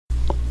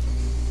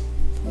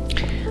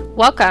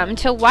Welcome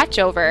to Watch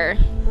Over,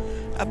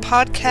 a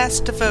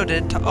podcast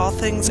devoted to all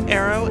things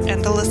Arrow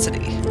and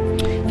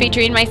Olicity.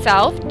 Featuring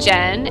myself,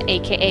 Jen,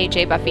 aka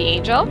J Buffy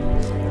Angel.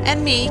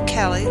 And me,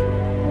 Kelly,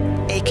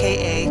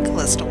 aka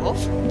Callista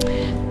Wolf.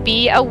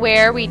 Be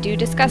aware we do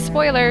discuss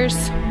spoilers.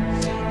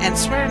 And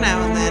swear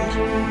now and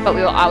then. But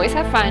we will always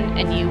have fun,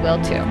 and you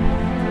will too.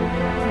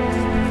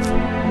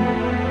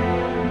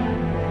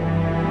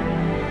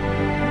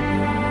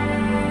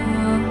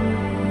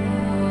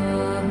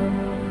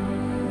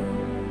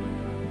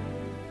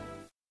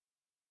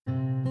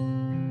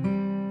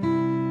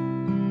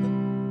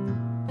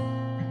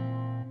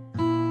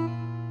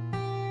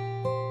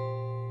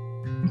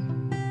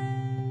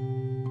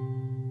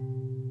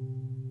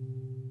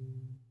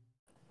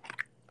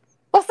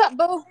 What's up,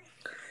 boo?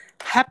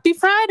 Happy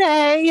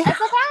Friday! It's a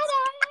Friday!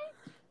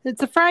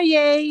 It's a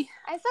Friday!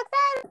 It's a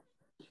Friday!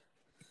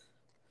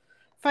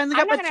 Finally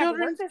I'm got not my gonna have to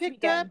children work this picked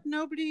weekend. up.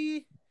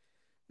 Nobody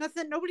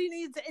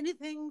needs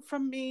anything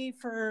from me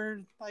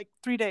for like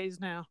 3 days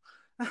now.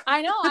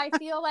 I know. I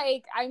feel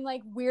like I'm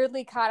like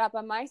weirdly caught up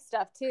on my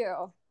stuff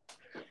too.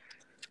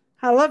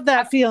 I love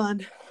that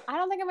feeling. I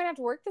don't think I'm gonna have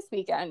to work this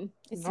weekend.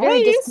 It's Nice.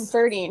 very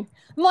disconcerting.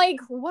 I'm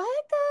like,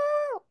 what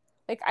the?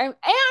 Like, I'm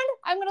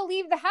gonna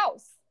leave the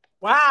house.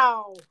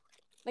 Wow.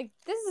 Like,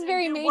 this is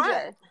very do major.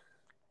 what?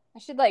 I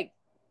should like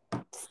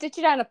stitch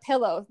it on a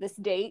pillow this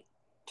date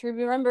to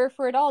remember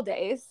for it all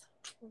days.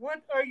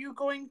 What are you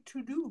going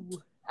to do?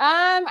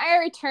 I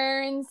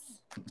returns.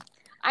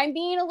 I'm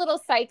being a little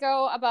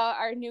psycho about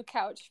our new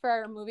couch for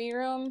our movie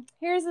room.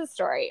 Here's the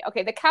story.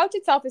 Okay, the couch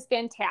itself is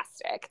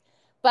fantastic,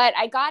 but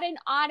I got an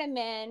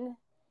ottoman,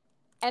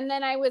 and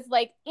then I was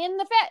like in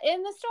the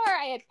store.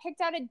 I had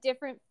picked out a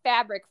different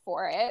fabric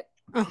for it,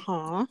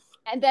 and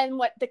then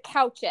what the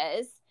couch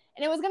is,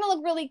 and it was gonna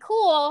look really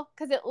cool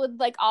because it would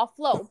like all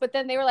float. But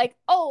then they were like,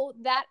 "Oh,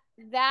 that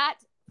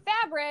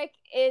fabric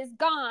is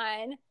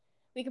gone.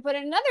 We could put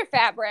in another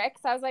fabric."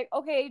 So I was like,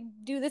 okay,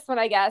 do this one,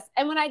 I guess.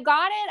 And when I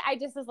got it, I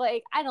just was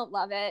like, I don't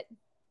love it.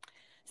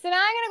 So now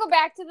I'm going to go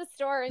back to the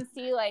store and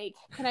see, like,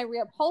 can I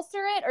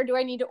reupholster it, or do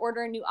I need to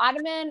order a new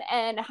ottoman?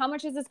 And how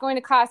much is this going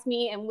to cost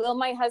me? And will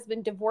my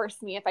husband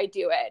divorce me if I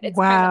do it? It's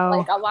kind of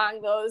like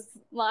along those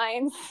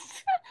lines.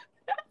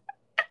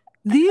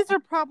 These are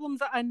problems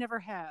that I never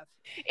have.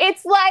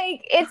 It's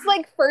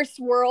like first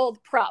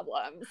world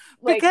problems.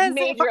 Like, because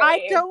if majorly.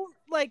 I don't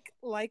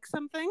like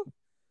something,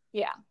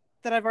 yeah,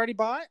 that I've already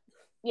bought,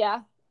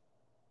 yeah,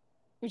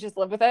 you just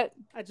live with it.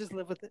 I just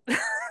live with it.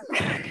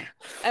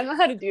 I don't know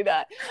how to do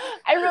that.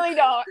 I really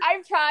don't.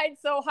 I've tried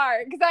so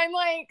hard because I'm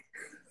like,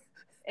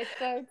 it's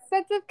so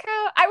expensive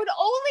couch. I would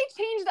only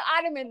change the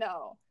ottoman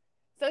though.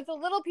 So it's a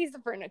little piece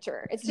of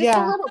furniture. It's just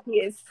a little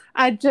piece.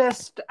 I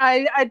don't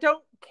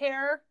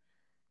care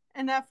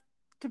enough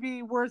to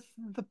be worth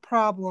the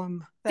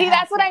problem. See,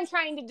 that's what I'm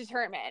trying to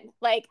determine.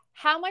 Like,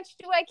 how much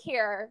do I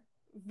care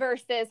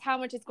versus how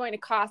much it's going to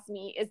cost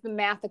me is the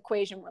math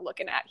equation we're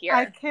looking at here.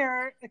 I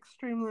care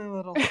extremely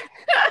little.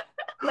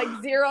 Like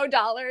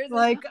 $0.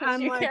 Like,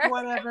 I'm like, care.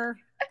 Whatever.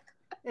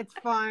 It's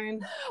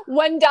fine.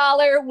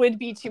 $1 would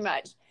be too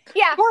much.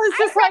 Yeah. Well, it's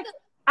just like,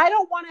 I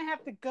don't want to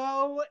have to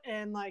go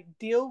and like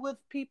deal with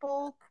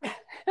people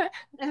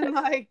and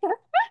like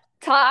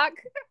talk.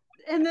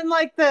 And then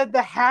like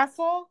the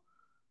hassle.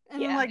 And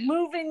then like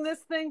moving this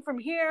thing from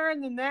here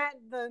and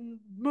then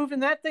moving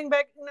that thing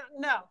back.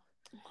 No.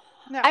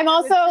 I'm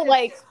also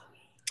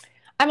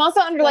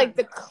under like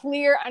the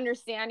clear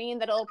understanding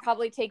that it'll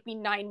probably take me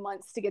 9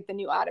 months to get the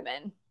new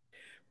ottoman.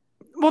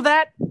 Well,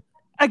 that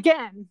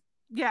again,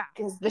 yeah,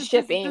 because the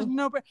shipping.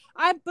 But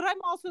I'm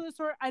also the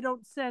sort, I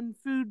don't send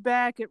food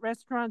back at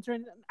restaurants or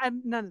anything.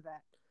 I'm none of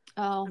that.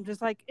 Oh, I'm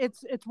just like,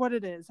 it's what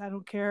it is. I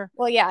don't care.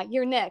 Well, yeah,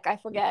 you're Nick. I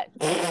forget.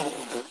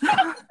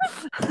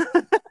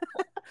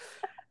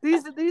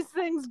 These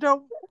things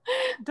don't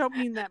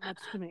mean that much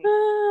to me.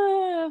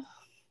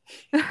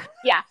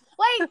 Yeah,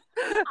 like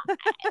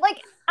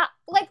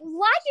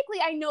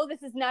logically, I know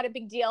this is not a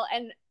big deal,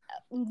 and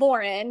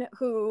Lauren,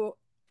 who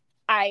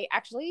I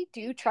actually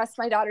do trust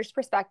my daughter's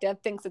perspective,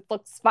 thinks it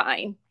looks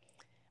fine,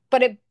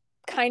 but it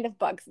kind of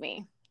bugs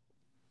me.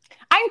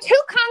 I'm too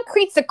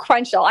concrete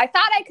sequential. I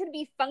thought I could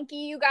be funky,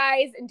 you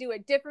guys, and do a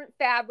different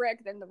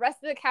fabric than the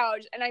rest of the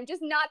couch, and I'm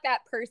just not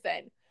that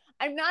person.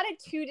 I'm not a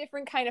two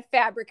different kind of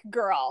fabric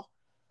girl.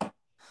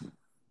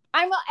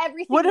 I'm a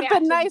everything. Would have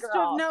been nice girl. to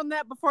have known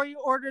that before you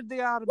ordered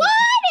the ottoman. What? I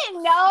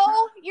didn't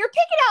know. You're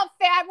picking out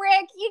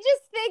fabric. You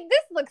just think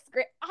this looks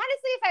great.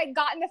 Honestly, if I had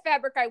gotten the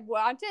fabric I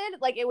wanted,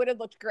 like, it would have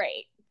looked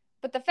great.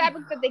 But the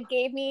fabric that they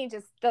gave me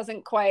just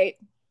doesn't quite.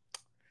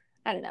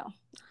 I don't know.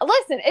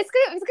 Listen, it's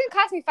gonna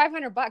cost me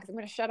 $500. I'm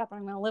gonna shut up and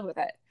I'm gonna live with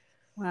it.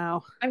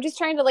 Wow. I'm just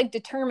trying to like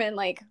determine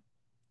like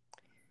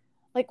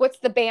what's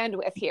the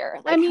bandwidth here.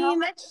 Like, I mean, how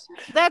much?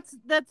 That's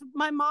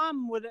my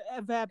mom would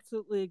have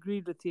absolutely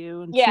agreed with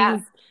you, and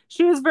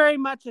she was very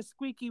much a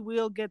squeaky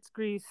wheel gets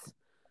grease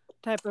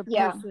type of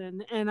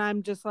person, and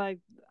I'm just like,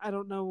 I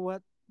don't know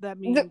what that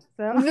means.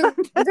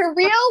 The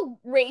real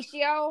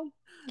ratio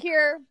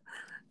here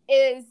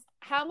is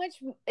how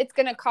much it's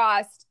going to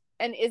cost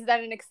And is that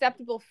an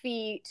acceptable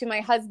fee to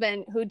my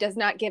husband who does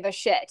not give a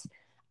shit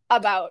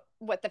about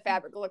what the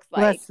fabric looks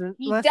like?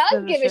 He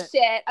does give a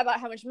shit about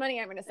how much money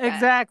I'm going to spend.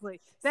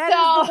 Exactly. That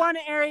is the one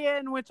area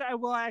in which I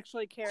will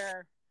actually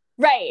care.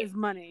 Right. Is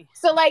money.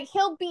 So like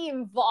he'll be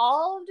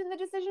involved in the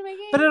decision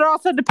making. But it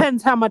also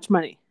depends how much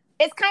money.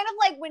 It's kind of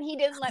like when he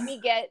didn't let me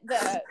get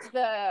the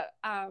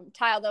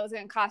tile that was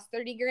going to cost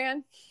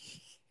 $30,000.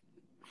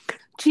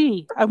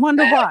 Gee, I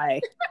wonder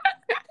why.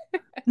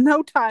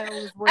 No tile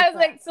is worth I was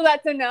like, so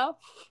that's a no?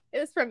 It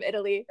was from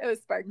Italy. It was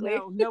sparkly.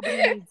 No, nobody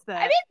needs that.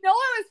 I didn't know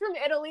it was from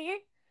Italy.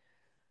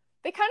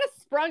 They kind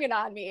of sprung it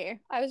on me.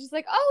 I was just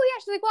like, oh,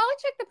 yeah. She's like, well,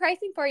 I'll check the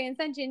pricing for you and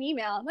send you an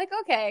email. I'm like,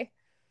 okay.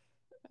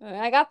 And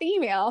I got the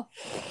email.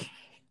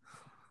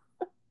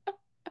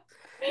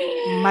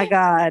 My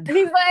God.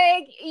 He's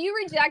like, you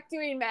reject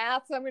doing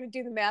math, so I'm going to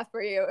do the math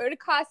for you. It would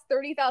cost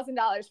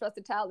 $30,000 for us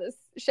to tile this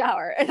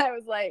shower. And I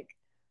was like,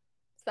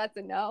 so that's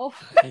a no?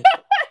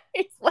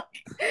 He's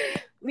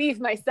like, leave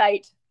my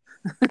site.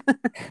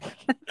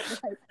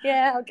 Like,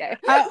 yeah, okay.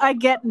 I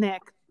get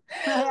Nick.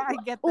 I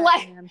get that,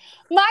 like, man.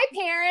 My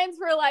parents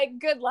were like,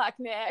 good luck,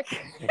 Nick.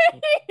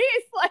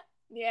 He's like,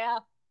 yeah.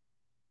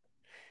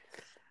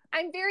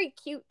 I'm very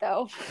cute,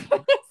 though.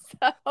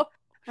 So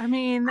I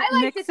mean, I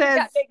like Nick to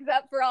says things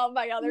up for all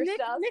my other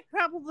stuff. Nick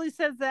probably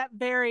says that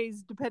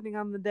varies depending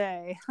on the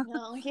day.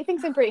 No, he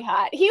thinks I'm pretty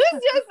hot. He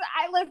was just,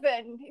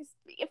 listen,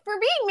 for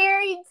being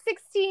married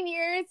 16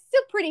 years,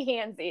 still pretty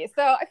handsy.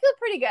 So I feel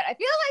pretty good. I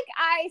feel like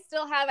I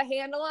still have a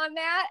handle on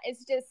that.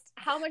 It's just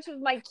how much of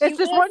my cuteness. It's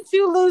just once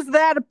you lose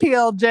that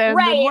appeal, Jen.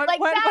 Right.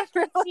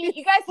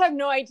 You guys have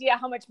no idea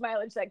how much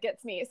mileage that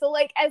gets me. So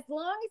like, as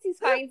long as he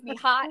finds me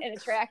hot and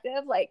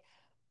attractive, like,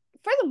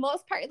 for the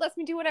most part, it lets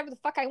me do whatever the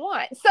fuck I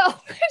want. So I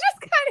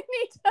just kind of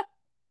need to.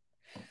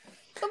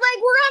 But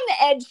like, we're on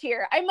the edge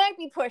here. I might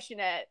be pushing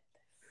it.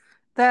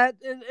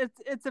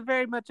 It's a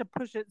very much a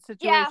push it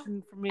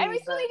situation for me. And we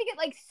still need to get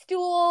like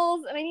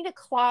stools, and I need a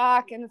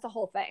clock, and it's a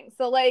whole thing.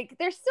 So like,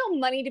 there's still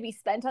money to be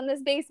spent on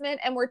this basement,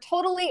 and we're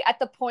totally at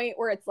the point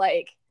where it's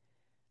like,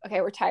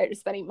 okay, we're tired of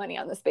spending money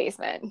on this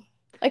basement.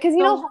 Like, because,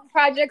 home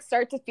projects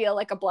start to feel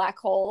like a black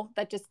hole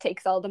that just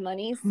takes all the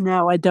monies.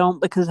 No, I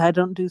don't, because I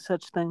don't do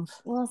such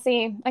things. Well,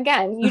 see,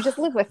 again, you just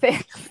live with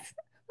it.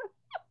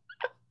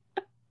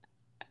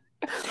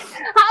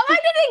 How long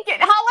did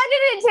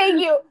it take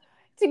you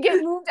to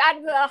get moved out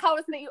of the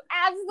house that you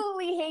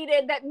absolutely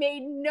hated, that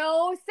made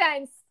no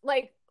sense,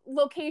 like,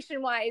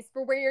 location-wise,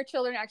 for where your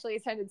children actually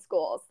attended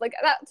schools? Like,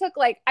 that took,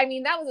 like, I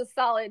mean, that was a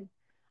solid,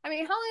 how long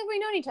have we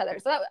known each other?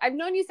 So I've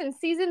known you since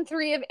season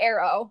 3 of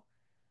Arrow.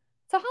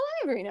 So how long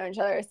have we known each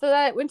other? So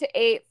that went to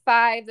 8,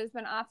 5. That's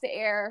been off the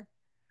air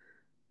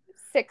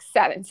 6,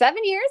 7. 7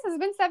 years? Has it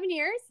been 7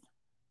 years?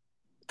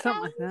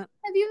 Something like that.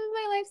 Have you been in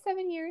my life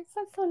 7 years?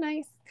 That's so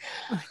nice.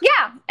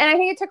 Yeah, and I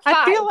think it took 5.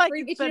 I feel like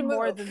it's been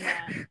more than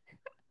that.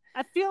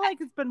 I feel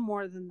like it's been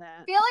more than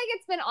that. I feel like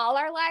it's been all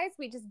our lives.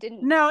 We just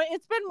didn't. No,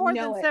 it's been more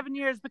than 7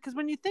 years, because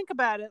when you think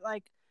about it,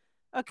 like,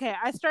 okay,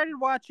 I started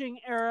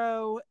watching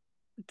Arrow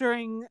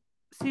during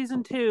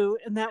season 2,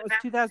 and that was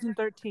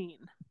 2013.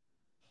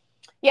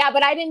 Yeah,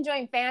 but I didn't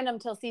join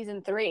fandom till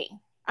season 3.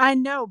 I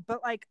know,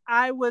 but like,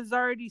 I was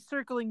already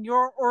circling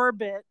your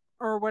orbit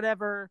or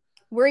whatever.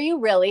 Were you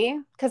really?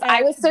 Because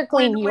I was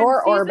circling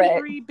your orbit. When season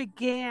 3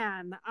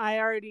 began, I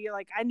already,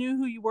 like, I knew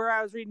who you were.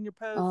 I was reading your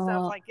posts. I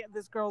was like, yeah,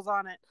 this girl's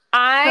on it.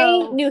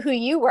 I knew who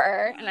you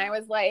were, and I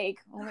was like,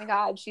 oh my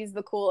God, she's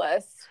the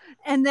coolest.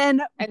 And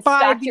then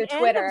by the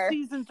end of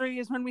season 3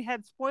 is when we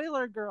had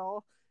Spoiler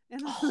Girl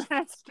and all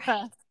that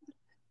stuff.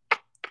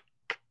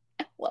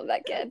 Love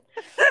that kid.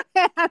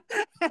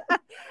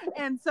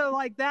 And so,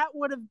 like, that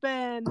would have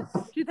been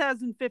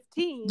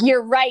 2015.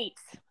 You're right.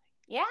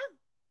 Yeah.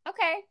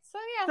 Okay. So,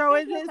 yeah. So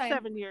it is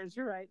 7 years.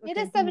 You're right. Okay. It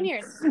is 7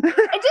 years. It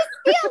just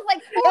feels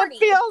like 40. It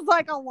feels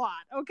like a lot.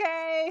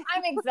 Okay.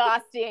 I'm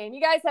exhausting.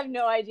 You guys have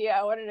no idea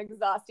what an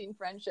exhausting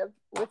friendship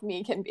with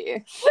me can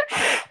be.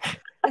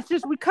 It's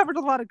just, we covered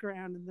a lot of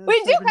ground in this.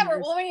 We do cover.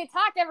 Well, when you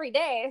talk every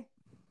day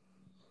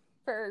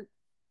for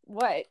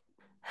what?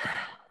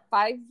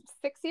 5,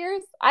 6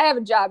 years. I have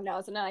a job now,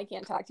 so now I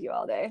can't talk to you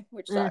all day,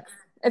 which sucks.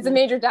 It's a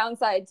major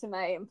downside to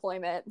my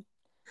employment.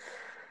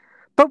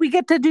 But we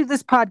get to do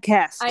this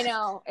podcast. I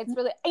know. It's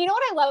really, you know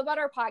what I love about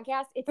our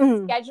podcast? It's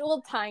a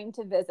scheduled time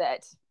to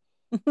visit.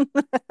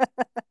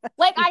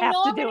 Like, I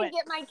know I'm going to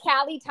get my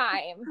Cali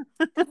time.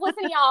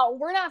 Listen, y'all,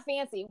 we're not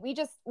fancy.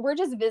 We're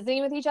just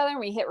visiting with each other, and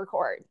we hit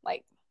record.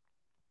 Like,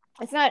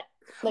 it's not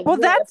like, well,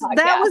 that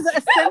was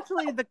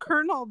essentially the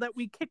kernel that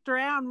we kicked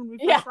around when we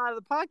first started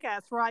the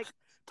podcast. We're like,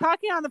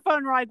 talking on the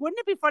phone, we're like, wouldn't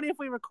it be funny if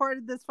we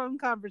recorded this phone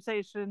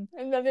conversation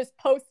and then just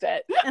post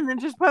it? And then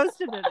just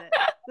posted it.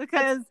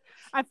 Because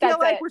I feel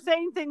like we're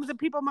saying things that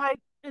people might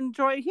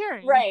enjoy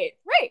hearing. Right.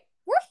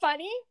 We're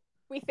funny,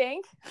 we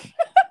think.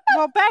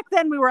 Well, back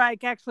then we were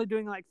like actually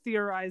doing like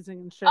theorizing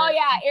and shit. Oh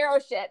yeah, Arrow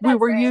shit. We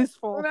were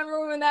useful.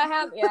 Remember when that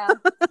happened? Yeah.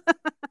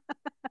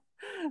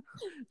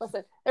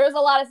 Listen, there was a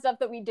lot of stuff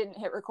that we didn't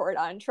hit record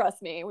on.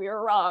 Trust me, we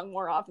were wrong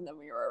more often than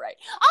we were right.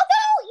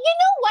 Although, you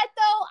know what,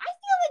 though? I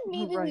feel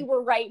like maybe we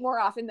were right more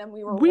often than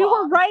we were wrong. We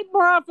were right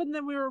more often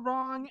than we were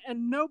wrong,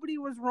 and nobody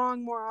was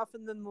wrong more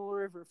often than the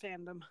River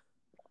fandom.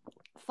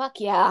 Fuck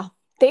yeah.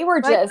 They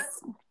were just...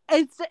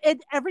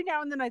 Every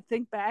now and then I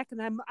think back,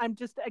 and I'm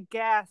just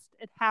aghast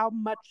at how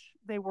much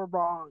they were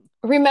wrong.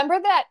 Remember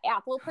that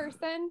apple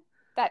person?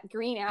 That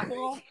green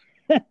apple?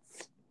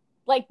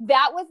 Like,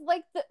 that was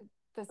like the...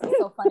 This is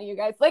so funny, you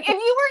guys. Like, if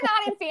you were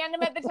not in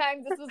fandom at the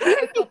time, this was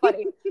so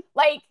funny.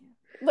 Like,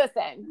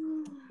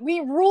 listen, we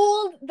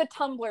ruled the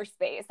Tumblr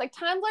space. Like,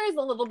 Tumblr is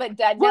a little bit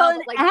dead now. Well,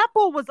 but like,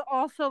 Apple was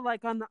also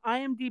like on the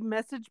IMD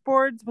message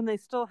boards when they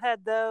still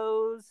had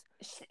those.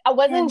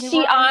 Wasn't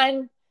she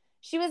on?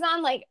 She was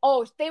on like,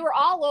 they were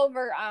all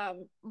over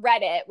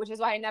Reddit, which is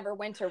why I never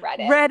went to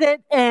Reddit. Reddit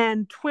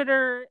and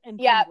Twitter and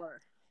Tumblr.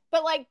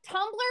 But like,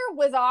 Tumblr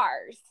was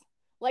ours.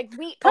 Like,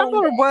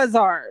 Tumblr was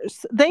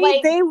ours. They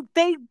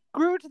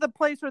grew to the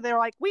place where they were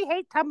like, we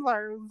hate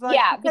Tumblr.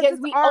 Like, because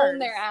we own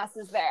their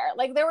asses there.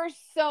 Like, there were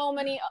so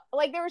many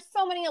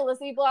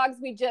Olicity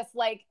blogs. We just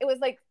like, it was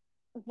like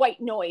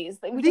white noise.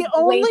 Like, the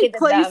only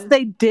place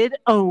they did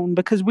own,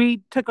 because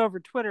we took over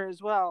Twitter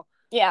as well.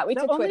 Yeah, we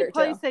took Twitter too. The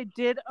only place they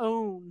did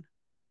own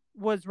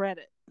was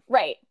Reddit.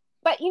 Right.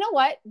 But you know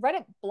what?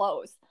 Reddit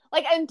blows.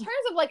 Like, in terms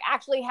of like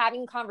actually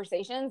having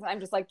conversations, I'm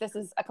just like, this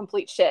is a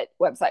complete shit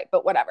website,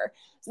 but whatever.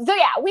 So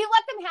yeah, we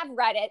let them have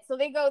Reddit. So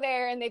they go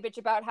there and they bitch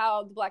about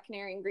how the Black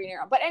Canary and Green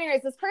Arrow. But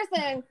anyways, this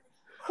person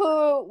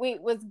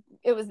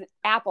it was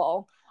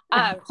Apple.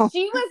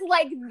 She was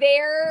like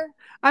there.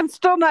 I'm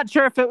still not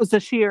sure if it was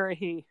a she or a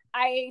he.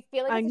 I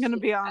feel like I'm going to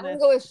be honest. I'm going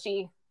to go with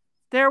she.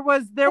 There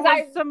was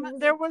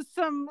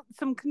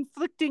some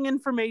conflicting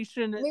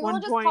information at one point. We will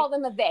just call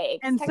them a they.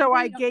 And so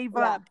I gave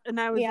up, and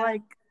I was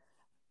like,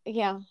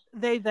 yeah,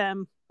 they,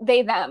 them.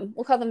 They, them.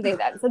 We'll call them they,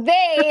 them. So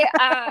they,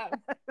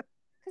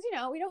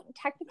 because we don't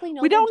technically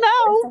know. We don't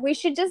know. So we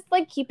should just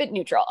like keep it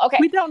neutral. Okay.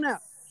 We don't know.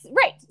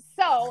 Right.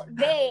 So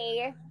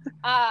they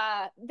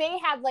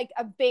had like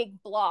a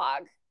big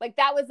blog. Like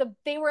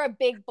they were a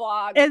big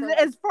blog.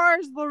 As far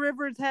as the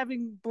Rivers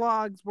having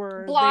blogs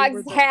were.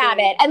 Blogs had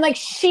it. And like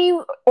she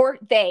or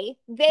they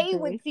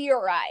would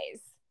theorize.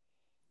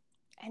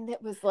 And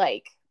it was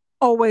like.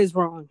 Always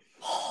wrong.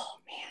 Oh,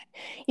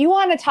 man. You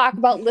want to talk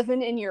about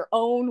living in your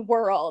own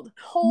world.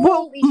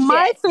 Holy shit.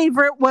 My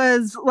favorite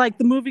was like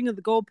the moving of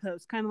the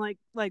goalposts, kind of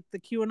like the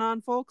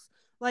QAnon folks.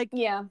 Like,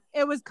 yeah,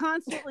 it was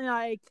constantly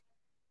like,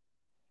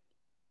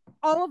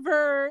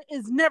 Oliver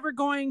is never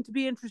going to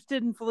be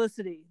interested in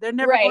Felicity. They're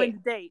never going to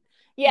date.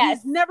 Yes.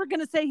 He's never going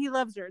to say he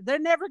loves her. They're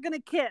never going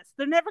to kiss.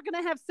 They're never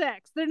going to have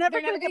sex. They're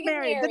never going to get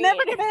married. They're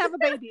never going to have a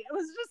baby. It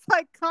was just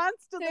like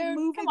constantly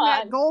moving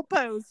that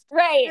goalpost.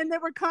 Right. And they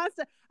were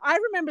constant. I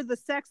remember the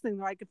sex thing.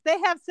 Like, if they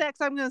have sex,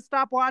 I'm going to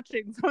stop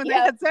watching. So when they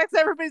had sex,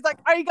 everybody's like,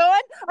 are you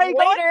going? Are you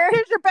going?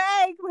 Here's your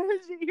bag.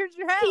 Here's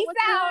your hat. Peace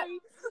out.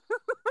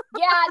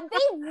 Yeah,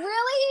 they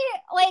really,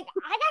 like,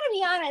 I got to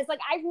be honest. Like,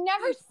 I've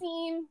never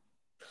seen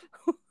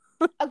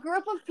a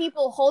group of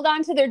people hold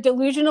on to their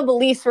delusional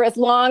beliefs for as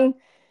long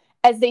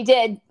as they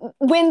did,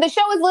 when the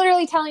show is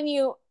literally telling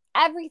you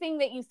everything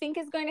that you think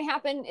is going to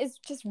happen is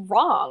just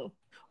wrong.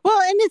 Well,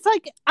 and it's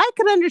like, I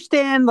could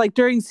understand like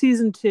during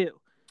season 2,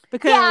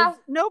 because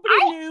nobody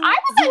knew. I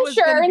wasn't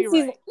unsure in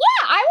season. Right.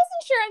 Yeah, I was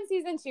unsure in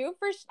season 2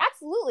 for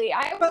absolutely.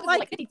 But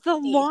like the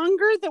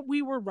longer that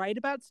we were right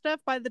about stuff,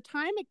 by the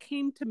time it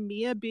came to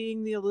Mia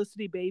being the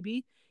Olicity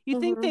baby, you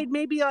think they'd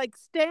maybe like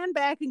stand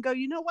back and go,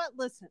 you know what?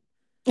 Listen.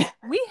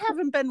 We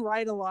haven't been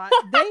right a lot.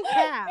 They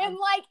have. In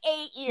like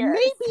 8 years.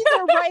 Maybe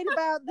they're right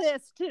about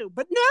this too.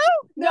 But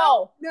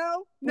no.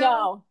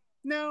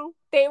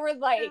 They were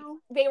like,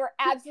 they were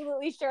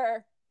absolutely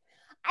sure.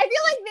 I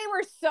feel like they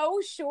were so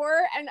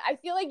sure. And I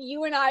feel like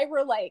you and I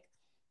were like,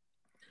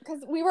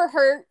 because we were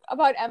hurt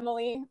about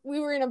Emily. We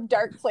were in a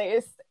dark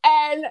place.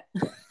 And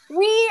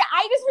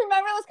I just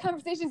remember those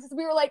conversations because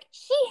we were like,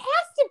 she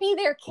has to be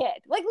their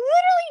kid. Like,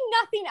 literally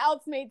nothing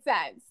else made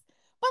sense.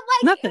 But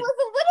like, It was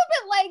a little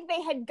bit like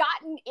they had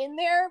gotten in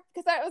there,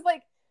 because I was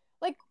like,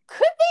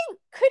 could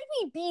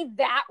we be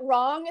that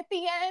wrong at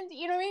the end?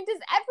 You know what I mean?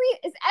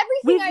 Is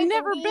everything We've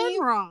never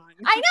been wrong.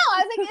 I know.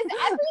 I was like, is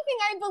everything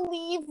I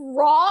believe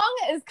wrong?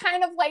 Is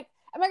kind of like,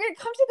 am I going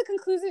to come to the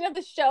conclusion of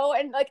the show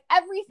and like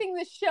everything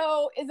the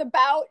show is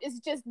about is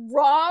just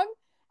wrong?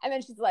 And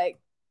then she's like,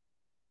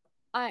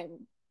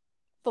 I'm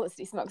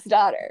Felicity Smoke's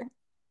daughter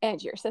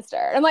and your sister.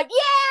 And I'm like,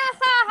 yeah,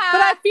 haha.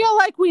 But I feel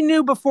like we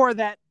knew before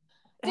that.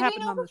 Did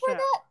we know before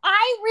that?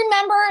 I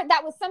remember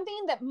that was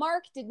something that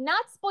Mark did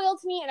not spoil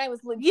to me, and I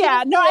was legit.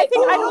 Yeah, no, I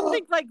don't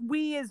think like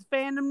we as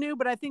fandom knew,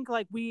 but I think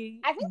like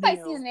I think by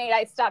season 8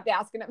 I stopped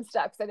asking him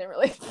stuff because I didn't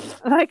really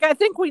like. I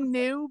think we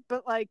knew,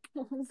 but like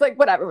it's like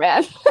whatever,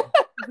 man.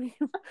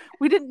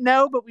 we didn't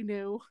know, but we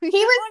knew. He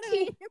was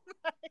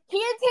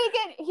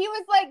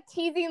like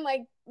teasing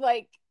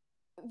like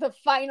the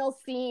final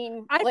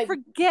scene. I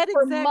forget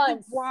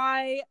exactly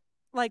why.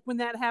 Like when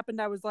that happened,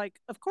 I was like,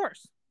 of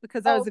course.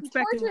 Because I was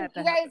expecting that to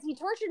happen. You guys, he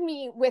tortured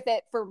me with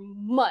it for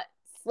months.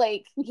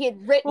 Like, he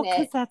had written it.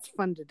 Because that's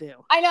fun to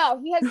do. I know.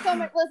 He had so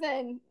much.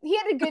 Listen, he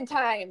had a good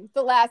time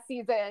the last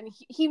season.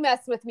 He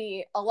messed with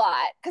me a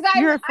lot. Because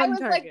I was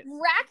target. Like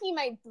racking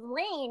my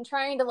brain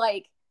trying to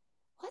like,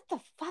 what the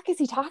fuck is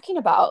he talking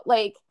about?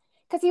 Like,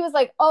 because he was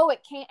like, oh, it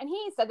came. And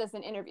he said this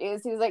in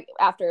interviews. He was like,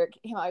 after it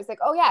came out, he was like,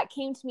 oh, yeah, it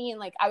came to me. And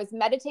like, I was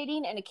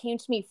meditating and it came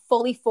to me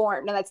fully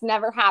formed. And that's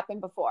never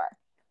happened before.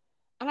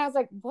 And I was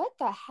like, what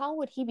the hell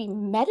would he be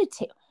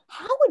meditating?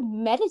 How would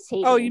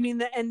meditating? Oh, you mean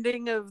the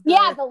ending of the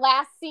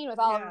last scene with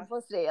Oliver and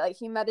Felicity. Like,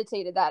 he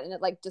meditated that and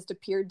it like just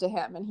appeared to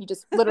him and he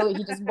just literally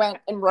he just went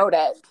and wrote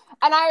it.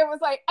 And I was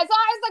like, so I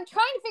was like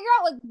trying to figure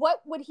out like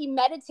what would he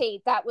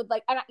meditate that would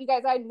like, and you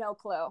guys, I had no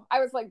clue. I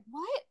was like,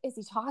 what is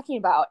he talking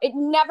about? It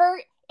didn't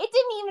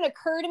even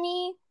occur to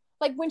me.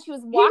 Like when she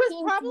was walking,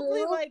 he was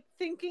probably like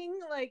thinking,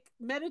 like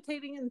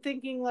meditating and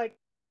thinking like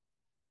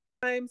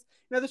times.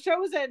 The show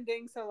was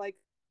ending, so like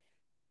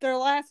their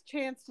last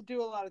chance to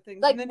do a lot of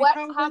things. Like and then what?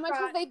 How much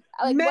was they?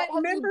 Like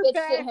what has he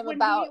bitched at him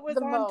about? He was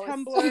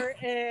on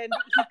Tumblr and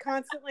he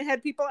constantly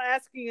had people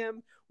asking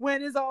him,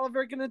 "When is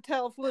Oliver going to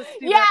tell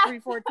Felicity about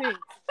 314?"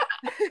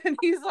 And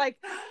he's like,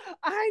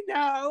 "I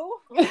know."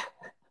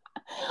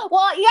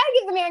 Well, you gotta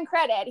give the man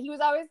credit. He was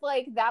always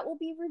like, "That will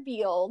be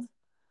revealed."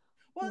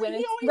 Well, when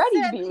it's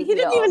ready to be revealed. He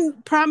didn't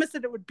even promise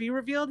that it would be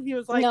revealed. He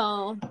was like,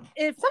 "No."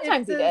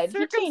 Sometimes he did.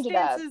 He changed it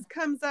up.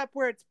 Comes up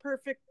where it's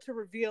perfect to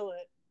reveal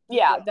it.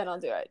 Yeah, then I'll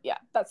do it. Yeah,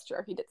 that's true.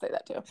 He did say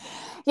that too.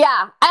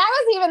 Yeah, and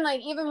I was even like,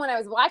 even when I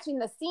was watching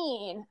the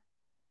scene,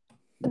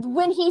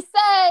 when he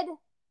said,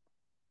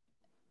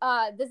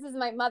 "This is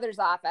my mother's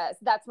office,"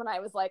 that's when I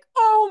was like,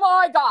 "Oh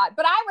my god!"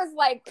 But I was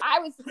like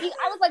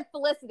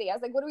Felicity. I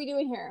was like, "What are we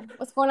doing here?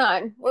 What's going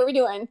on? What are we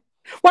doing?"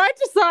 Well, I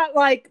just thought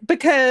like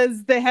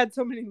because they had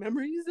so many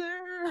memories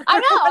there. I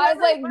know. I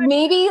was like,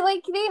 maybe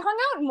like they hung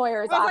out in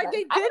Moira's office. Like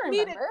they did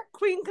meet at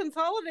Queen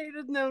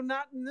Consolidated. No,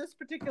 not in this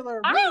particular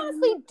room. I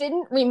honestly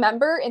didn't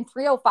remember in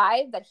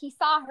 305 that he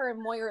saw her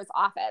in Moira's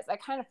office. I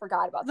kind of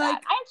forgot about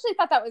that. I actually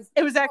thought that was.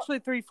 It was actually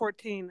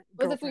 314.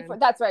 Was it 314?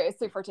 That's right. It was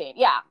 314.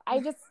 Yeah. I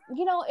just,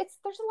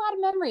 there's a lot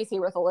of memories here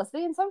with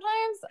Felicity, and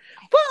sometimes.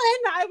 Well,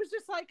 and I was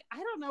just like, I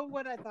don't know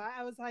what I thought.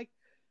 I was like,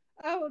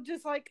 oh,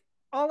 just like.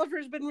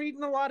 Oliver's been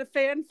reading a lot of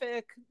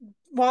fanfic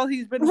while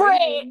he's been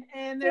reading,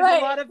 and there's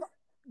a lot of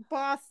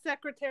boss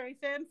secretary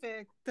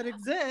fanfic that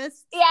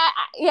exists.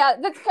 Yeah,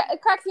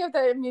 it cracks me up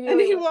that immediately.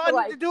 And he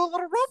wanted to do a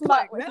little role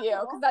play with you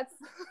because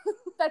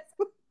that's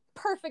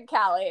perfect,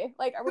 Callie.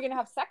 Like, are we gonna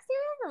have sex here?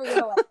 Are we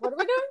gonna what are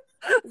we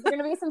doing? Is there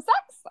gonna be some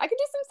sex? I could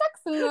do some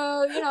sex in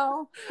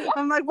the Yeah,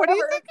 I'm like, what are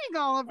you thinking,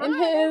 Oliver? In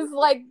his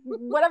like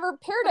whatever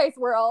paradise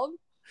world.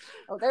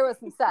 Oh, there was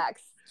some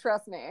sex.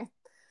 Trust me.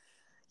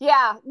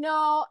 Yeah,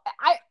 no,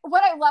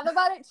 what I love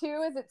about it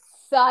too is it's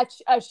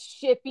such a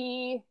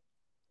shippy,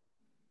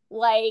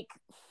 like,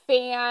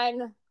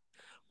 fan.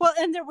 Well,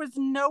 and there was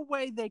no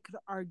way they could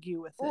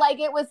argue with it. Like,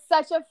 it was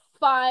such a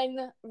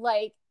fun,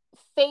 like,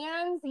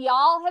 fans,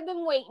 y'all have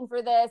been waiting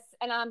for this,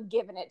 and I'm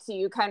giving it to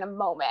you kind of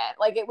moment.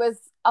 Like, it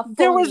was a full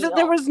there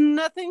was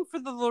nothing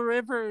for the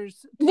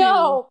Rivers.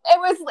 No,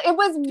 it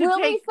was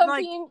really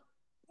something.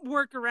 Like,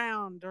 work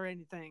around or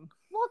anything.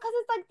 Well, because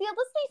it's like the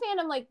Felicity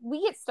fandom, like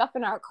we get stuff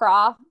in our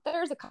craw.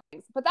 There's a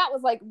couple, but that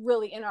was like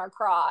really in our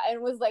craw, and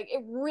it was like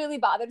it really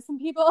bothered some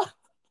people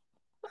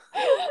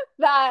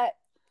that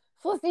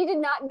Felicity did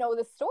not know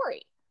the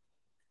story.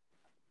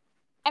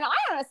 And I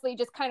honestly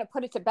just kind of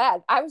put it to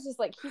bed. I was just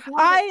like, he's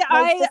not.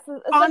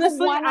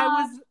 Honestly,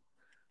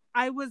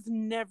 I was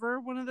never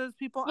one of those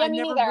people. Yeah,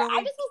 me neither. Really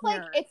I just was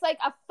like, it's like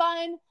a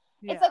fun.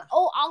 Yeah. It's like,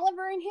 oh,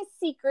 Oliver and his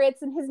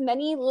secrets and his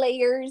many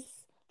layers.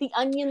 The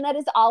onion that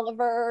is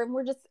Oliver,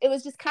 and it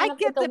was just kind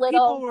of like a little.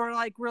 People were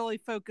like really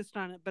focused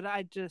on it, but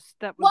that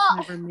was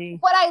never me.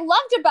 What I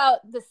loved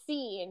about the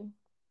scene,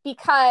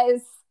 because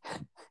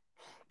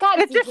God,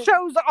 it just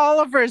shows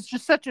Oliver is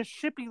just such a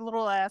shippy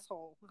little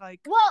asshole.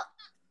 Like, well,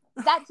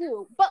 that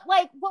too, but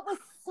like, what was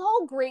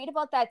so great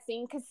about that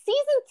scene? Because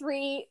season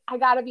 3, I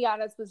gotta be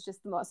honest, was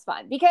just the most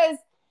fun because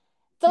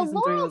the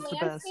Laurel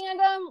Lance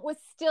fandom was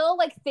still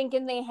like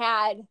thinking they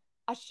had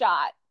a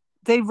shot.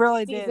 They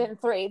really did. Season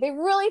 3. They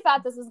really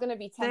thought this was going to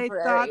be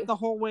temporary. They thought the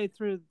whole way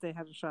through that they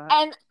had a shot.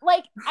 And,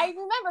 like, I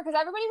remember because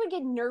everybody would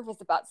get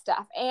nervous about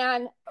stuff.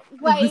 And,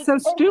 like... It was so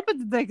stupid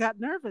that they got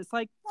nervous.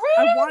 Like,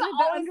 I wanted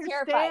to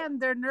understand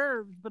their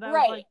nerves, but I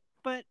was like,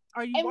 but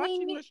are you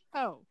watching the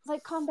show?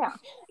 Like, calm down.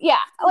 Yeah.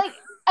 Like,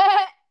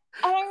 and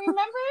I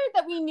remember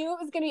that we knew it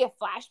was going to be a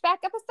flashback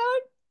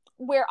episode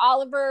where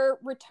Oliver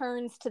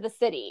returns to the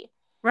city.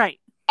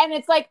 Right. And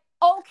it's like,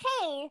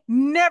 okay.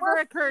 Never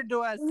occurred to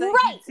us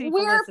that he'd see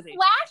we're Felicity.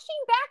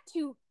 Flashing back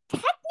to,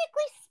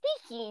 technically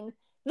speaking,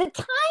 the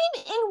time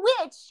in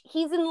which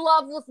he's in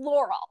love with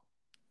Laurel.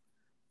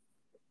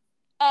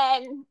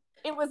 And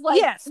it was like...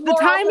 Yes, the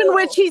time in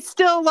which he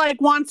still, like,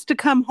 wants to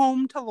come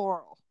home to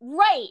Laurel.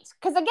 Right.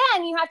 Because,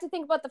 again, you have to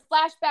think about the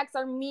flashbacks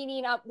are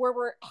meeting up where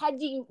we're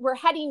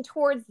heading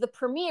towards the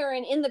premiere.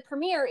 And in the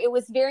premiere, it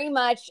was very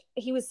much...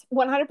 He was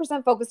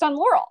 100% focused on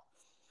Laurel.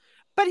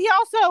 But he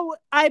also,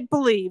 I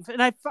believe,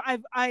 and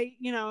I,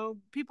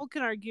 people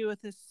can argue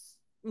with this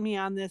me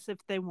on this if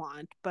they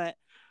want, but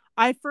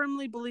I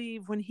firmly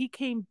believe when he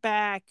came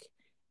back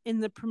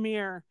in the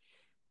premiere,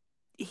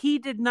 he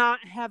did not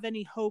have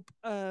any hope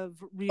of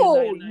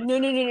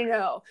reuniting. Oh,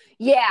 no.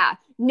 Yeah,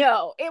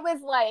 no. It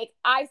was like,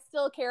 I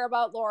still care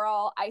about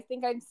Laurel. I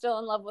think I'm still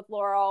in love with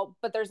Laurel,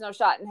 but there's no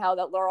shot in hell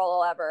that Laurel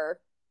will ever.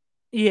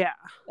 Yeah.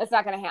 That's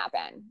not going to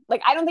happen.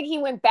 Like, I don't think he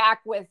went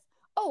back with,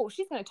 oh,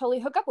 she's going to totally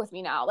hook up with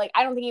me now. Like,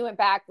 I don't think he went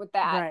back with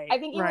that. Right, I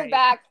think he went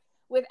back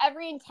with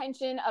every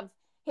intention of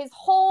his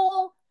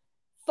whole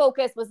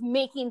focus was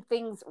making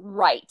things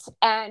right.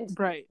 And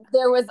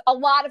there was a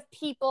lot of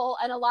people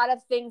and a lot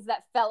of things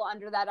that fell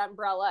under that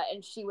umbrella,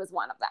 and she was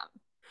one of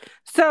them.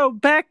 So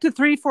back to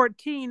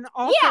 314.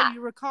 Also, you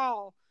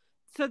recall,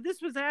 so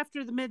this was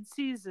after the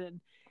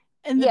mid-season.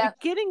 In the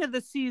beginning of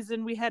the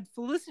season, we had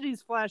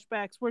Felicity's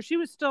flashbacks where she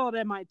was still at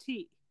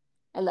MIT.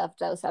 I loved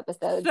those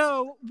episodes.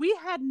 So we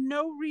had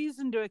no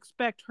reason to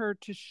expect her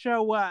to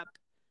show up.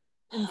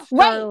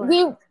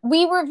 Right.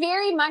 We were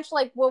very much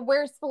like, well,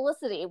 where's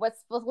Felicity?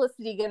 What's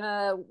Felicity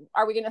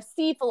are we gonna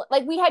see?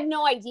 Like, we had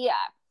no idea.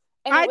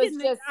 And I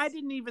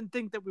didn't even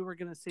think that we were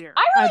gonna see her.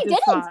 I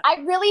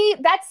really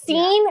didn't. That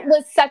scene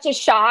was such a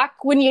shock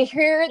when you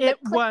hear the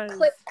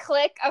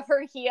click of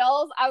her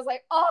heels. I was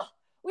like, oh,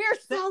 we're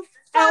so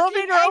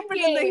elevator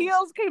opened and the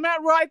heels came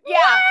out. We're like, yeah.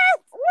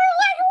 What? We're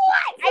like,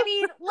 what? I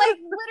mean, like,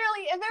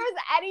 literally, if there was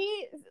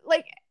any,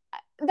 like,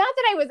 not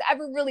that I was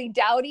ever really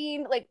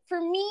doubting, like,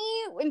 for me,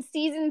 in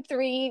season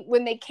 3,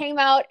 when they came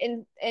out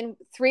in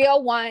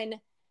 301,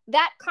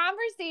 that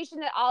conversation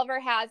that Oliver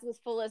has with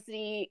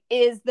Felicity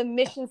is the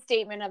mission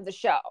statement of the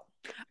show.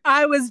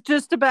 I was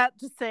just about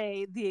to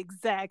say the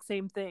exact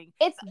same thing.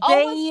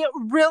 They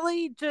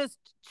really just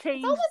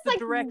changed the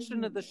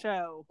direction of the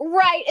show.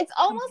 Right. It's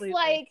almost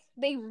like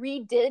they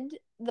redid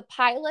the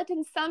pilot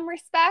in some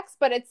respects,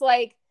 but it's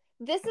like,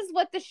 this is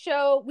what the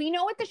show, we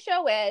know what the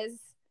show is.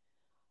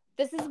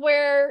 This is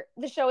where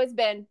the show has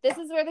been. This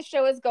is where the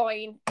show is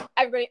going.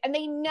 Everybody, and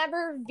they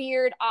never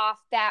veered off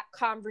that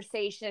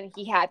conversation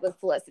he had with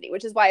Felicity,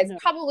 which is why it's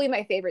probably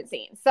my favorite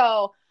scene.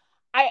 So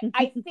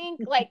I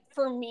think, like,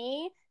 for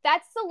me,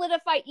 that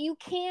solidified. You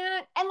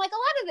can't, and like a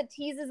lot of the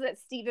teases that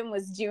Steven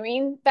was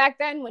doing back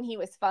then when he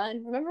was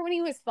fun. Remember when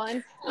he was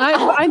fun?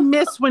 I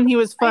miss when he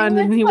was fun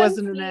and he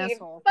wasn't an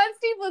asshole. Fun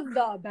Steve was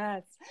the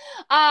best.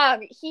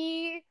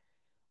 He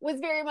was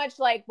very much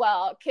like,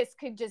 well, kiss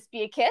could just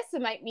be a kiss.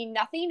 It might mean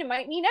nothing. It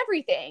might mean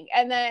everything.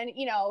 And then,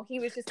 you know, he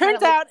was just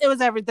turns out it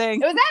was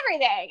everything. It was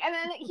everything. And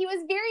then he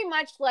was very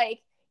much like,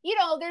 you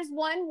know, there's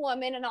one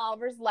woman in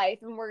Oliver's life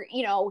and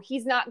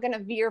he's not going to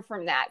veer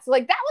from that. So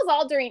like, that was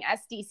all during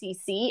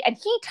SDCC. And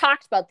he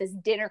talked about this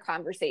dinner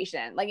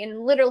conversation, like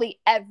in literally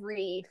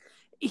every.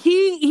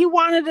 He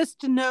wanted us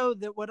to know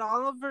that what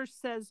Oliver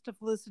says to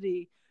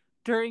Felicity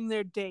during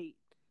their date,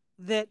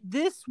 that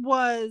this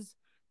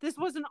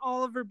wasn't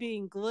Oliver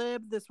being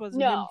glib. This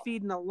wasn't him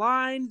feeding a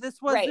line. This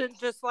wasn't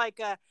just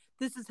like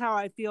this is how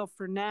I feel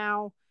for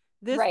now.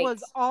 This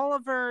was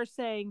Oliver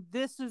saying,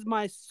 this is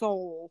my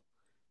soul.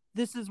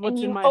 This is what's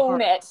in my heart.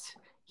 Own it.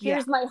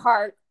 Here's my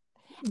heart.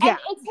 Yeah. And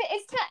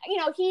it's to, you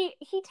know, he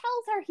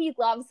tells her he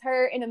loves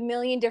her in a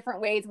million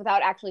different ways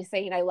without actually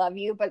saying I love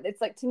you. But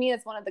it's like, to me,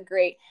 it's one of the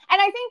great.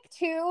 And I think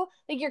too,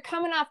 like, you're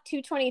coming off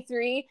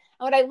 223.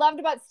 And what I loved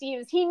about Steve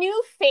is he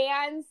knew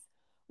fans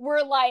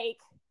were like,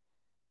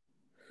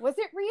 was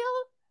it real?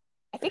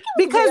 I think it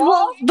was because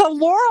real. The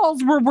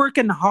Laurels were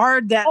working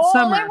hard that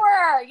summer. They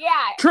were,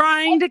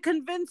 trying to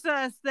convince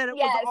us that it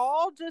was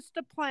all just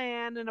a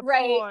plan and a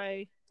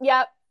ploy.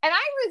 Yep. And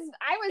I was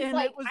and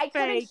like, it was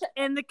fake,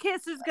 and the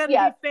kiss is gonna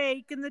be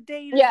fake, and the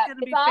date is gonna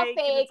be fake.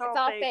 It's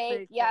all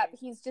fake. Yep.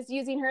 He's just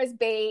using her as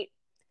bait.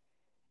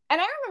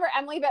 And I remember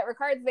Emily Bett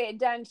Rickards, they had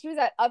done. She was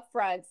at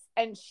Upfronts,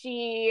 and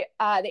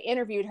they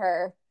interviewed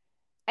her.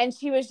 And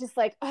she was just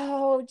like,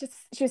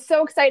 she was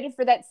so excited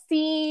for that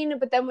scene.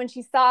 But then when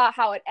she saw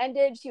how it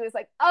ended, she was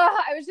like,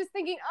 I was just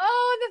thinking,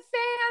 the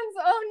fans,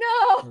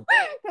 no.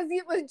 Because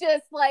it was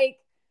just like,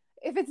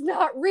 if it's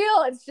not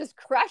real, it's just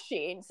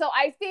crushing. So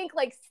I think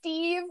like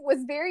Steve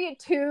was very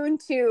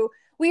attuned to,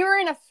 we were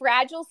in a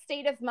fragile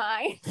state of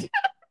mind.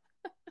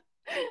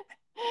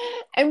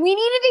 And we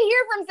needed to hear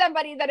from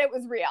somebody that it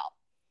was real.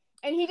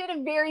 And he did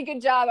a very good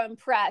job on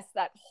press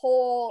that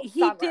whole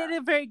summer. He did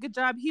a very good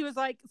job. He was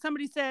like,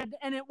 somebody said,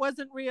 and it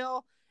wasn't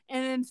real.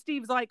 And then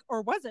Steve's like,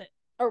 or was it?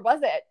 Or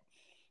was it?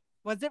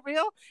 Was it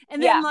real?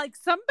 And then like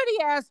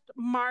somebody asked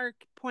Mark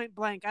point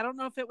blank. I don't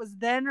know if it was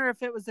then or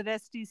if it was at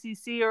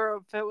SDCC or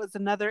if it was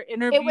another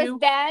interview. It was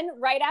then,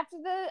 right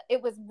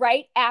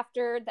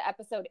after the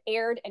episode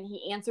aired, and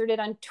he answered it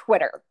on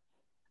Twitter.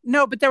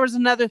 No, but there was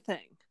another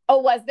thing. Oh,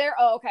 was there?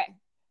 Oh, okay.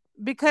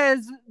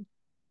 Because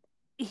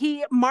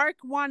Mark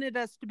wanted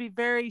us to be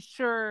very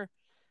sure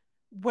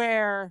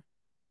what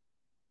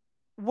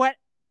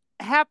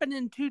happened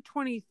in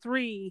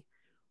 223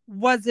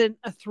 wasn't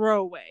a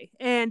throwaway.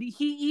 And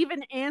he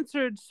even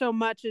answered so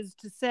much as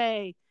to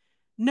say,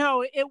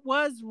 no, it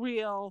was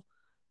real.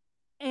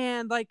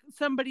 And like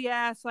somebody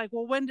asked, like,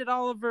 well, when did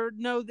Oliver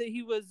know that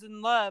he was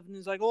in love? And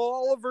he's like, well,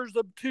 Oliver's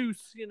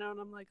obtuse, you know. And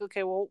I'm like,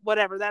 okay, well,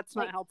 whatever. That's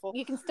not helpful.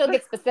 You can still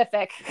get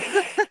specific.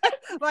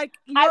 Like,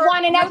 I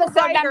want an episode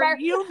writer,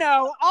 number. You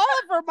know,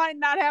 Oliver might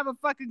not have a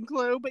fucking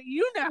clue, but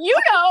you know. You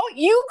know,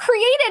 you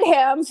created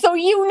him, so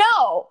you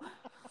know.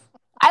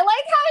 I like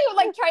how you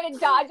like try to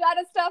dodge out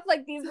of stuff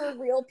like these were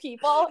real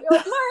people. You're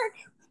like, Mark,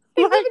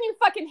 they live in your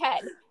fucking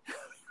head.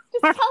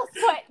 Just tell us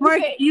what.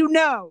 Mark, you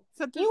know.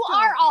 So you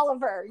are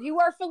Oliver. You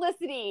are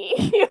Felicity.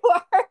 You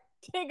are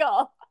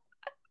Diggle.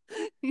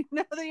 You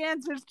know the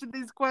answers to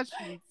these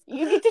questions.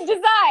 You need to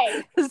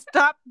decide.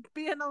 Stop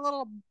being a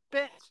little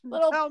bitch.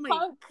 Little tell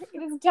punk.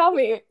 Just tell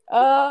me.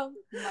 Mark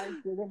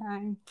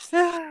Guggenheim.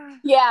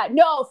 Yeah,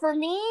 no, for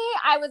me,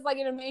 I was like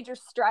in a major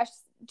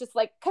stress, just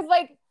like,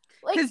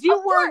 because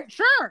you weren't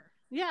sure.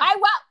 Yeah. I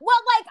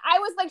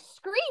was like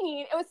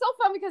screaming. It was so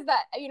fun because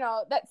that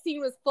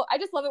scene was full. I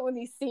just love it when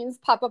these scenes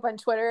pop up on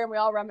Twitter and we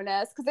all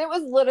reminisce, because it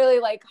was literally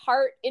like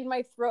heart in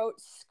my throat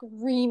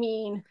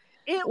screaming.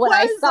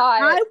 I saw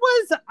it.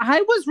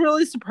 I was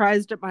really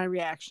surprised at my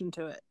reaction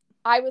to it.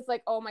 I was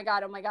like, oh my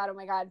God, oh my God, oh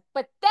my God.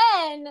 But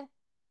then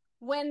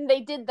when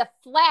they did the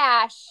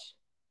flash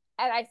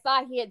and I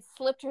saw he had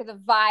slipped her the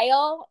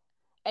vial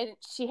and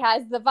she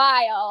has the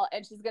vial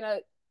and she's going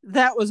to.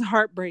 That was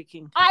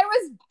heartbreaking. I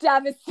was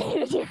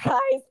devastated, you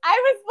guys.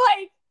 I was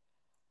like,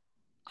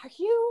 are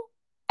you?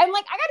 And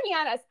like, I got to be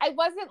honest, I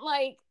wasn't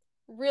like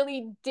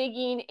really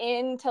digging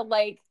into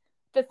like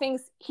the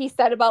things he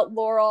said about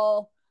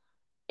Laurel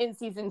in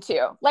season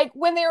 2. Like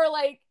when they were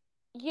like,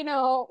 when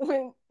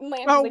Lance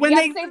was like, when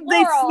they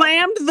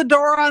slammed the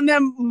door on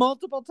them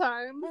multiple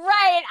times.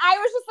 Right. I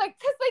was just like,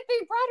 because like they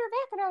brought her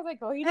back and I was like,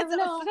 oh, you don't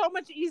know. It's so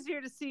much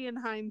easier to see in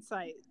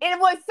hindsight. It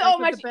was so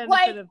much the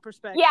benefit of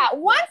perspective. Yeah.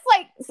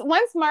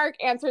 Once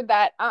Mark answered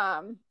that,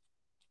 no,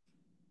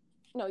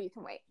 you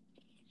can wait.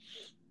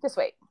 Just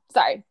wait.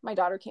 Sorry. My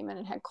daughter came in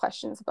and had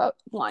questions about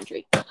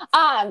laundry.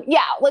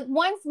 Like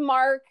once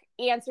Mark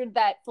answered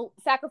that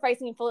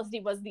sacrificing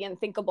Felicity was the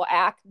unthinkable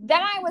act,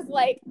 then I was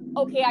like,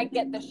 okay, I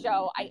get the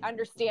show. I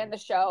understand the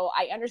show.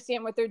 I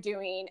understand what they're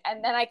doing.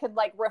 And then I could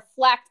like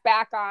reflect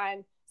back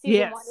on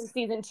season 1 and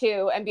season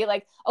 2 and be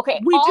like, okay,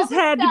 we just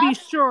had to be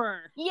sure.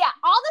 Yeah.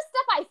 All the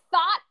stuff I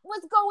thought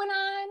was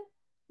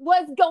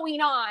going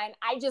on.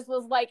 I just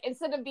was like,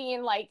 instead of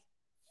being like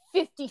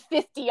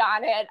 50-50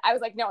 on it, I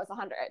was like, no, it's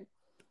 100.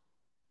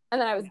 And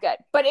then I was good.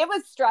 But it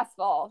was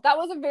stressful. That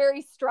was a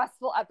very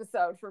stressful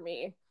episode for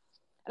me.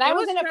 And I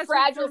was in a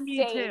fragile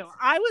state. Too.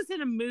 I was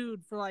in a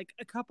mood for like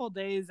a couple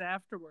days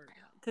afterward.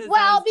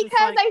 Well,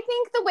 because I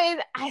think the way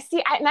that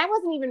and I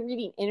wasn't even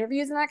reading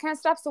interviews and that kind of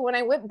stuff. So when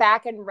I went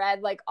back and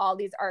read like all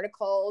these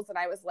articles, and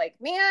I was like,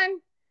 man,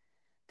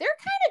 they're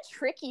kind of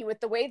tricky with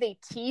the way they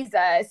tease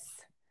us.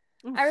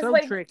 I was so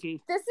like,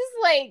 tricky. This is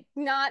like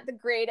not the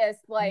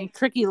greatest, like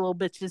tricky little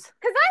bitches.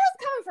 Because I was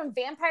coming from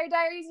Vampire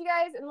Diaries, you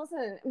guys, and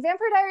listen,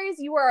 Vampire Diaries,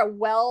 you are a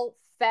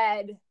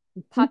well-fed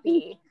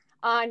puppy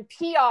on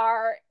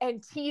PR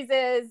and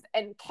teases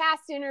and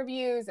cast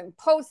interviews and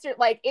poster.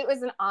 Like it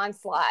was an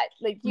onslaught.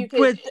 Like you could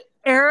with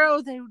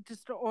Arrow, they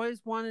just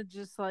always wanted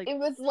just like it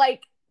was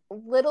like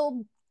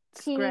little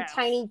teeny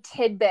tiny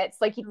tidbits,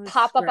 like he'd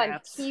pop up on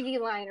TV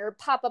Line or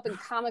pop up in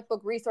comic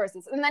book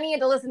resources, and then he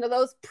had to listen to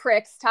those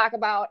pricks talk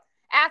about.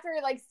 After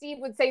like Steve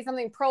would say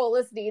something pro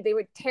Felicity, they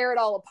would tear it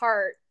all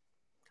apart.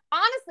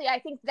 Honestly, I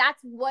think that's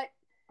what,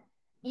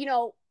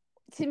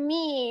 to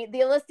me, the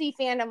Felicity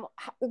fandom,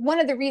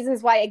 one of the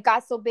reasons why it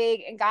got so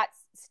big and got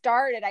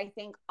started, I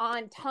think,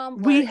 on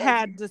Tumblr. We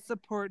had to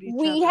support each other.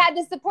 We had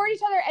to support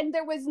each other, and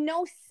there was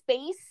no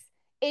space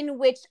in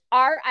which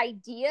our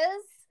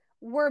ideas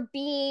were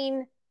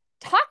being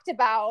talked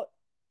about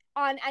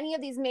on any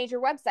of these major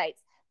websites.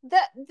 The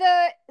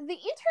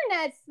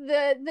internets,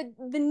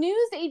 the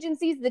news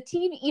agencies, the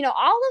TV,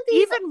 all of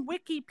these, even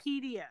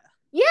Wikipedia.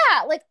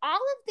 Yeah, like all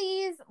of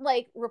these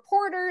like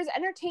reporters,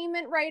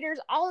 entertainment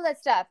writers, all of that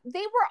stuff, they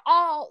were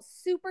all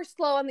super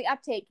slow on the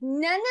uptake.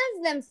 None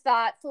of them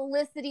thought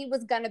Felicity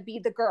was going to be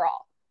the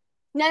girl.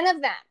 None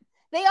of them.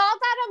 They all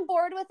got on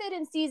board with it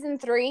in season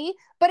 3,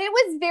 but it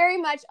was very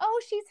much,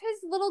 oh, she's his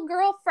little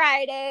girl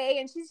Friday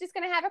and she's just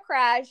going to have a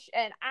crush.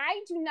 And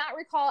I do not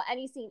recall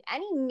any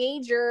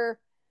major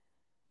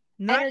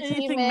not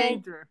anything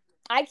major.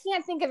 I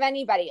can't think of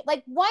anybody.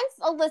 Like once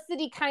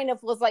Felicity kind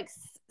of was like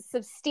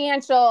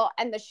substantial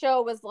and the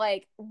show was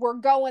like, we're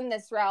going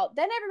this route,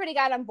 then everybody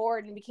got on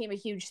board and became a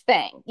huge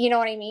thing. You know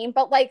what I mean?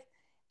 But like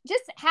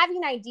just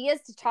having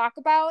ideas to talk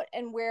about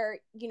and where,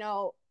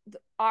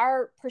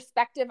 our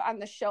perspective on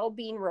the show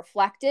being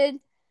reflected,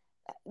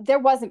 there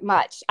wasn't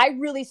much. I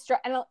really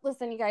and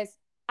listen, you guys,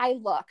 I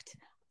looked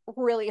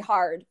really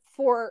hard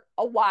for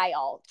a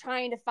while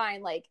trying to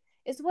find like,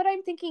 is what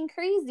I'm thinking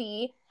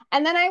crazy?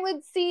 And then I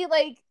would see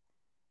like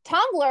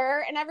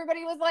Tumblr and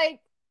everybody was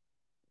like,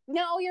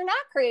 no, you're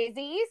not crazy.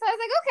 So I was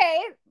like, okay,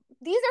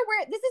 this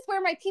is where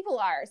my people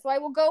are. So I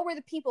will go where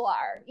the people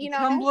are,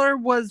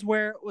 Tumblr was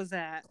where it was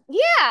at.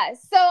 Yeah.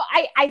 So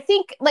I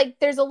think like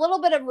there's a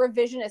little bit of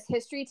revisionist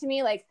history to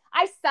me. Like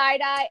I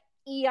side-eye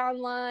Eon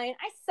line.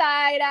 I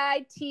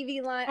side-eyed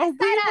TV line.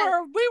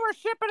 Oh, we were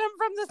shipping them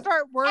from the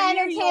start.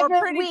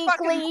 Entertainment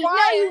Weekly.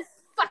 No, you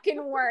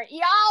fucking weren't.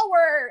 Y'all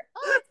were.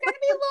 Oh, it's gonna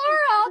be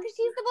Laurel because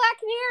she's the Black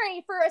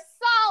Canary for a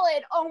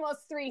solid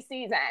almost 3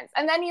 seasons,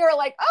 and then you were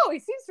like, oh, he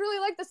seems to really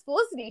like this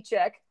Felicity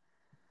chick.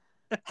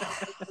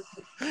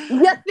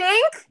 You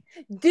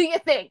think? Do you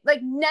think?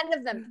 Like none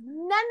of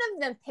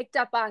them picked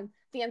up on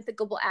the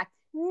Unthinkable Act.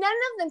 None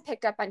of them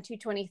picked up on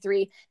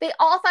 223. They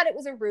all thought it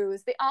was a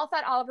ruse. They all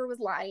thought Oliver was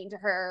lying to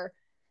her.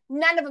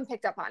 None of them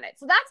picked up on it.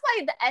 So that's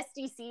why the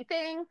SDC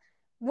thing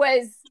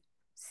was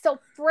so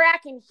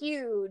fracking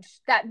huge,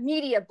 that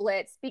media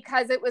blitz,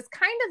 because it was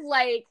kind of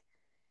like,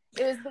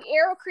 it was the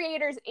Arrow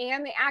creators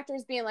and the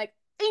actors being like,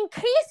 in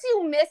case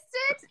you missed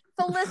it,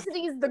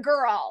 Felicity's the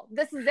girl.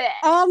 This is it.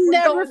 I'll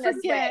never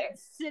forget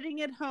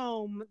sitting at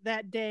home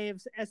that day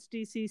of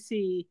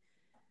SDCC,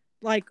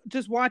 like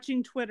just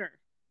watching Twitter.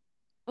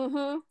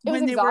 Mm-hmm.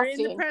 When they were in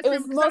the press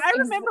room. I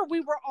remember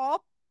we were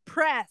all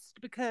pressed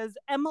because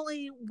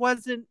Emily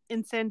wasn't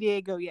in San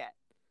Diego yet.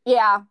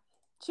 Yeah.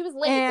 She was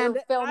late. And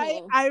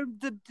filming.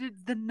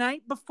 The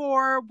night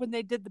before when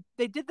they did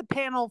the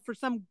panel for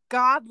some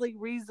godly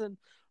reason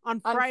on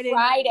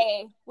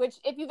Friday, which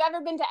if you've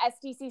ever been to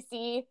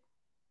SDCC,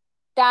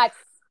 that's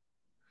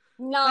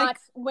not like,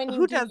 when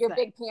you do your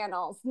big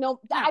panels. No,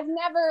 I've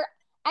never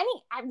I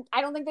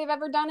don't think they've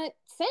ever done it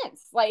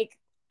since. Like,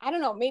 I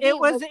don't know. Maybe it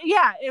was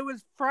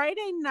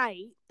Friday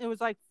night. It was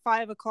like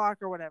 5:00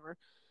 or whatever.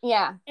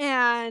 Yeah.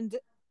 And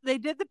they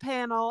did the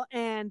panel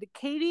and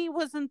Katie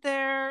wasn't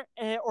there,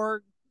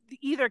 or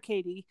either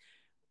Katie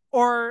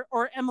or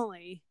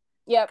Emily.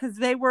 Yep. Because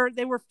they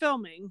were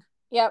filming.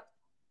 Yep.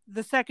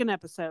 The second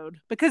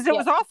episode, because it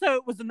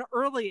was an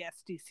early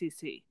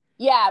SDCC.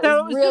 Yeah,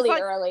 it was really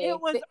early.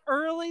 It was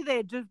early. They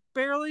had just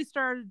barely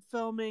started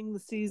filming the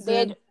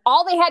season.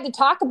 All they had to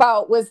talk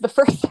about was the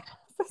first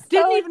episode.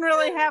 Didn't even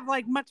really have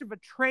like much of a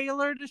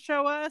trailer to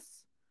show us.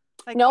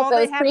 Like, nope,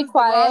 it was pretty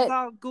quiet. Ra's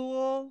al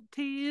Ghul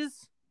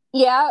tease.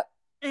 Yeah.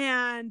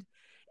 And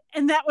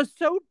that was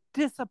so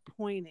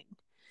disappointing.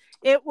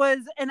 It was,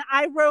 and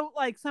I wrote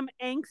like some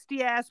angsty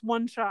ass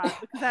one shot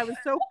because I was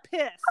so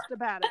pissed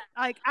about it.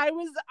 Like I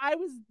was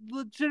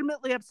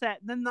legitimately upset.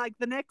 And then like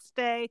the next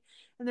day,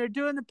 and they're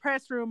doing the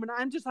press room, and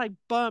I'm just like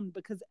bummed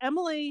because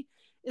Emily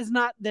is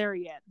not there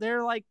yet.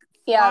 They're like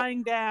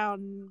flying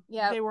down.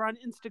 Yeah, they were on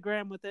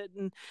Instagram with it,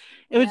 and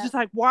it was just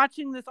like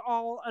watching this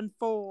all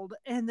unfold.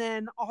 And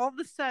then all of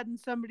a sudden,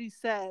 somebody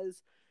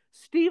says,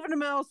 Stephen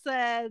Amell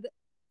said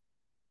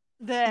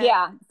that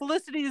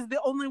Felicity is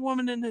the only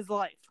woman in his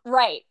life.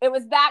 Right. It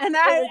was that. And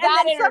then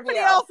somebody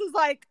else was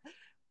like,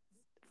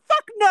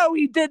 "Fuck no,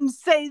 he didn't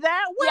say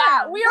that." Where?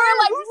 Yeah, we were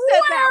like, "Where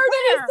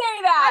did he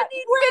say that?" I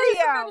need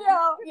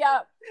video.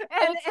 Yep.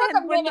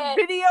 And when the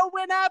video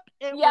went up,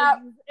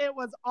 it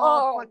was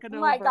all fucking over.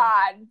 Oh my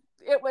god.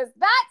 It was,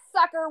 that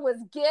sucker was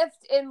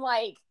gift in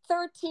like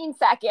 13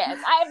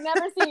 seconds. I have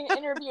never seen an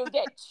interview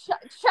get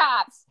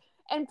chopped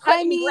and put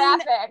in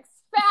graphics.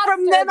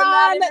 From then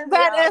on,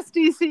 that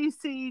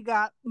SDCC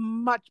got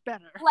much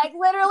better. Like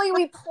literally,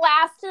 we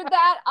plastered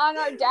that on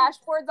our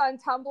dashboards on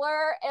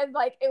Tumblr, and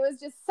like it was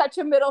just such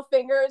a middle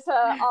finger to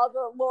all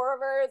the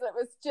Lauravers. It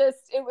was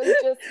just.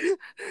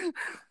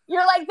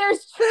 You're like,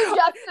 there's true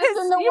justice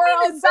in the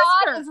world.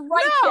 God is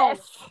righteous. No,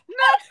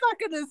 not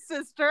fucking his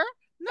sister.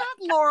 Not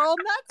Laurel.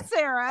 Not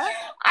Sarah.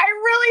 I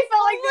really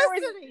felt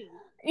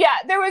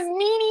like there was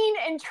meaning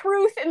and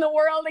truth in the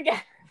world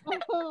again.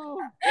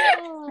 Oh,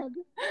 God.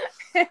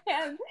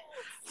 And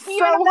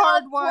Stephen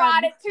Amell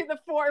brought it to the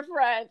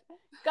forefront.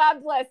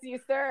 God bless you,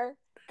 sir.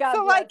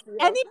 God bless you.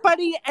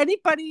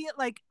 Anybody,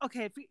 like,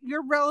 okay, if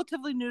you're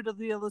relatively new to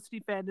the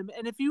Felicity fandom,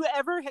 and if you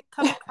ever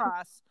come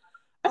across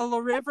a La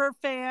River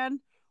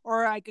fan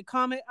or like a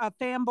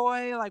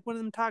fanboy, like one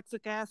of them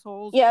toxic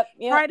assholes,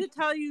 try to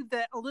tell you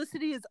that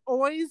Felicity has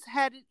always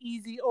had it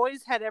easy,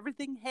 always had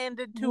everything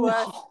handed to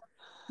us.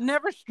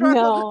 Never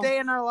struggled a day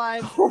in our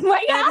lives. Oh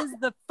my God. That is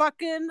the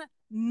fucking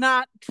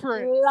not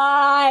true.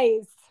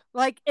 Lies.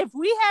 Like, if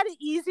we had it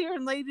easier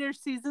in later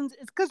seasons,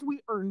 it's because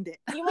we earned it.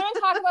 You want to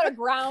talk about a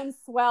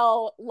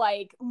groundswell,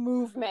 like,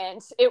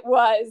 movement. It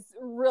was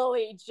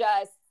really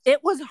just...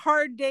 It was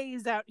hard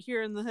days out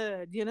here in the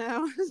hood, you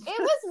know? It was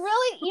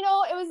really,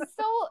 it was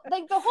so...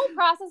 Like, the whole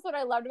process, what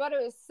I loved about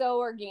it was so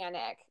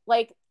organic.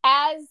 Like,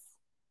 as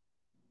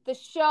the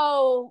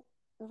show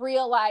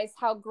realized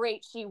how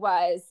great she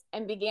was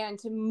and began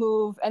to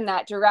move in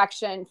that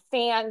direction,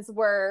 fans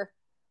were,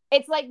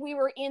 it's like we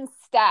were in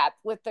step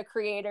with the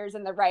creators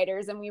and the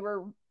writers, and we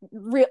were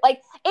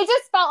like, it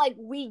just felt like,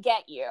 we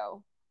get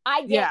you,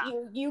 I get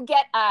you, you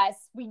get us,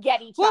 we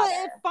get each other.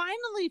 Well, it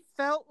finally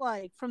felt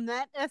like from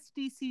that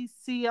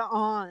SDCC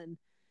on,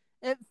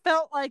 it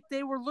felt like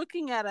they were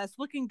looking at us,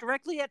 looking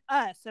directly at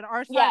us and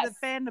our side of the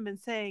fandom, and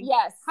saying,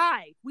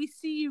 hi, we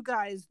see you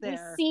guys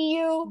there. We see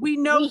you. We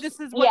know this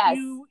is what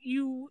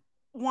you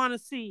want to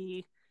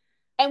see.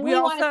 And we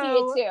want to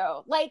see it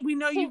too. Like, we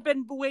know you've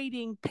been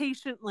waiting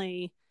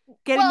patiently,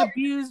 getting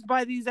abused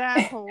by these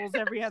assholes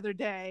every other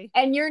day.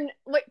 And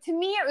to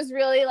me, it was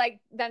really like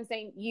them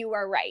saying, you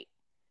are right.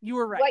 You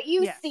were right. What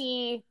you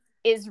see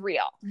is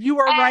real. You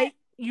are right.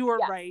 You were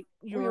right.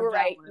 You were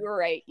right. You were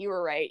right. You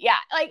were right. Yeah.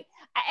 Like,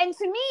 and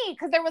to me,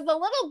 because there was a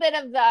little bit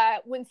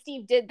of when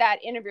Steve did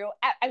that interview,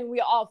 I mean,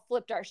 we all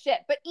flipped our shit.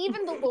 But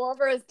even the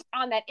Loriver's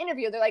on that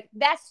interview, they're like,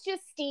 that's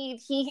just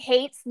Steve. He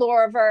hates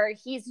Loriver.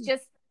 He's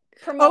just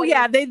promoting. Oh,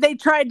 yeah. They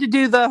tried to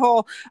do the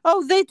whole,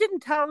 they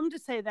didn't tell him to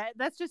say that.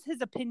 That's just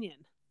his opinion.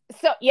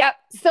 So, yep.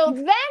 So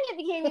then it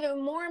became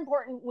even more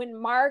important when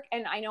Mark,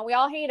 and I know we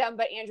all hate him,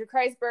 but Andrew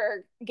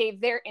Kreisberg gave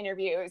their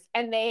interviews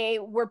and they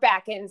were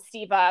backing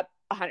Steve up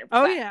 100%.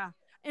 Oh, yeah.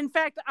 In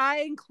fact, I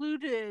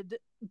included,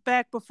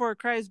 back before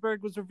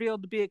Kreisberg was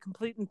revealed to be a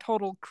complete and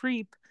total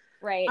creep,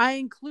 right? I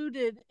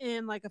included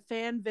in like a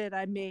fan vid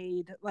I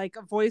made, like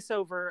a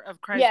voiceover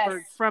of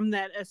Kreisberg from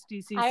that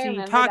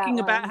SDCC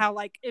talking about how,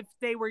 like, if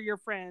they were your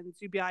friends,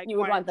 you'd be like, you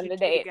would want them to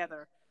date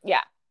together.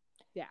 Yeah.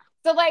 Yeah.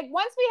 So, like,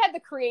 once we had the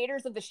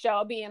creators of the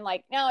show being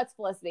like, no, it's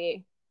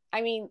Felicity.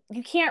 I mean,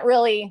 you can't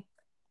really.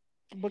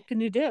 What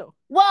can you do?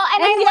 Well,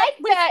 and I like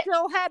that. We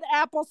still had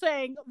Apple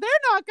saying they're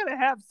not going to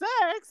have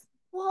sex.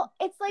 Well,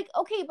 it's like,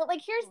 okay, but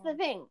like, here's the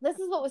thing. This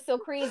is what was so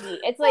crazy.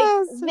 It's like,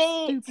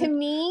 to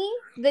me,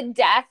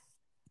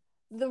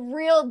 the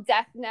real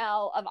death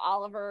knell of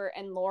Oliver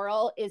and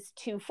Laurel is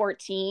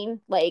 214.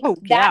 Like,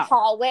 that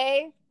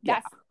hallway,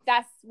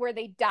 that's where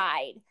they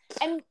died.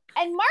 And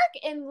Mark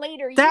in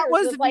later years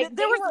was like,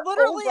 there was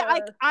literally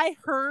I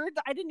heard,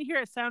 I didn't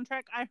hear a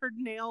soundtrack, I heard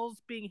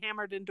nails being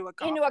hammered into a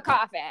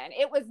coffin.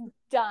 It was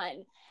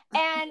done.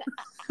 And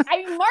I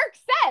mean, Mark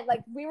said,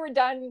 like, they were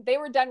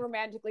done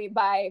romantically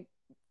by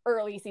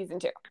early season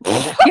 2.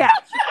 Yeah.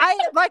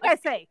 I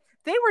say,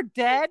 they were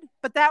dead,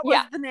 but that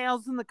was the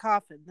nails in the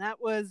coffin. That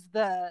was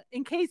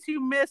in case you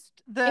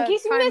missed the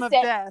time of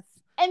death.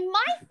 And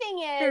my thing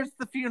is, here's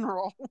the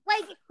funeral.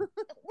 Like,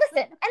 listen,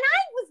 and I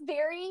was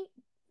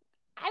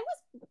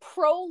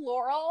pro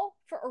Laurel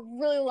for a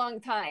really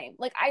long time.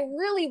 Like, I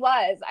really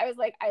was. I was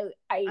like,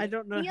 I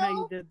don't know how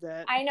you did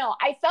that. I know.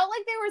 I felt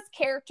like there was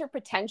character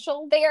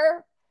potential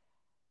there.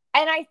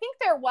 And I think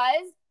there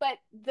was, but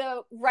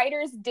the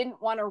writers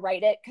didn't want to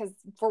write it because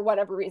for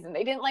whatever reason,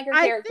 they didn't like her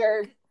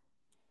character.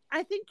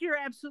 I think you're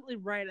absolutely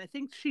right. I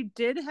think she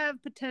did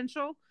have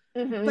potential,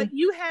 but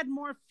you had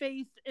more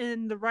faith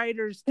in the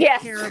writers to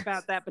care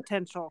about that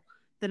potential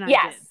than I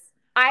did.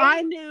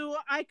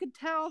 I could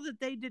tell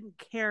that they didn't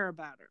care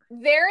about her.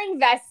 Their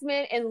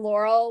investment in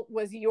Laurel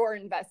was your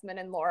investment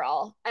in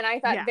Laurel. And I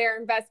thought their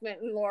investment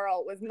in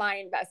Laurel was my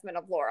investment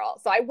of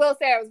Laurel. So I will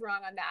say I was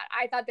wrong on that.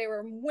 I thought they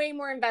were way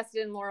more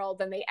invested in Laurel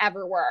than they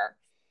ever were.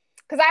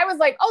 Because I was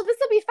like, oh, this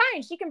will be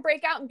fine. She can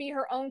break out and be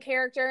her own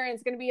character. And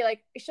it's going to be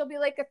like, she'll be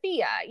like a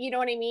Thea. You know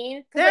what I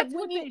mean? That's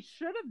what they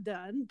should have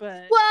done.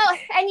 But well,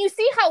 and you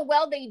see how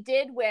well they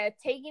did with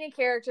taking a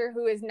character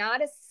who is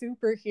not a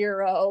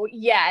superhero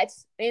yet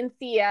in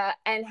Thea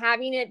and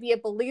having it be a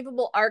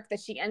believable arc that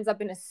she ends up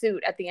in a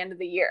suit at the end of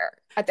the year.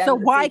 So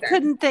why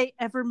couldn't they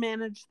ever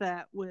manage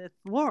that with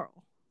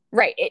Laurel?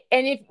 Right.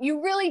 And if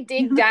you really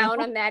dig down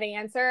on that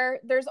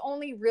answer, there's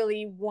only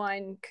really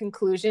one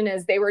conclusion,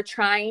 is they were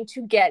trying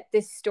to get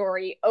this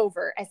story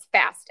over as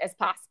fast as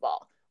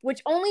possible,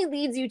 which only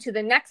leads you to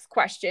the next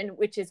question,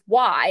 which is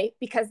why?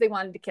 Because they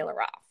wanted to kill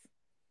her off.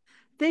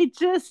 They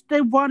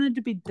wanted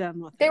to be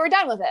done with it. They were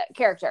done with it.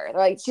 Character. They're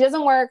like, she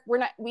doesn't work.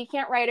 We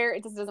can't write her.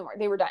 It just doesn't work.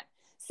 They were done.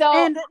 So,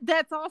 and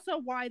that's also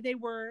why they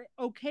were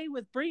okay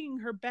with bringing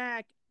her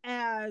back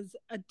as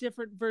a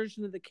different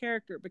version of the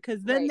character,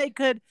 because then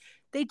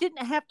they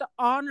didn't have to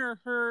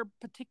honor her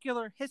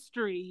particular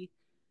history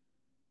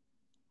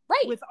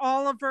with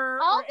Oliver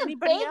or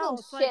anybody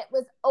else. Shit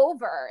was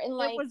over, and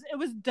like it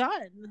was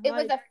done. It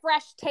was a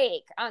fresh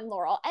take on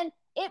Laurel, and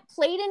it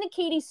played into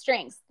Katie's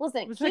strengths.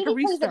 Listen, Katie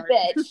plays a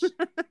bitch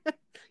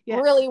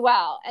really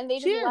well, and they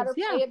just let her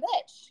play a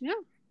bitch. Yeah.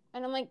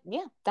 And I'm like,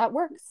 yeah, that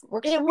works.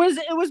 It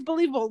was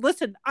believable.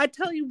 Listen, I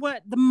tell you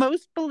what, the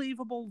most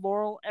believable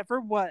Laurel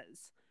ever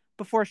was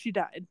before she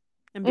died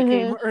and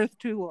became Earth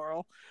 2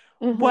 Laurel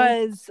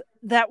was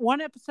that one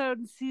episode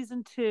in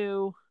season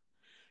 2.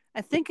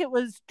 I think it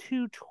was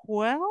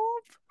 212.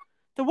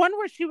 The one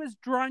where she was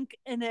drunk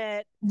in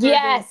it.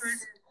 Yes.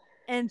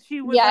 And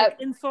she was like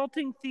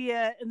insulting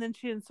Thea, and then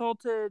she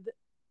insulted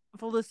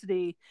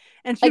Felicity,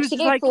 and she was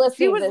like,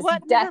 she was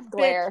letting her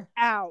bitch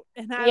out,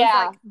 and I was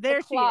like,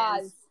 there she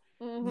is.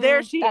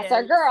 There she is. That's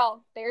our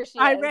girl. There she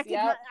is. I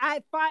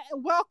recognize.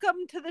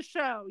 Welcome to the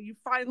show. You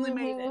finally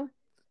made it.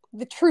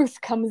 The truth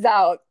comes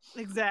out.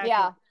 Exactly.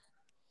 Yeah. And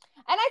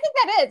I think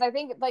that is. I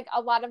think like a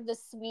lot of the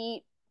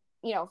sweet,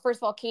 first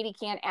of all, Katie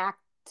can't act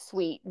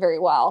sweet very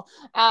well.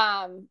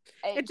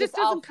 It just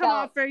doesn't come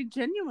off very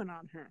genuine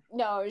on her.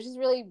 No, it just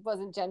really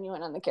wasn't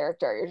genuine on the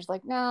character. You're just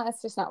like, nah,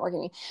 that's just not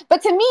working.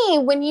 But to me,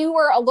 when you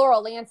were a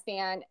Laurel Lance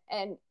fan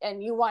and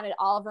you wanted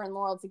Oliver and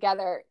Laurel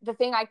together, the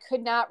thing I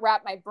could not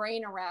wrap my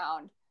brain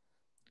around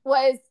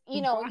was,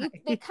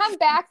 they come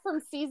back from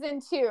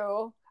season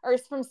 2 or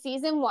from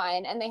season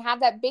 1, and they have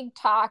that big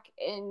talk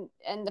in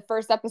the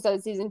first episode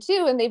of season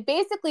 2, and they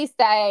basically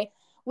say,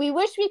 we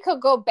wish we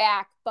could go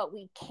back, but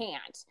we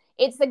can't.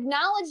 It's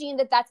acknowledging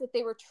that that's what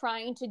they were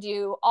trying to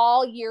do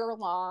all year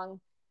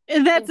long.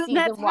 And that's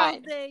how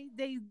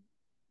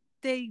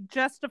they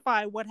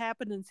justify what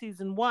happened in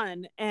season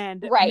 1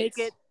 and make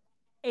it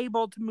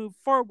able to move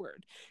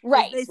forward.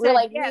 Right. They said,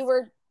 yes,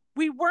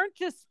 we weren't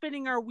just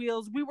spinning our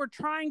wheels. We were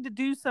trying to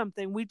do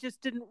something. We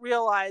just didn't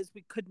realize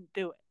we couldn't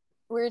do it.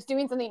 We were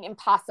doing something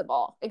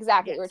impossible.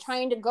 Exactly. Yes. We're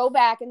trying to go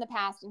back in the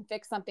past and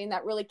fix something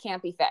that really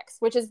can't be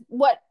fixed, which is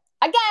what,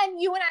 again,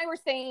 you and I were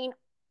saying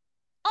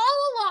all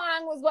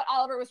along was what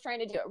Oliver was trying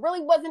to do. It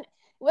really wasn't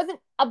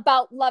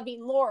about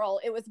loving Laurel.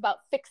 It was about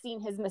fixing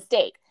his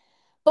mistake.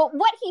 But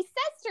what he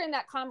says during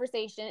that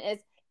conversation is,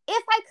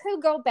 if I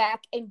could go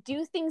back and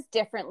do things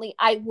differently,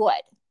 I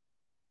would.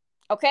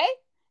 Okay?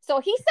 So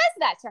he says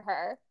that to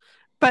her.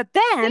 But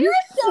then Sarah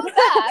shows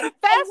up.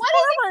 Fast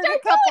forward a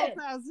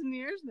couple thousand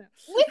years now.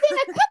 Within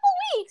a couple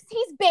weeks,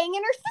 he's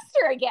banging her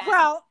sister again.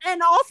 Well,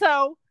 and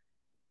also,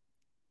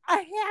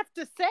 I have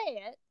to say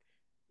it.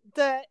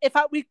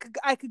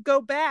 I could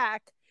go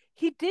back.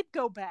 He did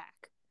go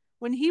back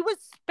when he was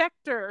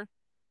Spectre,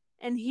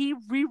 and he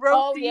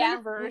rewrote the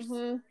universe.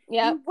 Mm-hmm.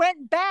 Yep. He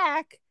went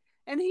back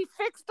and he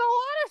fixed a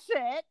lot of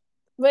shit.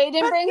 But he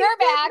didn't bring her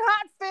back. Did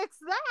not fix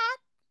that.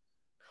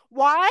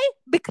 Why?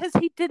 Because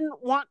he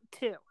didn't want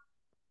to.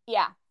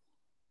 Yeah.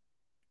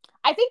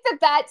 I think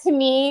that to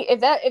me,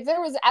 if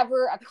there was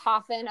ever a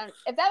coffin,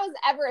 if that was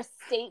ever a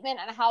statement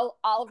on how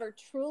Oliver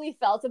truly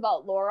felt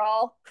about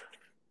Laurel,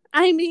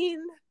 I mean,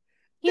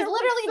 he's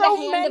literally the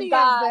hand of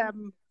God.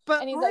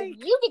 And he's like,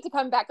 you get to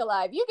come back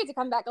alive. You get to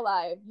come back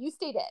alive. You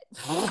stay dead.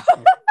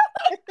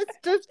 It's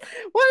just,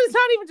 well, it's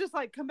not even just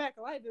like come back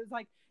alive. It's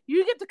like,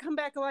 you get to come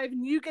back alive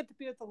and you get to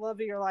be with the love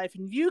of your life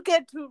and you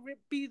get to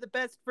be the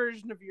best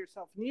version of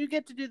yourself and you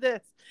get to do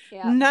this.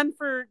 Yeah. None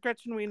for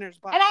Gretchen Wiener's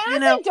body. And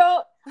I honestly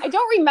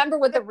don't remember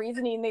what the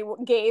reasoning they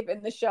gave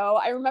in the show.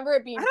 I remember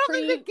it being I don't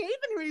think they gave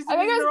any reasoning.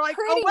 I think it was like,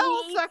 oh,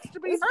 well, weak. Sucks to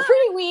be her. It was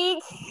pretty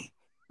weak.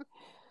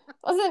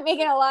 Wasn't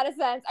making a lot of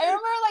sense. I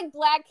remember like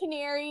Black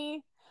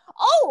Canary.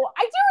 Oh,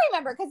 I do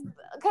remember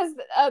because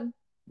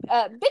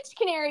Bitch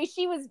Canary,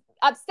 she was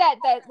upset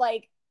that,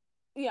 like,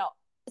 you know,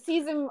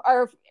 season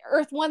or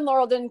Earth 1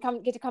 Laurel didn't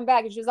get to come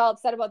back, and she was all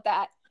upset about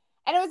that.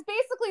 And it was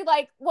basically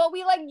like, well,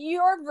 we like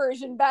your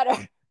version better.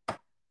 They're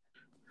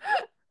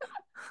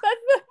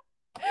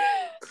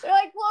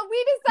like, well,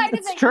 we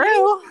decided that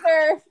you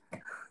deserve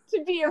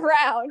to be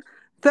around.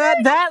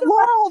 That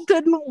Laurel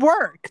didn't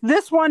work.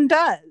 This one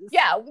does.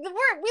 Yeah, we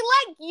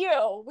like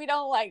you. We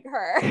don't like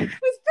her. It was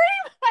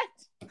pretty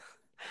much.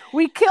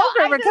 We killed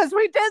her because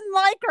we didn't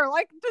like her.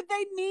 Like, did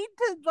they need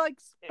to like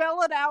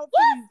spell it out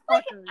for these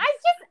fuckers?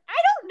 I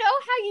don't know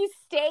how you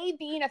stay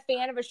being a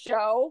fan of a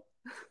show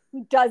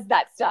who does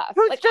that stuff.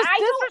 Who's like, just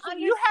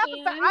you have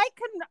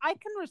I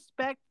can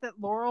respect that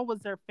Laurel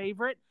was their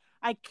favorite.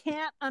 I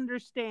can't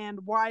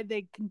understand why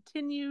they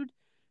continued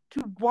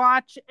to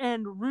watch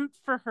and root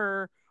for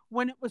her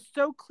when it was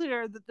so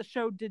clear that the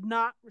show did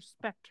not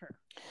respect her.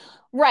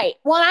 Right.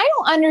 Well, I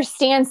don't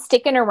understand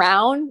sticking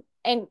around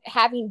and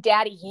having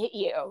daddy hit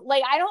you.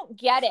 Like, I don't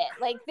get it.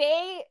 Like,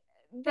 they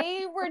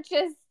were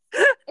just,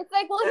 it's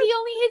like, well, he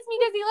only hits me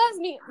because he loves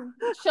me,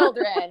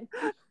 children.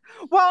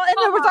 Well, and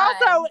there was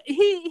also,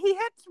 he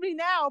hits me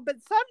now, but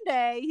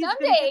someday he's going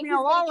to give me a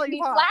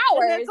lollipop.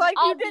 Flowers. And it's like,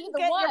 you didn't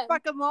get your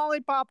fucking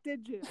lollipop,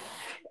 did you?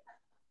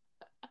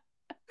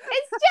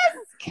 It's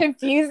just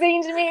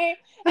confusing to me.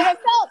 And it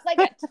felt like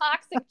a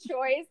toxic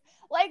choice.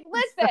 Like,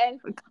 listen,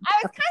 I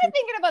was kind of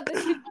thinking about the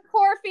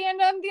Supercore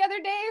fandom the other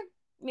day.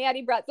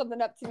 Maddie brought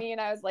something up to me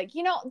and I was like,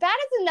 you know, that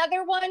is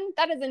another one.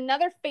 That is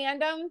another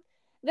fandom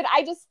that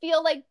I just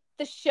feel like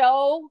the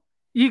show.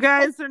 You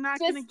guys are not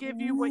going to give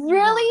you what you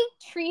really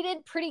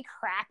treated pretty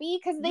crappy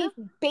because they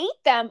bait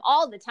them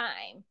all the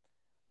time.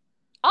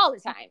 All the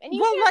time. And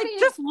you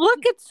just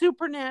look at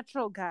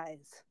Supernatural,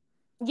 guys.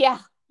 Yeah,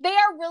 they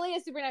are really a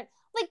Supernatural.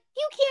 Like,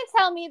 you can't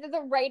tell me that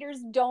the writers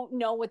don't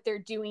know what they're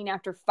doing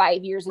after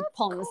 5 years of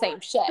pulling the same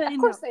shit. Of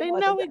course they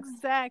know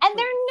exactly. And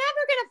they're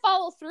never going to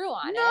follow through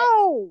on it.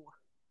 No.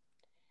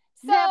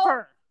 So,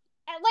 never.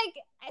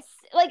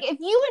 Like, if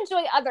you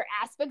enjoy other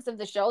aspects of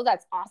the show,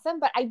 that's awesome.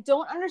 But I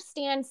don't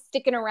understand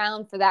sticking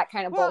around for that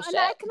kind of bullshit. And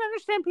I can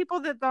understand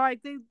people that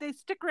like they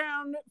stick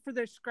around for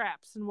their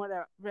scraps and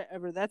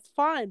whatever. That's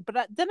fine.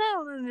 But then I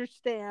don't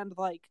understand,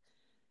 like,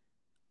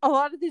 a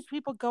lot of these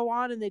people go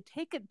on and they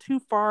take it too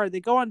far.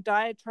 They go on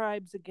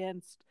diatribes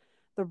against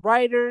the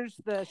writers,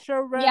 the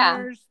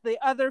showrunners, the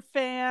other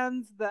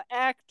fans, the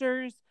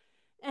actors,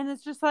 and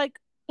it's just like,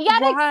 you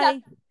gotta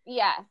why?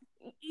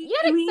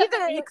 You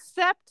either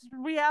accept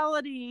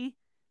reality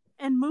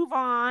and move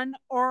on,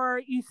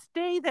 or you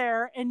stay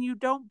there and you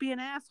don't be an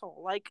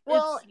asshole. Like,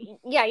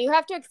 you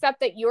have to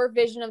accept that your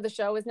vision of the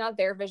show is not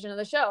their vision of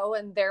the show,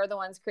 and they're the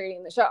ones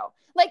creating the show.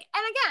 Like,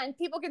 and again,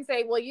 people can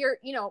say, well, you're,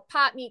 you know,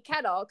 pot, meat,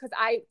 kettle, because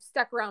I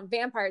stuck around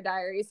Vampire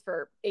Diaries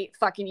for 8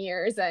 fucking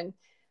years,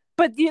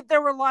 but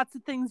there were lots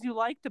of things you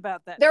liked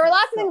about that. There were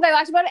lots of things I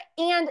liked about it,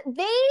 and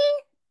they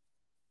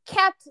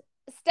kept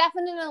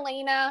Stefan and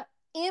Elena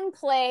in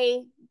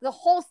play the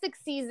whole 6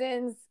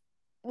 seasons.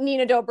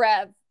 Nina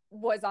Dobrev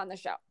was on the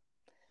show.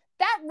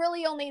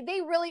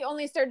 they really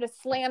only started to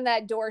slam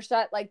that door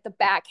shut like the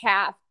back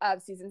half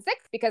of season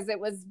 6 because it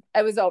was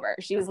over.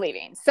 She was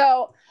leaving.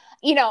 So,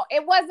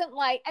 it wasn't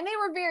like, and they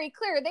were very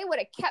clear they would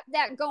have kept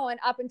that going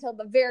up until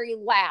the very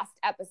last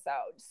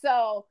episode.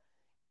 So,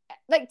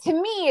 like, to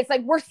me, it's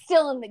like we're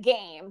still in the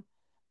game,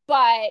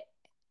 but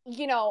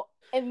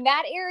in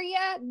that area,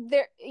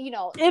 they're they're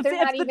not even in the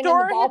ballpark. If the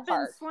door had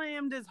been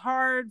slammed as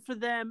hard for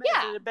them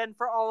as it had been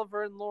for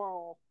Oliver and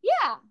Laurel.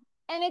 Yeah.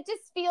 And it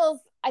just feels,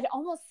 I'd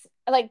almost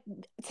like,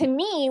 to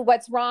me,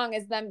 what's wrong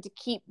is them to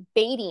keep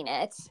baiting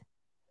it.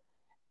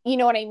 You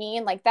know what I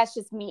mean? Like, that's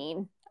just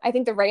mean. I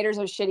think the writers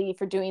are shitty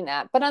for doing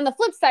that. But on the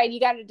flip side, you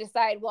got to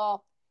decide,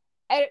 well,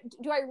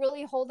 do I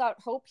really hold out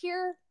hope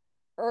here?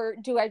 Or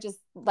do I just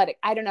let it?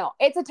 I don't know.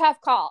 It's a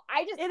tough call.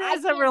 It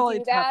is a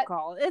really tough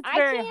call. It's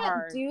very hard.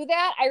 I can't do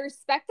that. I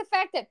respect the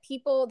fact that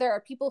there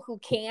are people who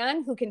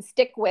can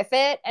stick with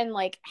it and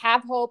like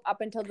have hope up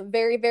until the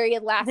very, very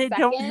last second. They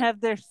don't have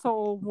their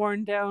soul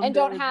worn down. And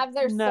don't have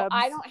their soul.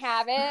 I don't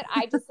have it.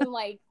 I just am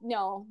like,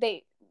 no,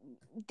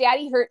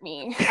 Daddy hurt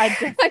me. I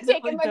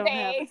take him a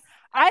base.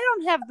 I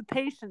don't have the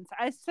patience.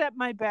 I set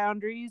my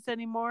boundaries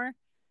anymore.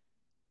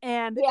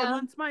 And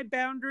once my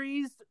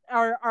boundaries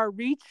are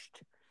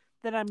reached,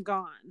 then I'm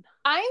gone.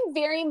 I'm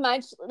very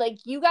much like,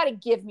 you got to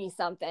give me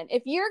something.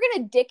 If you're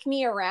going to dick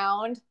me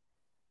around,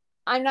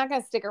 I'm not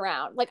going to stick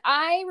around. Like,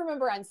 I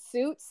remember on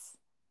Suits,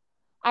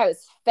 I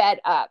was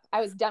fed up.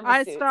 I was done with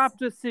Suits. I stopped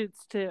with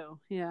Suits too.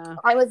 Yeah.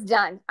 I was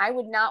done. I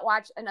would not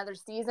watch another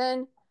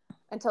season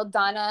until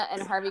Donna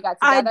and Harvey got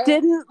together. I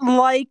didn't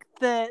like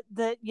that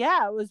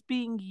it was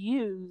being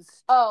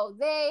used. Oh,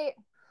 there's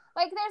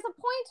a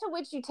point to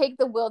which you take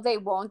the will they,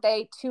 won't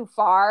they too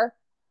far,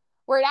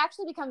 where it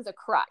actually becomes a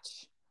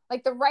crutch.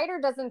 Like, the writer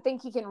doesn't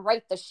think he can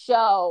write the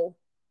show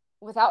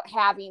without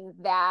having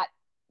that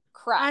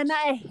crutch. And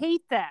I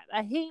hate that.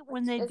 I hate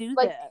when they do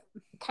that.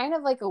 Kind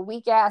of like a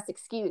weak ass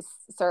excuse,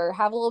 sir.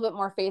 Have a little bit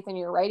more faith in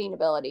your writing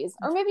abilities.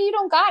 Or maybe you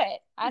don't got it.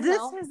 I don't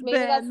know. Maybe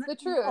that's the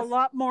truth. A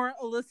lot more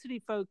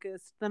Olicity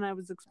focused than I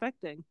was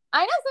expecting.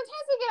 I know,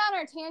 sometimes we get on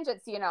our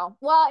tangents,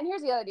 Well, and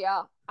here's the other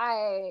deal.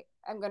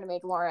 I'm gonna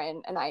make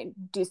Lauren and I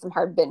do some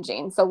hard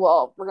binging. So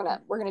we're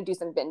gonna do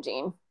some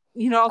binging.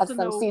 Also of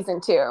some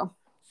season 2.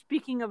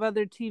 Speaking of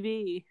other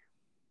TV.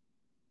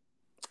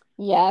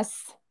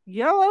 Yes.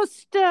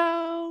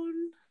 Yellowstone.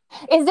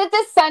 Is it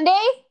this Sunday?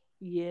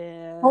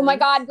 Yeah. Oh my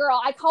God,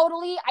 girl. I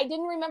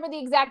didn't remember the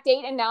exact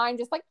date, and now I'm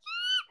just like,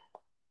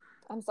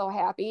 I'm so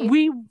happy.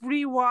 We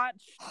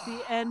rewatched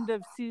the end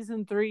of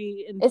season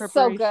 3 in preparation. It's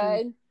so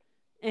good.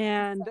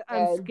 And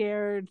I'm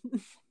scared.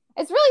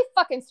 It's really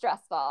fucking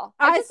stressful.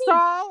 I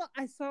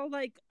saw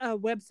like a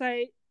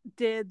website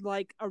did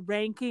like a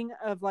ranking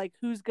of like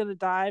who's gonna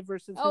die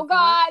versus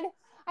God,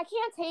 I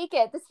can't take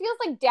it. This feels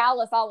like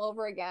Dallas all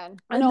over again.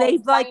 And they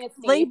like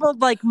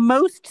labeled like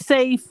most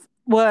safe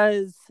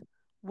was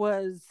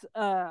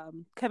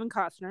Kevin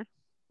Costner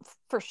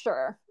for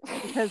sure,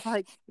 because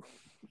like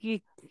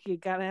you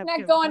gotta have. Not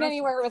Kevin going Costner.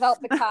 Anywhere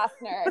without the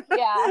Costner.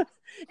 Yeah.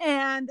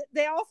 And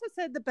they also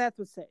said that Beth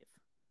was safe.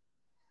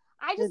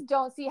 I just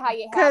don't see how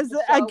you have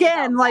because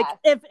again, like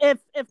Beth.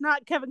 if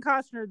not Kevin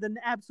Costner, then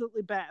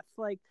absolutely Beth.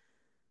 Like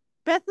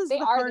Beth is the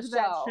heart of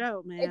that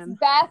show, man. It's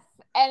Beth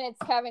and it's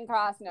Kevin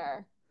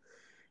Costner.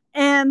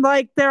 And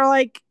like they're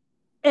like,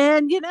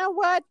 and you know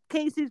what?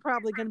 Casey's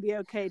probably going to be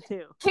okay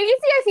too. Casey,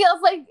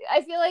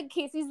 I feel like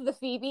Casey's the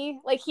Phoebe.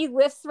 Like he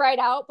lifts right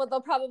out, but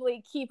they'll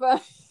probably keep him.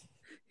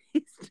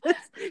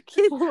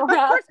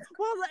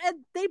 Well, and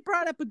they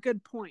brought up a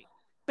good point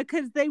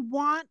because they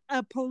want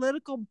a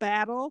political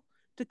battle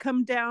to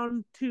come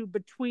down to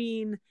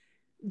between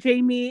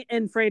Jamie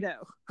and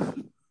Fredo.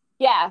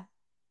 Yeah.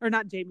 Or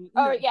not Jamie.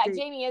 Oh, no, yeah,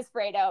 Jamie is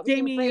Fredo.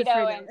 Jamie is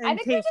Fredo. And I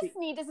think Casey. we just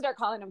need to start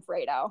calling him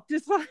Fredo.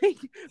 Just like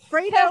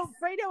Fredo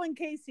and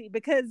Casey,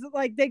 because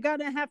like they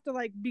gotta have to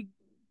like be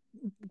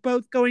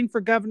both going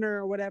for governor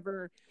or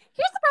whatever.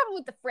 Here's the problem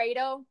with the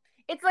Fredo.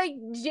 It's like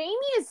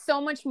Jamie is so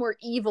much more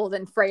evil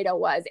than Fredo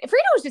was.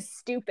 Fredo was just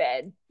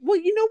stupid. Well,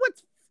 you know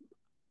what's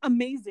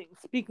amazing,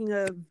 speaking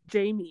of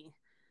Jamie,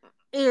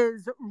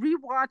 is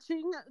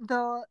rewatching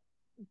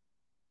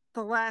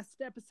the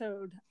last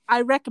episode.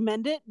 I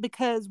recommend it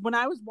because when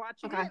I was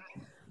watching it,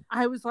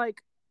 I was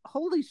like,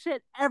 holy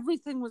shit,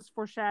 everything was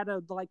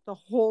foreshadowed like the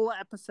whole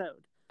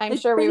episode. I'm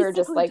sure we were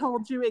just like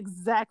told you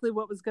exactly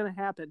what was going to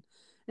happen.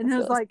 And it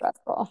was like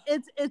stressful.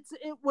 It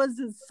was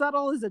as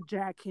subtle as a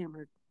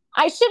jackhammer.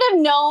 I should have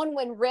known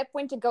when Rip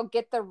went to go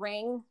get the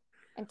ring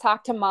and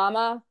talk to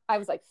Mama. I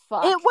was like,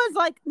 fuck. It was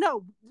like,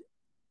 no.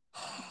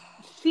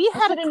 She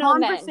had a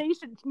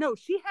conversation. No,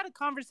 she had a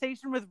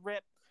conversation with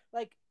Rip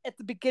like at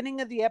the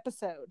beginning of the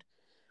episode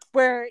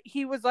where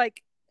he was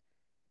like,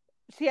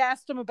 she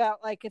asked him about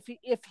like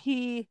if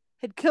he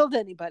had killed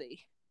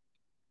anybody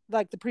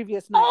like the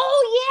previous night.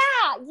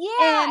 Oh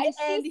yeah.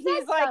 And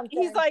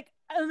he's like,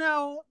 oh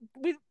no,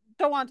 we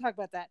don't want to talk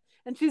about that.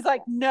 And she's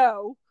like,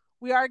 no,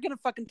 we are going to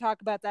fucking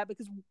talk about that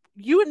because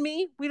you and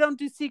me, we don't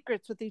do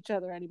secrets with each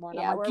other anymore. And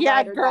yeah, I'm like,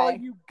 yeah, girl,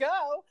 you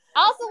go.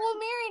 Also, we're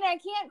married and I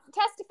can't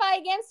testify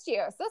against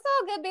you. So it's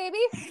all good,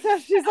 baby. So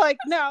she's like,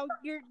 no,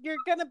 you're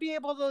going to be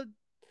able to,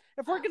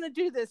 if we're going to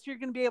do this, you're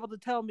going to be able to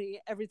tell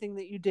me everything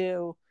that you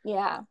do.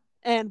 Yeah.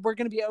 And we're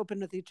going to be open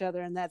with each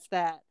other. And that's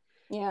that.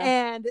 Yeah.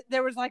 And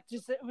there was like,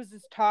 it was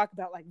this talk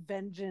about like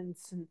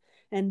vengeance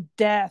and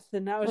death.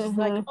 And I was just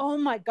like, oh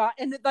my God.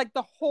 And like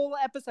the whole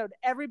episode,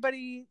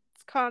 everybody's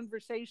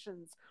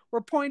conversations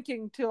were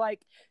pointing to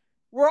like,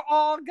 we're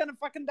all gonna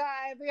fucking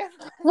die.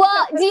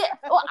 Well,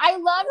 I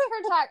loved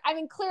her talk. I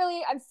mean,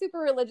 clearly I'm super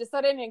religious, so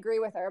I didn't agree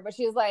with her, but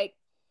she's like,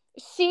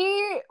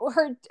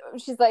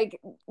 she's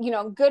like, you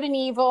know, good and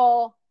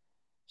evil.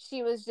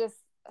 She was just,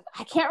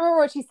 I can't remember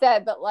what she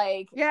said, but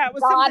like, yeah, it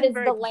was God is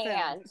the profound.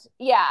 land.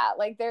 Yeah,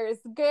 like there's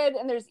good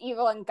and there's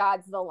evil and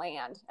God's the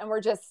land. And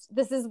we're just,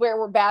 this is where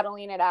we're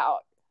battling it out.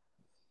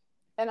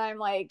 And I'm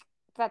like,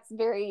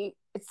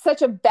 it's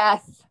such a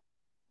Beth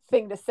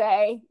thing to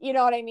say. You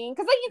know what I mean?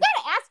 Because like, you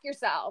got to ask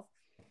yourself,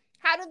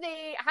 how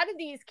do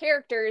these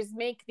characters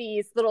make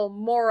these little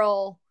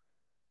moral,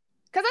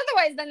 because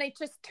otherwise then they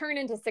just turn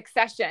into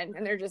Succession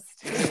and they're just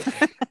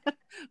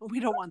we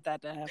don't want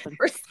that to happen.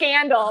 Or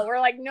Scandal, where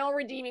like no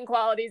redeeming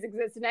qualities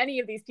exist in any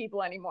of these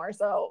people anymore.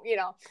 So, you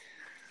know,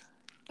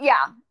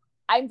 yeah,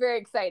 I'm very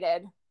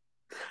excited.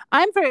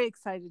 I'm very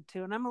excited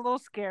too, and I'm a little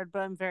scared, but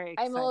I'm very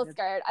excited. I'm a little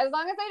scared. As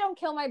long as I don't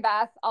kill my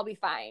Beth, I'll be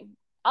fine.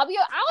 I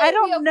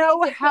don't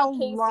know how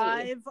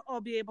live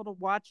I'll be able to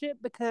watch it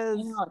because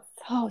I know,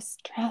 it's so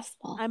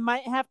stressful. I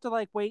might have to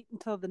like wait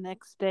until the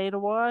next day to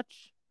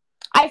watch.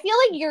 I feel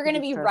like you're going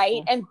to be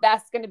right and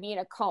Beth's going to be in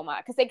a coma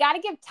because they got to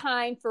give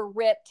time for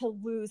Rip to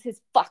lose his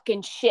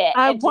fucking shit.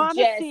 I want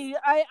to see,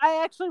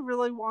 I actually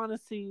really want to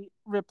see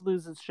Rip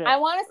lose his shit. I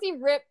want to see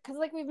Rip because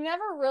like we've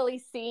never really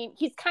seen,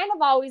 he's kind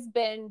of always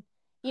been,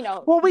 you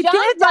know. Well, we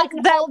did like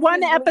that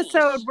one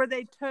episode where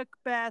they took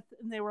Beth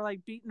and they were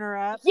like beating her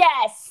up.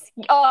 Yes.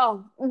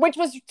 Oh, which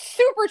was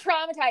super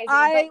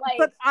traumatizing.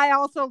 But I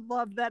also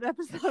loved that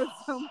episode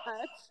so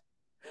much.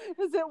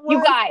 Because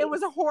it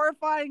was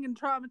horrifying and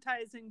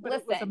traumatizing, but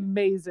it was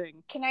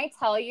amazing. Can I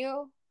tell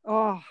you?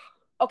 Oh.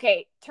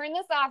 Okay, turn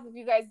this off if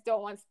you guys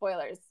don't want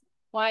spoilers.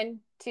 1,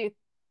 2,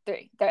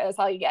 3. That's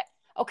all you get.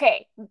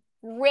 Okay,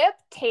 Rip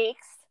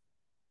takes,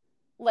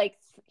 like,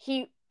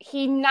 he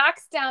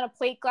knocks down a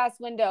plate glass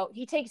window.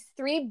 He takes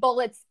 3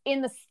 bullets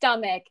in the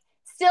stomach,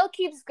 still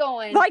keeps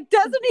going. Like,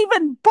 doesn't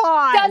even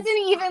pause. Doesn't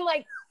even,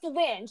 like,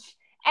 flinch.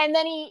 And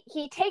then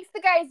he takes the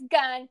guy's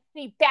gun and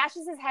he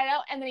bashes his head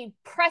out and then he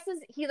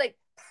presses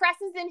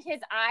in his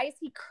eyes.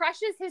 He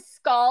crushes his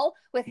skull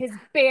with his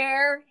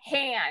bare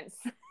hands.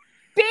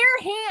 Bare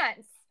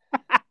hands.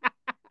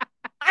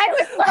 I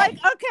was like,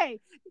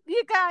 okay,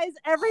 you guys,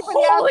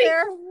 everybody out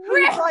there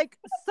who's like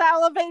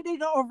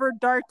salivating over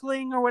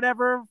Darkling or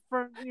whatever,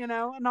 for you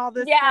know, and all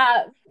this.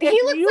 Yeah, he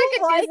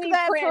looks like a Disney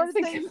prince. Sort of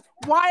thing,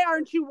 why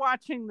aren't you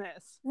watching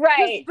this?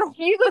 Right,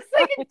 he looks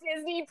like a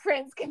Disney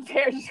prince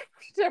compared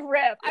to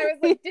Rip. I was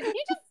like, did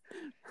he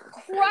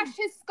just crush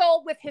his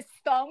skull with his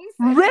thumbs?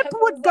 Rip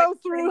would go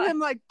through him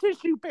like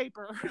tissue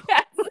paper.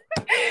 Yes.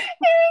 He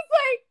was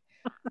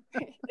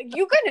like,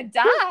 you gonna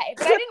die,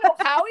 but I didn't know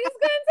how he was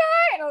gonna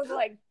die, and I was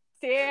like,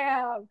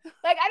 damn.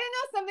 Like, I didn't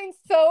know something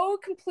so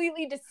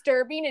completely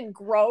disturbing and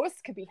gross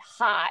could be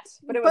hot,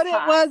 but it was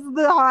hot. It was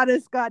the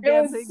hottest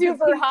goddamn thing. It was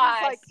super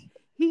hot.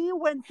 He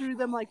went through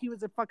them like he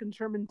was a fucking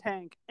Sherman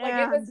tank. Like,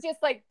 it was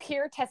just like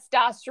pure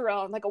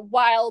testosterone, like a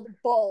wild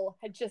bull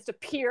had just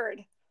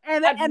appeared.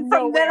 And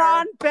from then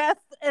on, Beth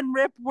and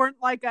Rip weren't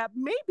like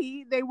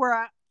maybe they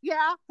were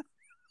yeah.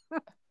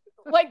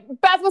 Like,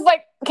 Beth was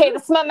like, okay,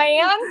 this is my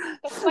man,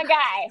 this is my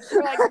guy.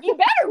 We're like, you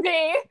better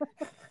be.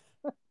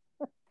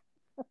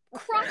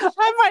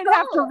 I might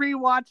have to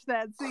rewatch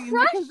that scene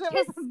because it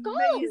was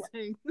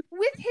amazing.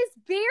 With his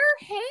bare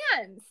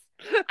hands.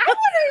 I wouldn't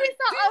even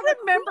thought. Do you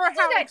remember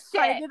how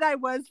excited I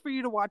was for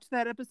you to watch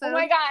that episode? Oh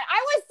my God,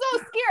 I was so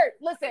scared.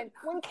 Listen,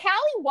 when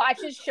Callie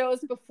watches shows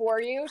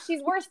before you,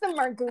 she's worse than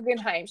Mark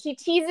Guggenheim. She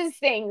teases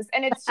things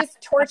and it's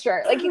just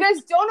torture. Like, you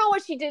guys don't know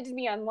what she did to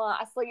me on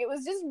Lost. Like, it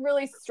was just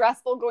really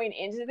stressful going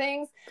into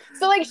things.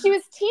 So like, she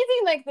was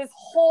teasing like this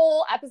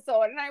whole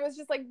episode and I was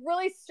just like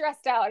really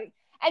stressed out.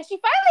 And she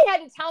finally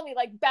had to tell me,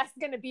 like, Beth's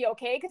going to be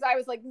okay. Because I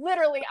was like,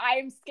 literally, I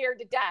am scared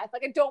to death.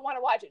 Like, I don't want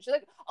to watch it. She's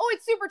like, oh,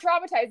 it's super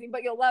traumatizing,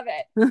 but you'll love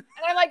it. And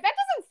I'm like, that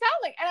doesn't sound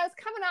like... And I was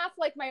coming off,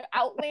 like, my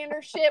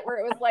Outlander shit where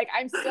it was like,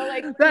 I'm still,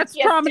 like, that's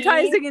PTSD.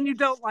 Traumatizing and you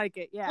don't like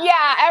it. Yeah. Yeah.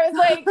 I was,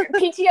 like,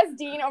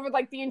 PTSD over,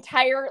 like, the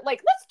entire...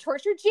 Like, let's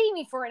torture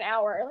Jamie for an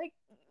hour. Like,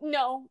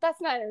 no,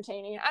 that's not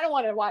entertaining. I don't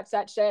want to watch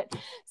that shit.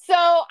 So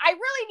I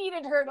really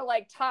needed her to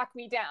like talk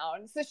me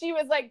down. So she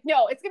was like,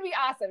 no, it's going to be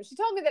awesome. She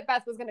told me that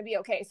Beth was going to be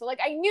okay. So like,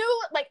 I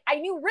knew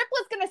Rip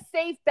was going to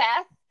save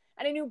Beth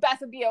and I knew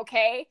Beth would be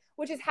okay,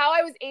 which is how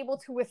I was able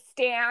to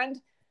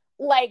withstand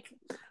like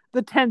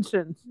the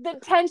tension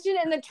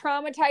and the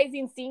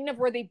traumatizing scene of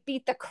where they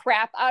beat the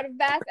crap out of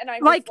Beth. And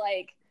I'm like,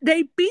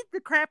 they beat the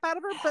crap out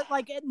of her, but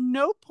like at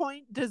no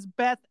point does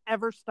Beth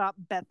ever stop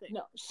Bething.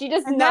 No, she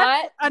does and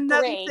not. That's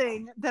another break.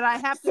 thing that I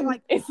have to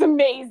like. It's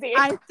amazing.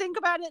 I think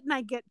about it and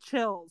I get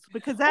chills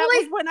because that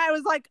was when I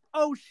was like,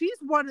 oh, she's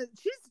one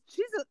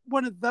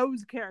of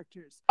those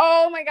characters.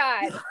 Oh my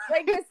god!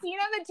 Like the scene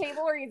on the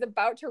table where he's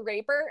about to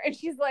rape her, and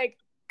she's like,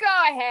 "Go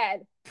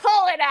ahead,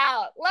 pull it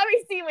out. Let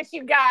me see what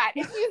you got."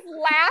 And she just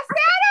laughs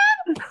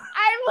at him.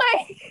 I'm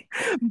like,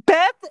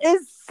 Beth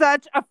is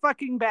such a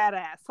fucking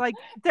badass. Like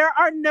there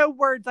are no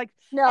words. Like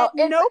no,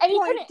 at no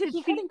point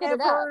he couldn't get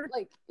it up.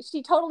 Like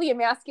she totally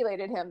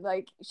emasculated him.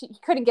 Like he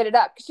couldn't get it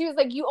up. She was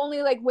like, "You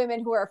only like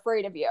women who are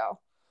afraid of you."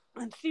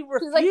 And she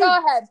refused. She's like,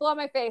 "Go ahead, blow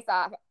my face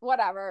off,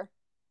 whatever."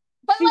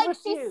 But she's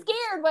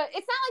scared. But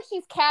it's not like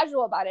she's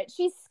casual about it.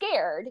 She's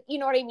scared. You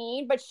know what I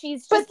mean? But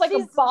she's just like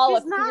a ball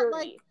of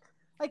fury.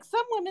 Like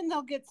some women,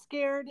 they'll get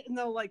scared and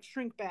they'll like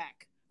shrink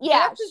back.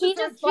 Yeah, she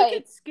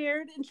gets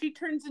scared and she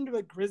turns into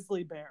a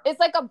grizzly bear. It's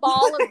like a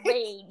ball of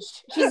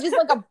rage. She's just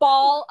like a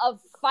ball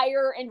of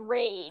fire and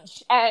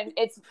rage, and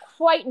it's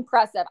quite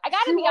impressive. I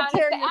gotta be honest,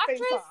 the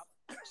actress,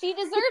 she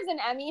deserves an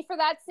Emmy for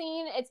that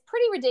scene. It's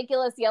pretty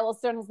ridiculous.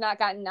 Yellowstone has not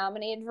gotten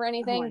nominated for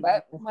anything,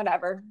 but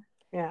whatever.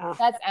 Yeah,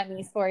 that's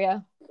Emmys for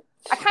you.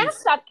 I kind of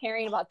stopped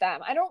caring about them.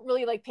 I don't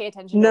really like pay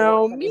attention to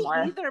them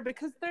anymore. Me either,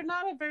 because they're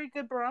not a very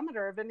good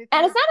barometer of anything.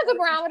 And it's not a good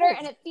barometer,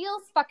 and it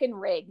feels fucking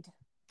rigged.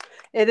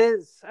 It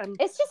is.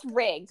 It's just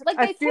rigged. Like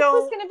they pick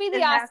who's going to be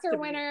the Oscar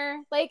winner.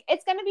 Like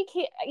it's going to be,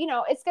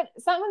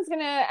 someone's going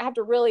to have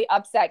to really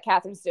upset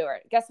Kristen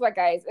Stewart. Guess what,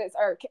 guys?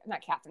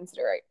 Not Kristen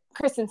Stewart.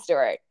 Kristen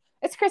Stewart.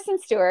 It's Kristen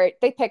Stewart.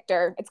 They picked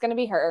her. It's going to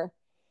be her.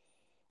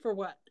 For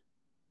what?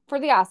 For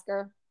the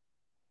Oscar.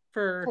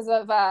 Because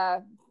of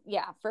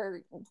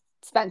for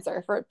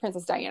Spencer, for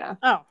Princess Diana.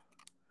 Oh.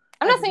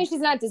 I'm not saying she's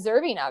not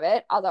deserving of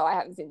it, although I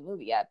haven't seen the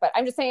movie yet, but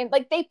I'm just saying,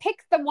 like, they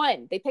picked the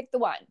one. They picked the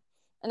one.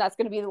 And that's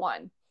going to be the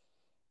one.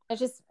 It's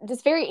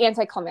just very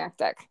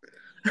anticlimactic.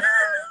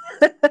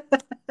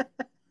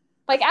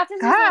 Like after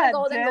she's won the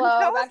Golden Globe,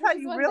 tell us how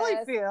you really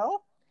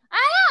feel. I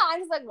know. I'm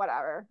just like,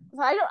 whatever.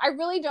 So I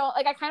really don't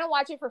like. I kind of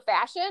watch it for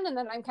fashion, and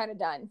then I'm kind of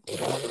done.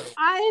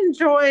 I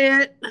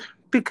enjoy it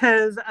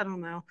because I don't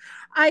know.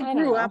 I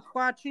grew up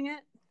watching it.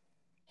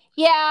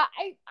 Yeah,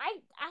 I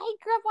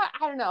grew up.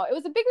 I don't know. It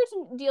was a bigger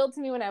deal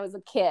to me when I was a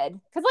kid,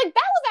 because like that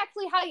was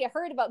actually how you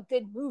heard about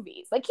good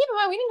movies. Like keep in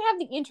mind, we didn't have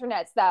the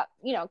internets that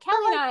Kelly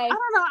and I. I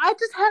don't know. I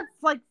just had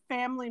like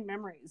family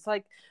memories.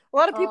 Like a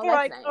lot of people are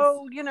like,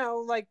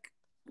 nice. Like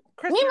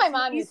Christmas, me and my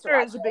mom Easter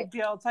is a big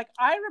deal. It's like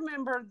I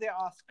remember the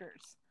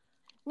Oscars.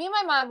 Me and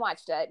my mom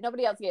watched it.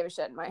 Nobody else gave a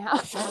shit in my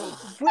house.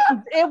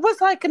 It was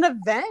like an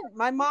event.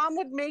 My mom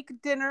would make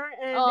dinner,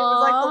 and it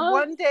was like the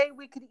one day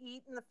we could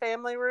eat in the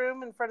family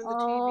room in front of the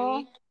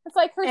TV. It's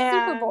like her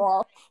Super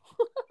Bowl.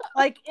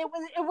 Like it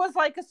was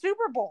like a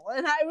Super Bowl,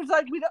 and I was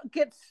like, we don't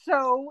get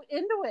so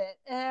into it,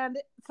 and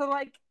so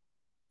like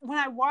when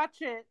I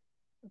watch it,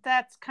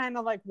 that's kind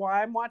of like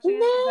why I'm watching it,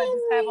 because I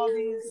just have all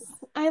these.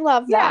 I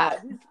love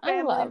that. These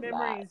family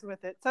memories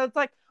with it. So it's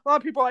like a lot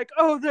of people are like,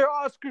 oh, their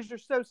Oscars are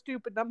so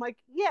stupid. And I'm like,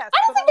 yes. I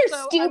don't think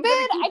they're stupid.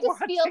 I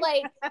just feel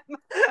like I don't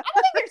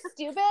think they're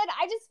stupid.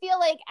 I just feel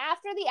like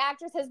after the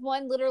actress has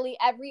won literally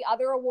every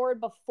other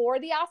award before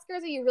the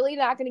Oscars, are you really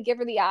not going to give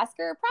her the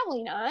Oscar?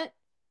 Probably not.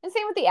 And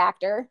same with the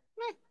actor.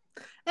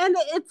 And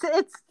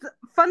it's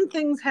fun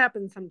things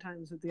happen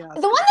sometimes with the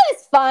Oscars. The one that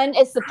is fun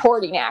is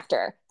supporting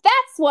actor.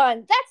 That's the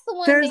one.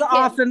 There's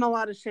often a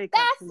lot of shake.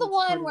 That's the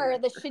one where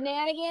the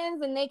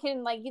shenanigans, and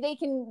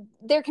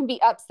there can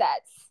be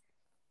upsets.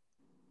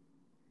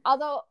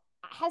 Although,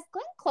 has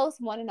Glenn Close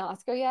won an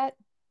Oscar yet?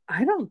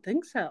 I don't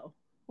think so.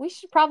 We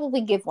should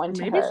probably give one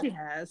to her. Maybe she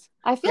has.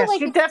 I feel like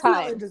she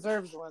definitely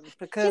deserves one,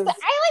 because I'm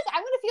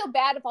gonna feel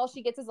bad if all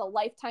she gets is a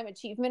lifetime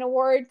achievement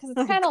award, because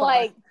it's kind of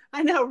like,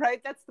 I know,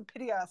 right? That's the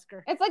pity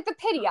Oscar. It's like the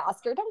pity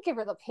Oscar. Don't give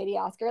her the pity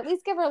Oscar. At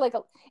least give her like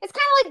it's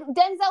kind of like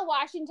Denzel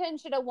Washington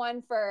should have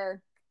won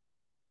for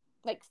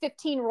like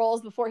 15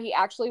 roles before he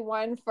actually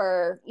won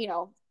for,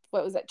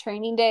 what was it,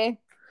 Training Day?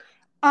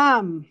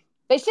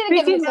 They should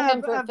have given it to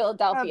him for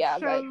Philadelphia.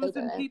 Shows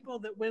and people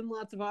that win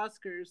lots of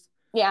Oscars.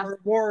 Yeah. Or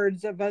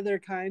awards of other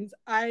kinds.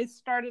 I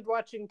started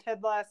watching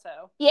Ted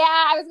Lasso. Yeah,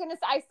 I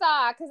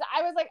saw, because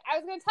I was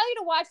going to tell you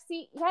to watch.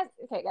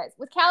 Okay, guys,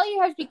 with Callie,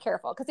 you have to be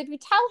careful, because if you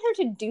tell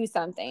her to do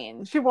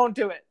something, she won't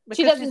do it.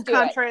 She doesn't do it.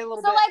 A little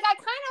bit. So, like, I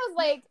kind of was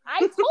like, I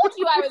told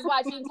you I was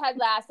watching Ted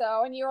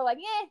Lasso, and you were like,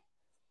 yeah.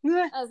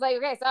 I was like,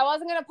 okay, so I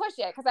wasn't going to push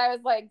it, because I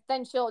was like,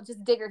 then she'll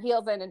just dig her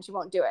heels in and she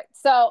won't do it.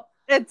 So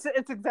it's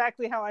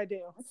exactly how I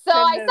do. So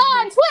I saw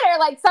on Twitter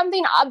like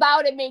something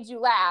about it made you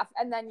laugh,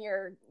 and then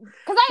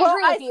because I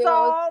agree with you.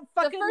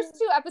 The first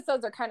 2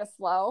 episodes are kind of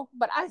slow,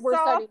 but we're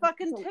saw a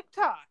fucking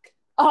TikTok.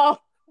 Oh,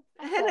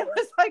 and it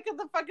was like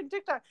the fucking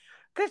TikTok,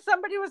 because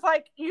somebody was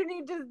like, "You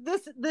need to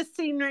this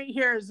scene right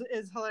here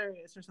is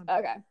hilarious" or something.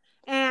 Okay.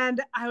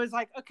 And I was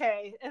like,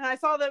 okay, and I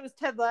saw that it was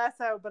Ted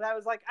Lasso, but I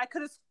was like, I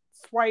could have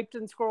swiped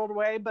and scrolled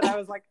away, but I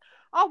was like,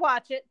 I'll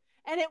watch it.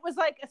 And it was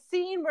like a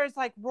scene where it's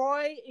like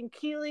Roy and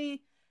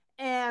Keely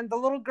and the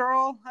little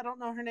girl, I don't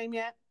know her name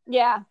yet.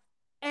 Yeah.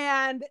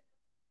 And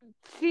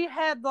she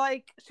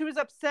was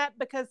upset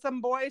because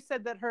some boy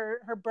said that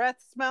her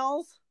breath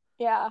smells.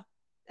 Yeah.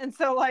 And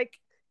so like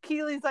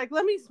Keely's like,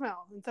 let me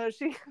smell. And so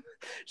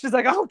she's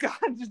like, oh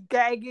God, just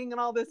gagging and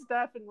all this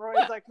stuff. And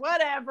Roy's like,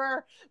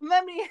 whatever,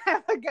 let me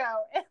have a go.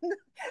 And the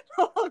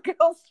little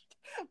girl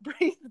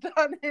breathed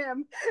on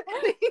him,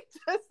 and he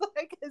just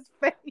like his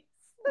face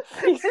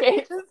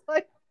just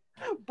like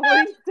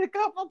blinked a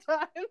couple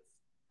times.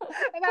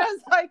 And I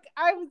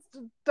was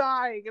just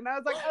dying. And I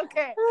was like,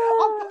 okay,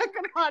 I'll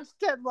fucking watch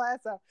Ted Lasso.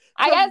 So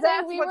I guess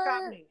that's what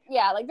got me.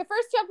 Yeah, like the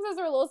first two episodes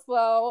were a little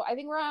slow. I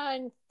think we're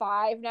on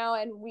 5 now,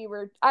 and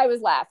I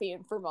was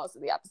laughing for most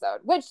of the episode,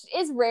 which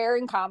is rare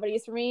in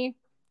comedies for me.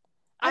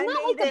 I'm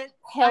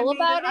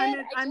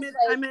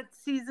at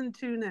season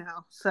 2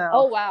 now. So.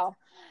 Oh wow.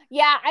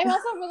 Yeah, I'm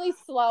also really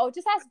slow.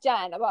 Just ask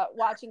Jen about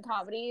watching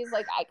comedies,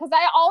 because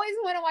I always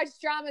want to watch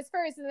dramas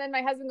first, and then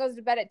my husband goes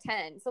to bed at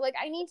 10. So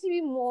I need to be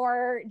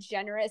more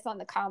generous on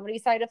the comedy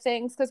side of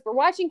things, because we're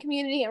watching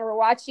Community and we're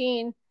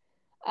watching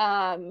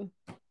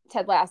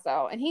Ted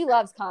Lasso, and he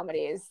loves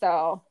comedies.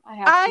 So I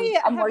have to be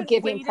a more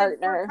giving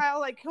partner.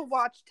 Kyle, he'll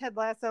watch Ted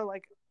Lasso.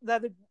 The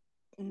other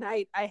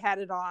night, I had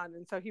it on,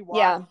 and so he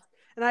watched,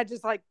 and I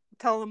just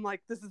tell him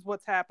this is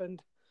what's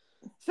happened.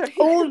 So he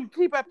can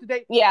keep up to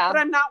date. Yeah. But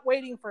I'm not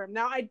waiting for him.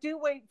 Now, I do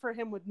wait for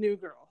him with New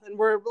Girl. And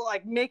we're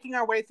making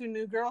our way through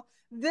New Girl.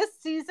 This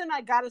season,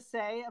 I gotta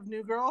say, of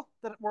New Girl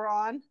that we're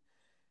on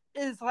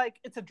is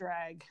it's a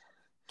drag.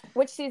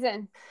 Which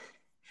season?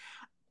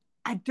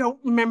 I don't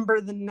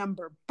remember the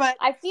number, but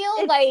I feel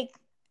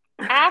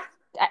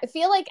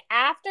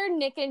after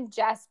Nick and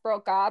Jess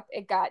broke up,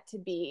 it got to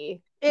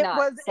be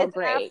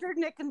after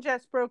Nick and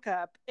Jess broke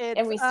up,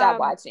 and we stopped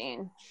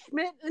watching.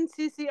 Schmidt and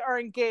Cece are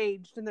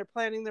engaged and they're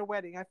planning their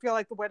wedding. I feel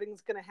like the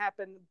wedding's going to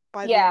happen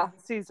by the end of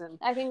the season.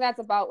 I think that's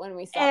about when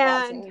we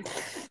stopped watching.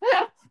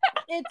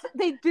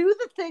 They do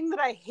the thing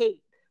that I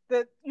hate,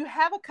 that you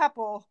have a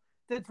couple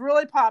that's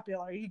really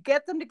popular, you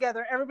get them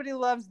together, everybody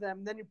loves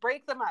them, then you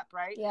break them up,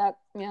 right? Yep.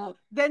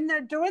 Then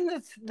they're doing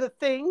the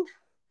thing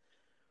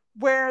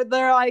where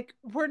they're like,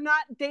 we're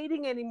not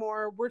dating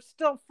anymore, we're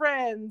still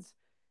friends.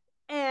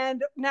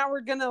 And now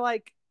we're gonna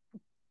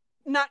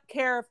not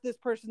care if this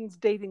person's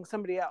dating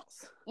somebody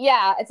else.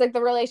 Yeah, it's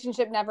the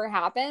relationship never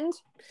happened.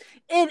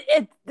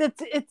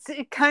 It's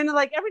kind of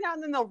every now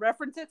and then they'll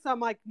reference it. So I'm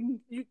like,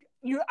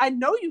 I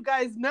know you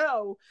guys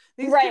know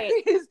these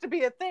used to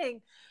be a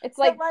thing. It's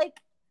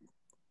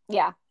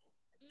yeah.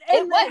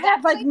 And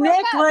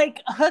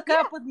Nick hook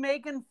up with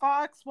Megan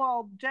Fox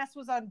while Jess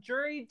was on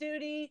jury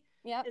duty.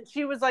 Yeah, and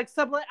she was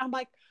sublet. I'm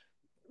like,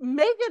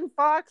 Megan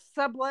Fox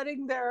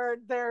subletting their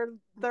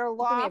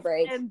loft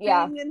and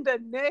being into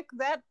Nick,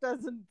 that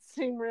doesn't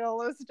seem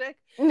realistic.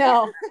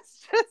 No.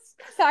 It's just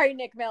sorry,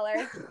 Nick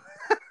Miller.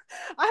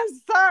 I'm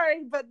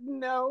sorry, but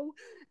no.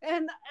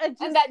 And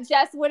that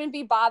Jess wouldn't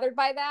be bothered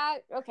by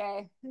that?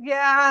 Okay.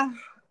 Yeah.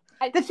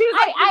 I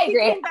agree.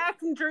 Came back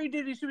from jury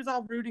duty, she was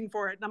all rooting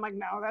for it. And I'm like,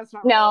 no, that's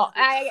not realistic.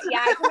 I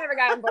never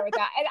got on board with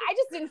that. And I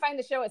just didn't find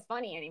the show as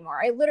funny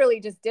anymore. I literally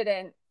just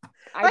didn't.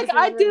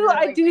 I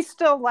do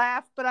still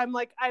laugh, but I'm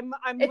looking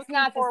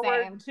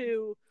forward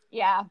to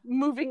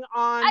moving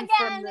on.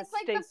 Again, it's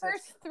the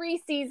first 3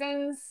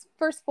 seasons,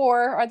 first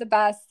 4 are the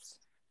best.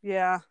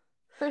 Yeah,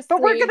 but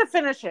we're gonna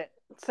finish it.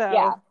 So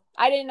yeah,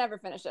 I didn't ever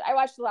finish it. I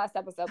watched the last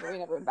episode, but we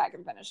never went back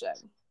and finished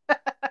it.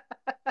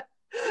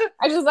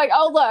 I was just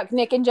oh look,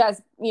 Nick and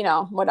Jess,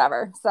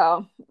 whatever.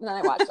 So and then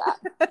I watched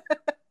that.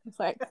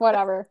 It's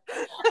whatever.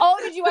 Oh,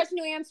 did you watch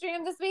New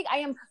Amsterdam this week?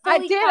 I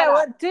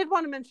did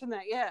want to mention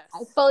that. Yes,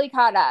 I fully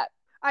caught up.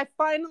 I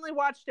finally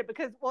watched it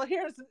because,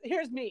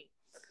 here's me.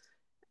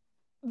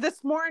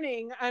 This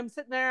morning, I'm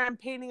sitting there, I'm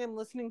painting, I'm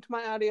listening to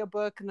my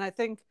audiobook, and I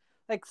think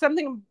I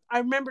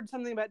remembered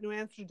something about New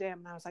Amsterdam,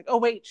 and I was like, oh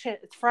wait,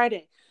 shit, it's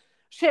Friday.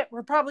 Shit,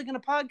 we're probably going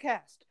to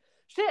podcast.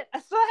 Shit, I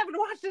still haven't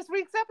watched this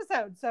week's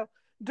episode. So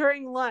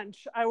during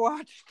lunch, I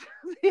watched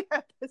the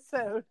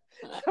episode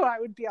so I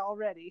would be all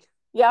ready.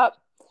 Yep.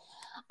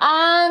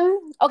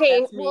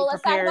 Okay, well,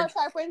 let's talk about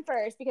Sharpwind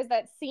first, because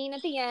that scene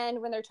at the end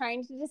when they're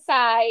trying to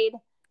decide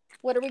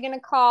what are we going to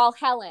call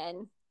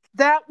Helen.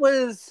 That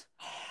was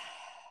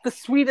the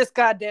sweetest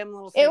goddamn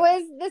little scene. It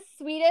was the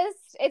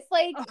sweetest. It's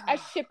a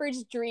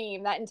shipper's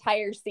dream, that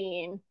entire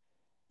scene.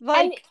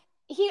 And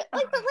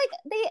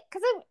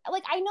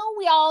I know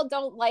we all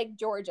don't like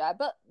Georgia,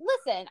 but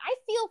listen, I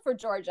feel for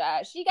Georgia.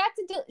 She got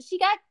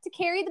to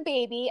carry the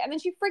baby, and then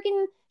she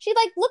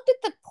looked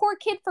at the poor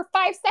kid for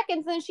 5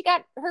 seconds, and then she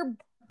got her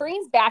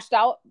brains bashed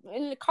out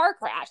in a car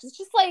crash. It's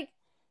just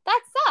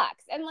that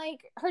sucks. And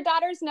her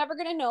daughter's never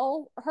gonna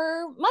know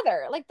her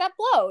mother. That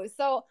blows.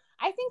 So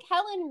I think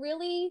Helen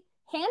really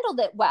handled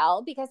it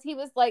well, because he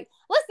was listen,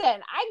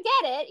 I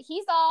get it.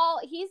 He's all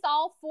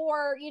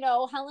for,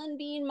 Helen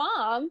being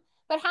mom.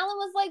 But Helen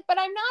was but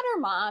I'm not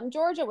her mom.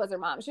 Georgia was her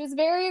mom. She was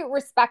very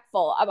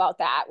respectful about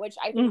that, which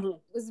I think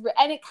was,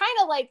 and it kind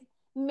of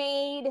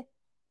made,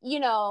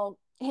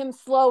 him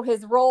slow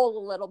his roll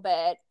a little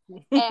bit.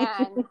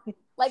 And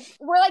Like,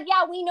 we're like,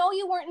 yeah, we know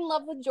you weren't in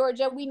love with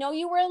Georgia. We know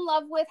you were in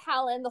love with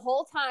Helen the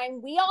whole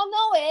time. We all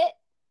know it,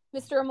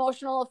 Mr.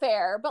 Emotional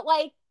Affair. But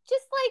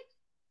just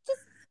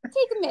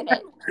take a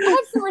minute. Have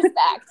some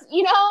respect.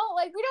 You know,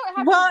 like, we don't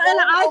have to. And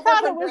I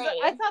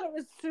thought it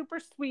was super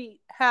sweet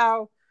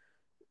how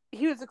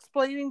he was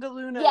explaining to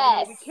Luna.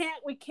 Yes,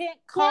 we can't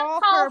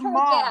call her mom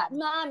that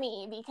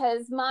mommy,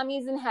 because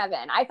mommy's in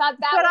heaven. I thought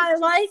that. But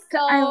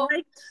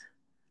was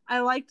I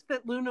liked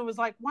that Luna was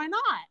like, why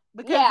not?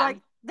 Because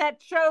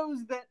that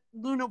shows that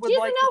Luna would. She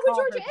doesn't know who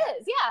Georgia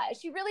is. Yeah,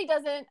 she really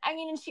doesn't. I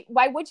mean, and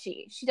why would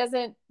she? She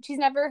doesn't. She's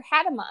never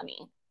had a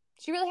mommy.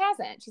 She really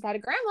hasn't. She's had a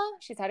grandma.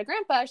 She's had a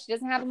grandpa. She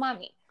doesn't have a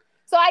mommy.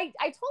 So I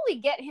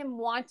totally get him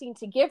wanting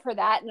to give her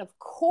that. And of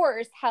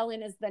course,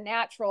 Helen is the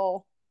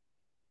natural,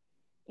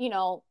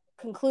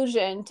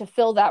 conclusion to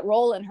fill that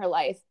role in her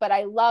life. But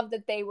I love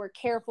that they were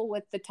careful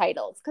with the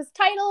titles, because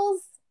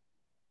titles,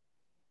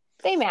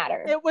 they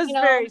matter. It was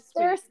very sweet.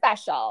 They're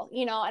special,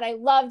 and I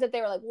love that they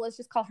were like, well, let's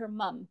just call her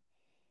Mum.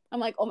 I'm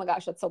like, oh my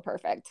gosh, that's so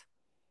perfect.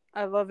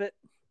 I love it.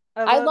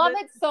 I love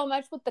it so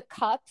much with the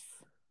cups.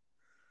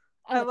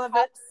 I love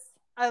it.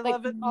 I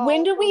love it.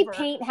 When do we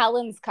paint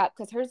Helen's cup?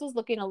 Because hers was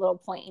looking a little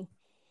plain.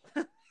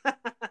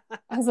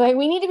 I was like,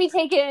 we need to be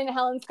taking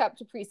Helen's cup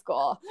to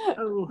preschool.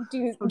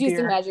 Do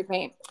some magic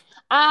paint.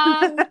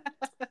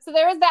 So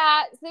there was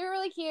that. So they were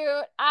really cute.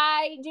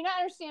 I do not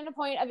understand the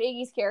point of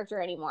Iggy's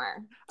character anymore.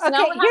 So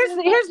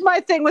okay, here's my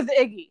thing with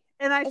Iggy,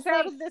 and I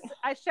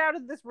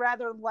shouted this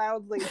rather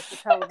loudly at the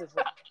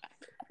television.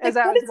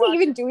 What is he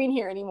even doing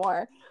here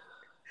anymore?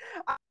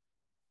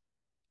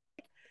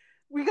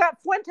 We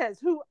got Fuentes,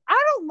 who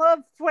I don't love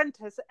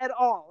Fuentes at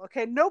all.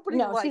 Okay, nobody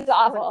likes she's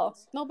awful.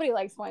 Fuentes. Nobody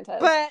likes Fuentes.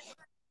 But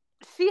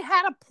she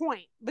had a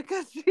point,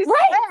 because she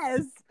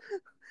says,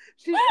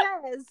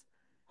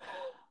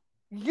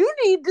 you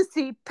need to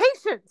see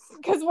patients.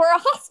 Because we're a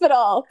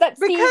hospital.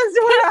 We're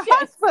a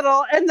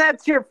hospital, and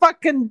that's your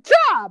fucking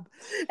job.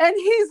 And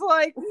he's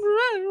like,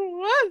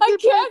 I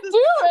can't do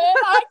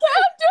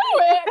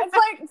it. It's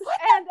like,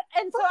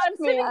 and so I'm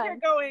sitting here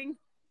going,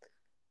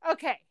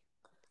 okay,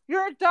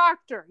 you're a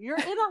doctor. You're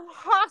in a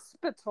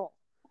hospital.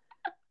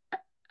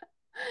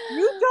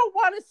 You don't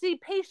want to see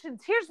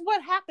patients. Here's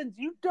what happens.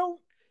 You don't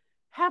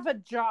have a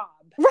job.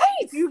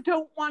 Right. You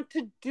don't want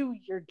to do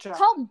your job. It's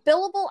called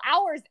billable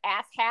hours,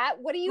 asshat.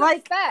 What do you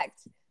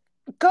expect?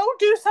 Go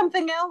do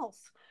something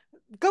else.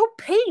 Go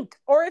paint.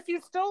 Or if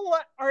you still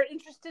are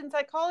interested in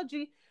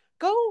psychology,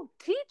 go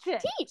teach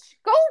it.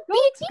 Go be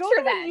a teacher. Go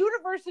to the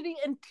university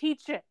and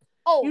teach it.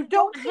 Oh, you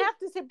don't have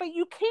to say, but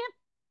you can't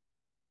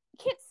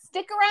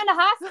stick around a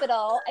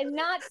hospital and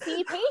not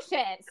see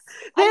patients.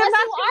 They're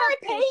not going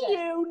to pay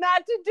you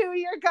not to do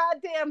your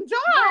goddamn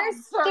job.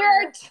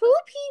 There are two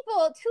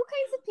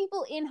kinds of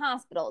people in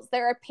hospitals.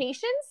 There are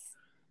patients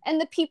and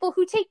the people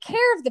who take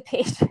care of the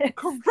patient.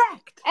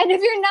 Correct. And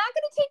if you're not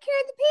going to take care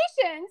of the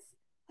patients,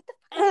 what the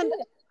fuck are you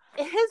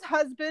doing? His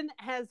husband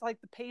has like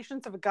the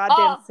patience of a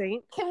goddamn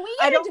saint. Can we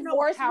get a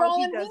divorce,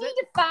 Roland? We need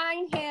to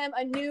find him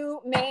a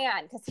new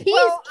man, because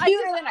he's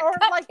cuter than a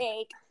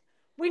cupcake.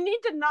 We need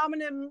to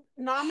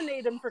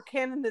nominate him for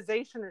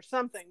canonization or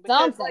something.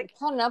 Because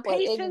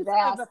patience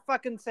of a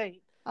fucking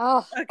saint.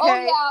 Oh, okay. Oh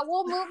yeah,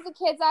 we'll move the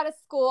kids out of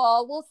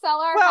school. We'll sell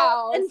our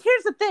house. And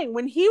here's the thing: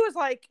 when he was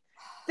like,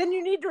 "Then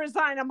you need to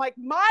resign," I'm like,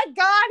 "My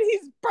God,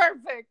 he's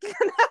perfect."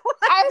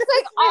 I was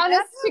like,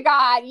 "Honest to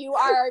God, you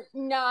are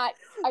not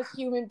a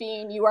human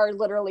being. You are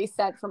literally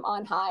sent from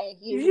on high.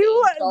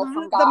 You are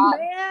from God." The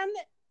man.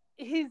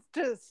 He's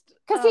just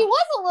because he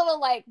was a little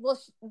like, well,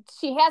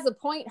 she has a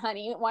point,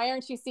 honey. Why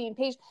aren't you seeing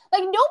patients?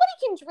 Like, nobody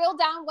can drill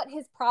down what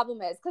his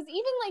problem is, because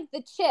even like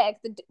the chick,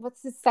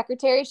 what's his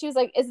secretary, she was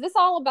like, is this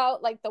all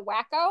about like the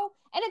wacko?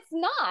 And it's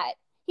not.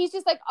 He's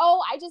just like,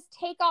 oh, I just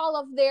take all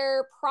of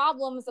their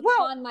problems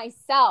upon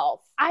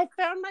myself. I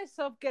found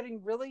myself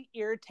getting really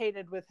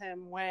irritated with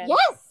him when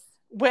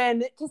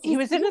he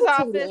was in his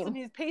office and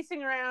he's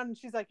pacing around, and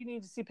she's like, you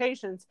need to see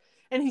patients,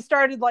 and he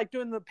started like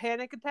doing the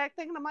panic attack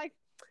thing, and I'm like,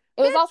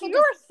 it was also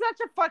you're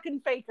such a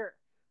fucking faker.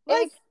 Like,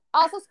 it was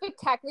also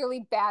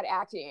spectacularly bad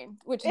acting,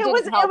 which it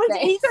was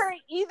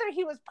either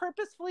he was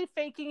purposefully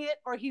faking it,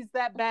 or he's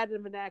that bad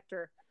of an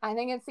actor. I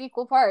think it's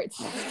equal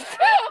parts.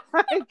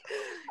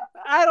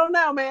 I don't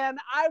know, man.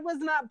 I was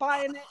not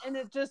buying it, and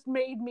it just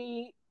made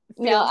me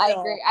I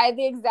agree. I had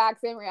the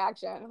exact same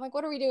reaction. I'm like,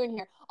 what are we doing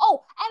here?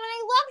 Oh, and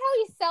I love how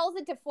he sells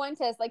it to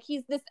Fuentes. Like,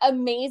 he's this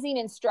amazing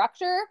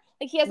instructor.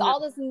 Like, he has all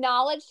this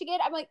knowledge to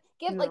get. I'm like,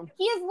 he is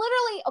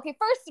literally, okay,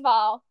 first of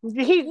all,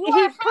 he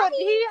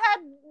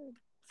had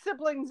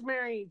siblings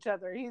marry each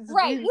other. You had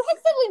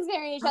siblings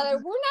marry each other.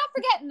 We're not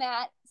forgetting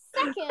that.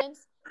 Second,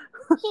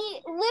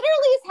 he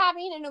literally is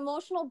having an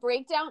emotional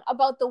breakdown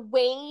about the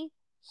way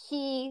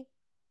he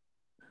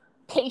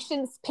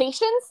patients,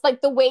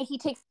 like the way he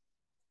takes,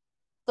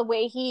 the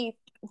way he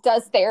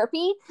does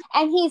therapy,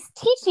 and he's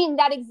teaching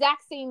that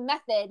exact same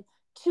method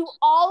to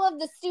all of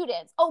the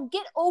students. Oh,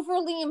 get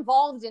overly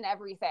involved in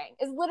everything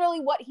is literally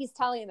what he's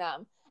telling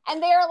them.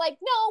 And they're like,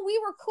 no, we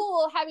were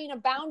cool having a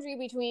boundary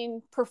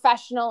between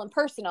professional and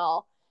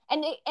personal.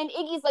 And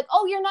Iggy's like,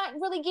 oh, you're not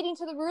really getting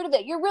to the root of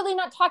it. You're really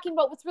not talking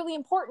about what's really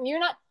important. You're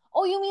not,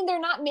 oh, you mean they're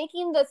not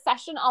making the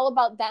session all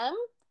about them?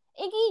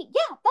 Iggy,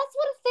 yeah, that's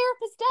what a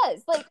therapist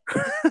does. Like,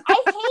 I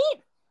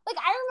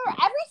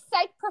remember every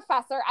psych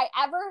professor I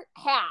ever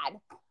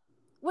had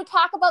would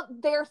talk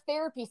about their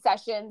therapy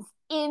sessions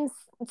in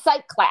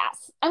psych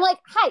class. I'm like,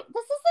 hi,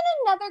 this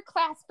isn't another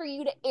class for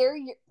you to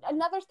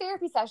another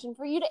therapy session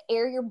for you to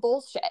air your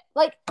bullshit.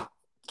 Like,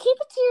 keep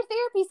it to your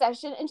therapy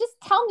session and just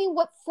tell me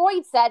what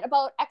Freud said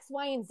about X,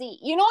 Y, and Z.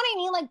 You know what I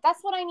mean? Like,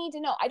 that's what I need to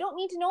know. I don't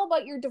need to know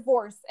about your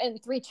divorce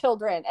and 3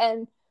 children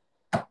and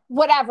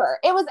whatever.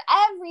 It was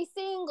every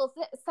single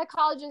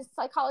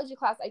psychology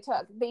class I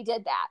took. They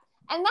did that.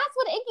 And that's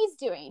what Iggy's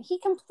doing. He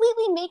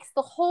completely makes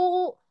the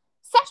whole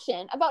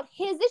session about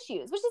his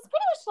issues, which is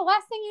pretty much the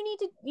last thing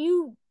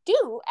you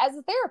do as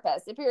a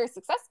therapist if you're a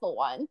successful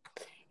one.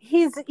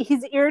 He's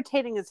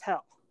irritating as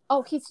hell.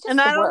 Oh, he's just and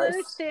the I don't worst.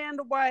 understand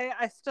why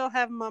I still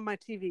have him on my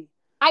TV.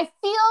 I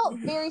feel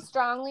very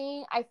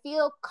strongly, I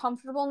feel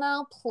comfortable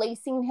now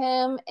placing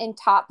him in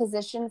top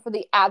position for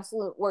the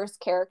absolute worst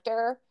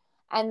character.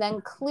 And then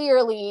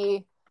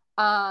clearly,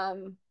 Walmart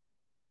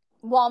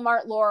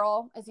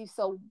Laurel, as you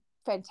so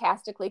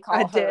fantastically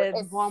call her,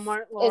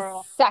 Walmart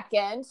Laurel is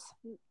second.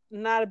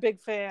 Not a big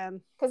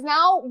fan. Because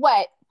now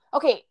what?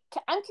 Okay,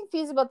 I'm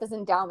confused about this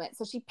endowment.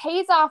 So she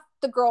pays off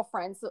the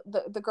girlfriend, so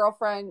the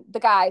girlfriend,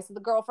 the guy, so the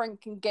girlfriend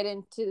can get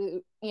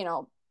into,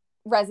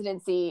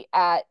 residency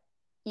at,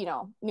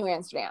 New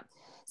Amsterdam.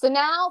 So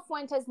now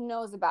Fuentes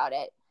knows about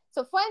it.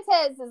 So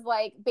Fuentes is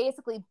like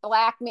basically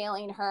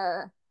blackmailing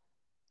her,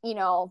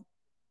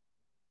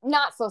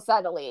 not so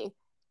subtly,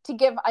 to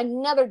give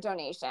another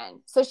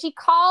donation. So she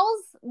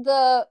calls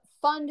the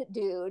fund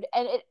dude,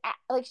 and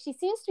she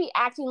seems to be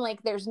acting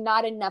like there's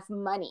not enough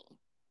money.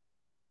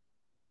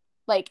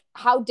 Like,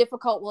 how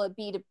difficult will it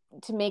be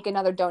to make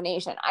another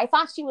donation? I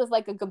thought she was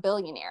like a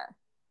gabillionaire.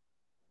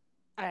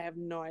 I have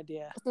no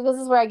idea. So this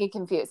is where I get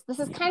confused. This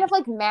is kind of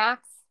like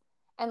Max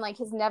and like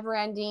his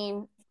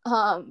never-ending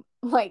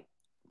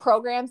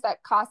programs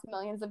that cost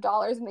millions of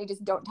dollars and they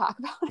just don't talk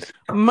about it.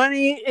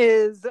 Money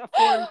is a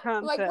foreign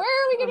concept. Like, where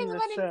are we getting the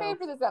money to pay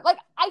for this stuff? Like,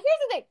 here's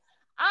the thing.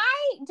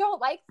 I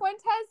don't like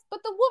Fuentes,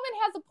 but the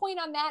woman has a point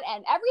on that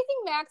end.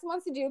 Everything Max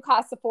wants to do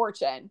costs a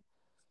fortune.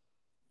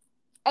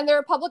 And they're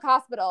a public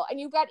hospital, and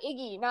you've got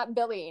Iggy not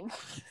billing.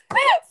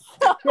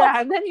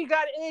 Yeah, and then you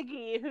got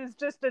Iggy, who's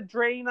just a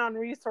drain on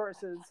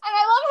resources. And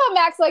I love how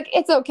Mac's like,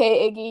 it's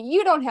okay, Iggy,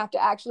 you don't have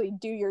to actually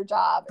do your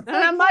job. And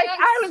I'm like,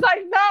 I was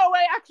like, no,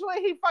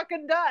 actually, he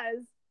fucking does.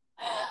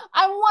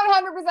 I'm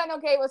 100%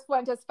 okay with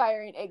Fuentes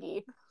firing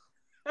Iggy.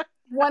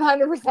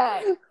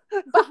 100%.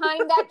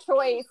 Behind that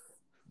choice.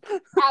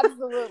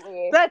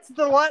 Absolutely. That's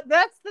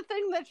the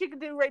thing that she can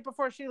do right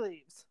before she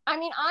leaves. I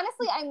mean,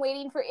 honestly, I'm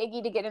waiting for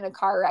Iggy to get in a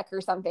car wreck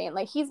or something.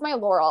 Like, he's my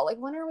Laurel. Like,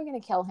 when are we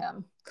going to kill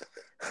him?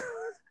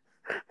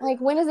 Like,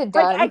 when is it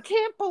done? Like, I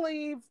can't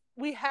believe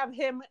we have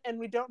him and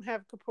we don't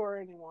have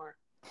Kapoor anymore.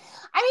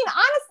 I mean,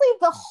 honestly,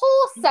 the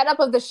whole setup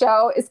of the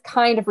show is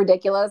kind of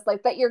ridiculous.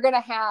 Like, that you're going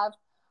to have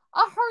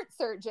a heart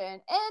surgeon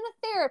and a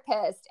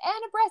therapist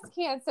and a breast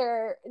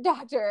cancer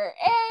doctor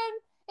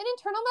and an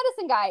internal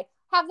medicine guy.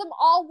 Have them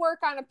all work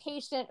on a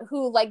patient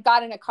who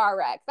got in a car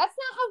wreck. That's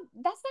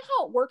not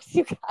how it works,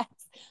 you guys.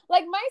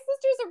 Like, my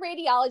sister's a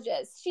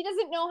radiologist. She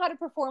doesn't know how to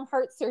perform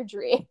heart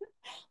surgery.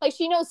 Like,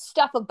 she knows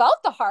stuff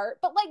about the heart,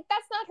 but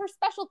that's not her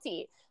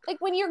specialty.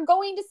 Like, when you're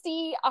going to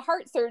see a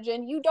heart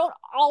surgeon, you don't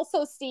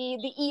also see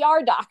the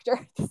ER doctor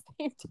at the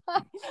same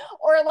time.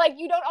 Or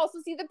you don't also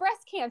see the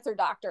breast cancer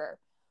doctor.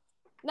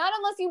 Not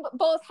unless you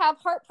both have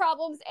heart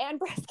problems and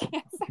breast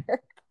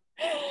cancer.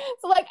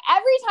 So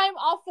every time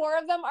all 4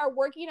 of them are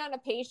working on a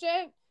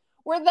patient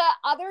where the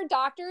other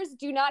doctors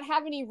do not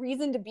have any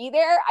reason to be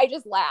there, I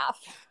just laugh.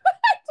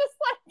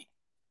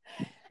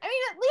 I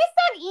mean, at least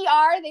on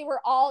ER, they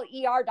were all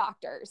ER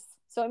doctors.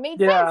 So it made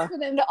sense for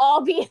them to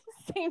all be in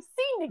the same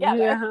scene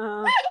together.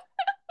 Yeah.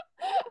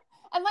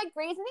 And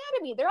Grey's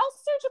Anatomy, they're all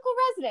surgical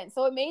residents.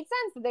 So it made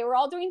sense that they were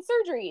all doing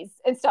surgeries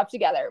and stuff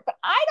together. But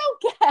I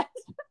don't get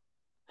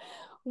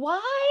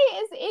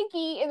why is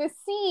Iggy in a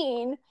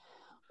scene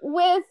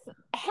with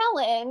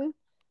Helen?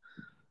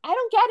 I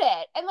don't get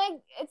it. And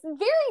it's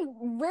very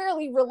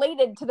rarely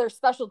related to their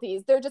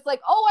specialties. They're just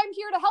like, oh, I'm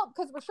here to help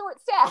because we're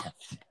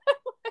short-staffed.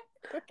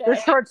 Okay. They're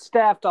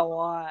short-staffed a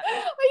lot. You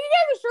guys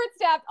are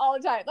short-staffed all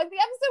the time. The episode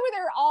where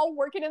they were all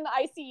working in the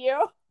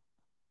ICU.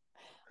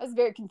 I was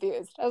very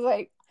confused. I was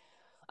like,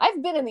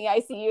 I've been in the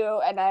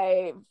ICU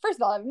and first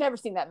of all, I've never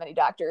seen that many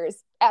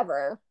doctors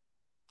ever.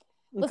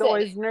 It's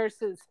always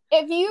nurses.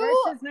 If you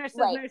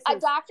nurses. A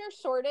doctor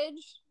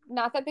shortage,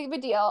 not that big of a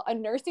deal. A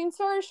nursing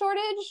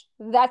shortage,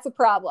 that's a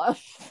problem.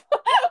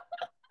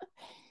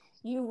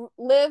 You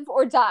live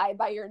or die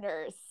by your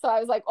nurse. So I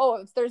was like, oh,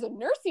 if there's a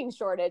nursing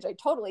shortage, I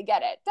totally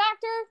get it.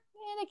 Doctor,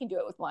 they can do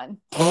it with one.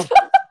 It's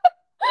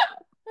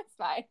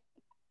fine.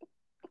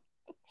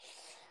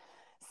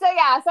 So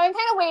yeah, so I'm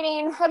kind of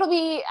waiting.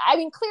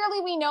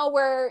 Clearly we know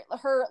where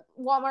her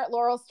Walmart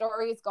Laurel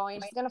story is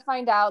going. She's going to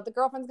find out. The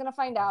girlfriend's going to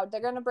find out. They're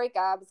going to break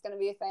up. It's going to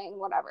be a thing,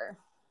 whatever.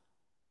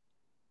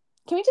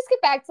 Can we just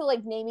get back to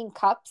like naming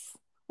cups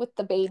with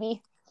the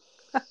baby?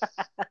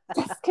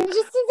 Can we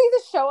just see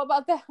the show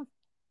about them?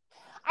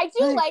 I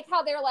do like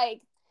how they're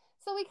like,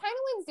 so we kind of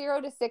went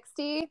 0 to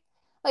 60.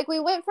 Like we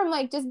went from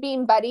like just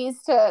being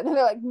buddies to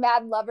they're like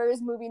mad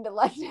lovers moving to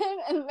London.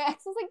 And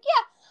Max was like,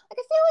 yeah, like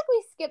I feel like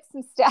we skipped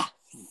some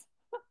steps.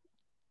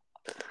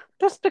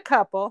 Just a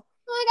couple.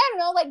 Like, I don't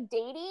know, like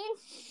dating.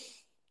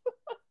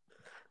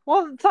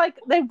 Well, it's like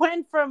they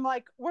went from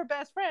like we're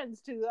best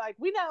friends to like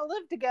we now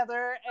live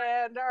together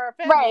and are a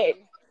family. Right.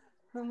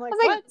 I'm like,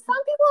 what? Some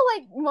people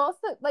like most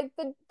of like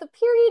the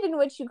period in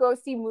which you go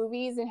see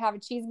movies and have a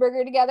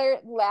cheeseburger together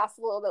lasts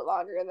a little bit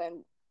longer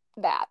than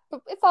that.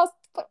 But it's all,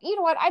 you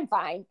know what? I'm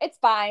fine. It's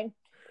fine.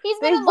 He's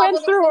been in love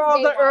with her since day one. They went through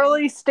all the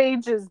early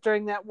stages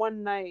during that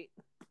one night.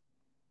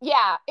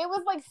 Yeah, it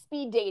was like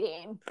speed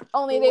dating.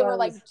 Only they were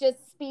like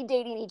just speed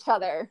dating each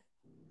other.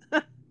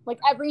 Like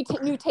every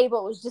new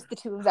table was just the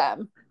two of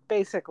them.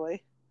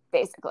 Basically.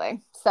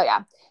 So yeah.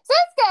 So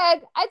it's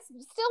good.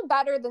 It's still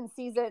better than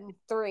season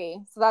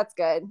 3. So that's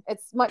good.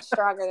 It's much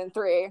stronger than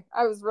 3.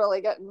 I was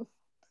like,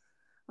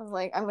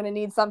 I'm going to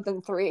need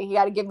something 3. You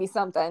got to give me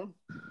something.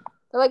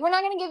 They're like, we're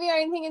not going to give you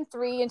anything in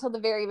 3 until the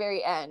very,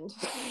 very end.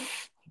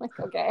 Like,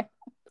 okay.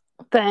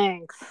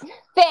 Thanks.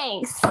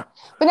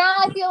 But now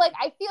I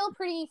feel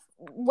pretty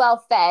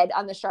well fed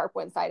on the sharp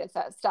one side of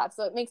stuff.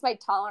 So it makes my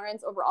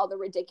tolerance over all the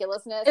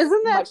ridiculousness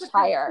much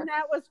higher.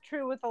 That was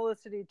true with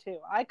Olicity too.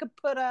 I could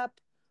put up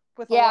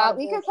with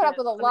we could put up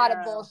with a lot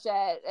of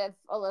bullshit if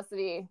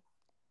Olicity.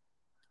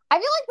 I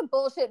feel like the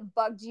bullshit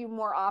bugged you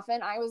more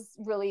often. I was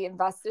really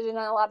invested in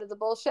a lot of the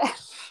bullshit.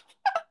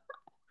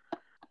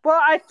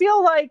 Well, I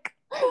feel like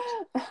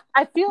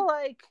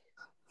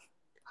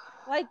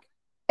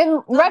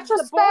in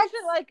retrospect,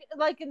 bullshit,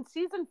 like in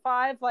season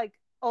 5, like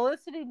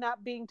Olicity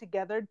not being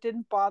together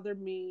didn't bother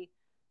me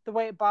the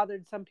way it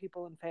bothered some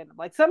people in fandom.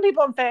 Like some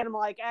people in fandom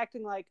like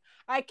acting like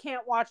I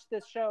can't watch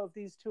this show if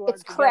these two are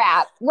together.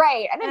 Crap,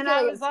 right?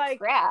 I was like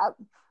crap.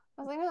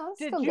 I was like, no,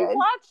 did you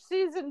watch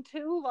season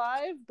 2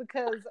 live?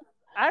 Because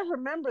I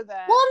remember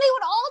that. Well, and they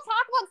would all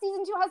talk about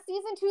season 2. How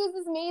season 2 is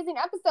this amazing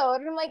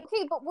episode, and I'm like,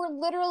 okay, but we're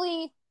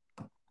literally,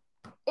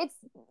 it's.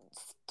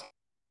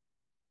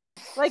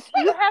 Like,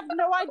 you have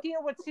no idea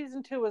what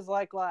season 2 is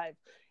like live.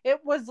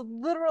 It was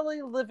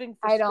literally living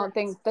for I don't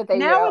think that they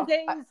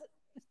nowadays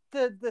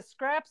the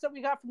scraps that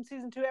we got from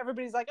season 2,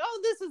 everybody's like, oh,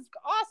 this is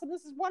awesome,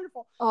 this is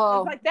wonderful.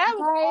 Oh, like that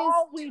was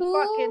all we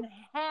fucking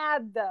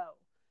had though.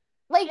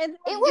 Like, and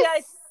it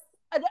was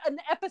an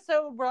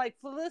episode where like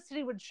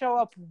Felicity would show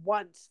up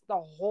once the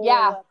whole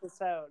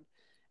episode,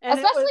 and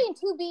especially in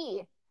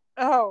 2B.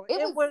 Oh,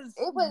 it was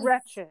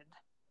wretched.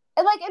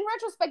 And like in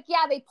retrospect,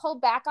 they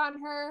pulled back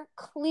on her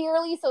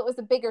clearly, so it was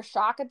a bigger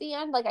shock at the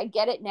end. Like I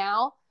get it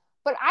now,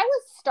 but I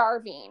was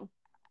starving,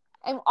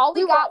 and all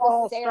we got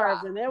was Sarah.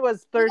 Starving. It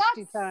was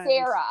thirsty times.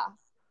 Sarah,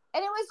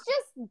 and it was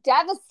just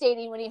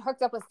devastating when he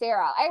hooked up with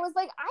Sarah. I was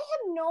like, I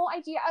have no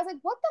idea. I was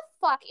like, what the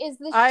fuck is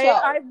this show?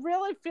 I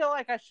really feel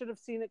like I should have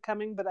seen it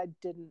coming, but I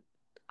didn't.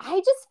 I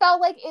just felt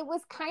like it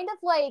was kind of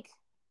like,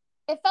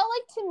 it felt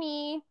like to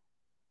me,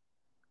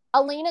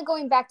 Elena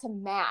going back to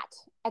Matt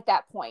at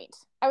that point.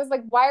 I was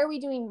like, why are we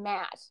doing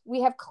Matt?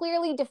 We have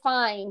clearly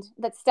defined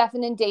that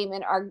Stefan and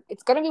Damon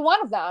it's going to be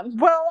one of them.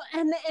 Well,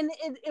 and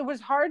it was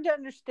hard to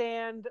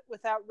understand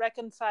without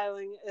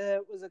reconciling.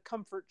 It was a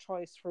comfort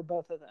choice for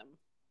both of them.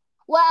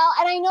 Well,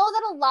 and I know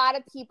that a lot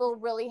of people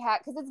really have,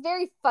 because it's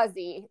very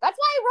fuzzy. That's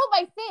why I wrote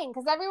my thing,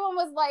 because everyone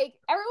was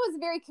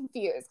very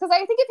confused. Because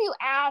I think if you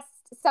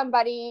asked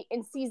somebody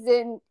in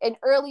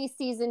early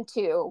season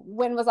 2,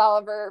 when was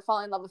Oliver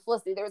falling in love with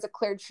Felicity, there was a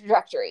clear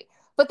trajectory.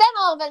 But then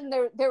all of a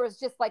sudden there was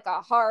just like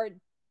a hard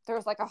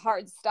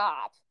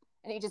stop,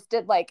 and he just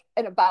did like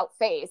an about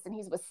face, and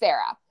he's with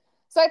Sarah.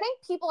 So I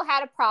think people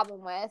had a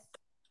problem with, and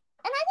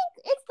I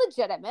think it's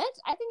legitimate.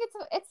 I think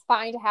it's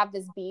fine to have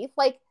this beef.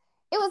 Like,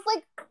 it was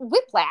like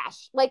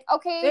whiplash. Like,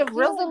 okay, it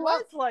really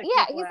was like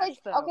he's like,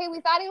 though. Okay,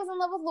 we thought he was in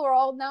love with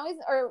Laurel. Now thought he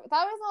was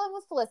in love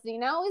with Felicity.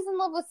 Now he's in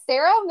love with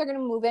Sarah, and they're gonna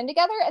move in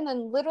together. And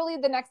then literally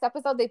the next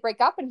episode they break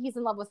up, and he's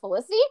in love with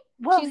Felicity.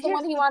 Well, she's the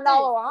one he wanted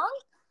all along.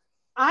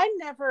 I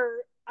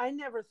never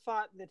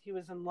thought that he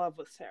was in love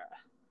with Sarah.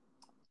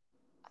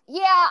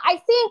 Yeah,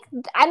 I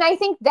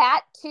think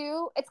that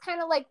too. It's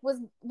kind of like, was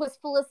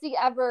Felicity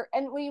ever?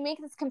 And when you make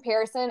this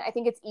comparison, I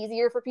think it's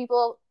easier for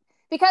people.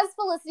 Because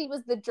Felicity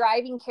was the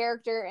driving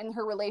character in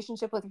her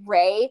relationship with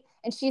Ray,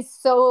 and she's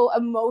so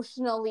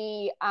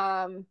emotionally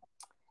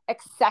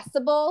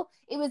accessible,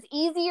 it was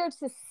easier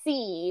to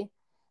see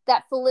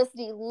that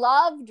Felicity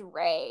loved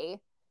Ray.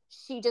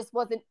 She just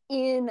wasn't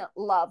in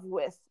love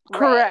with Ray.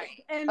 Correct.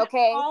 And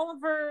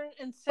Oliver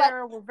and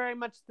Sarah were very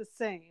much the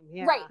same.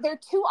 Yeah. Right. They're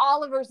two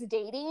Olivers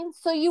dating.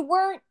 So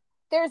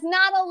there's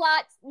not a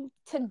lot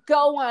to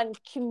go on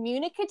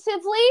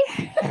communicatively.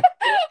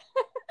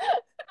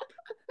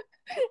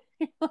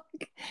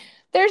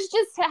 There's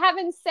just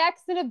having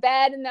sex in a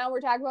bed, and now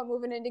we're talking about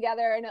moving in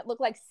together, and it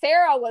looked like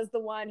Sarah was the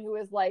one who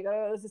was like,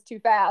 oh, this is too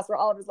fast, where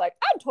Oliver's like,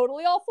 I'm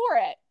totally all for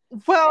it.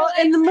 Well,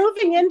 and the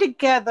moving in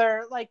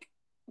together, like,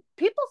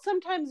 people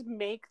sometimes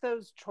make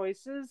those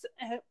choices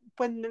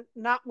when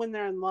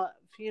they're in love,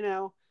 you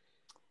know.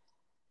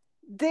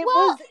 He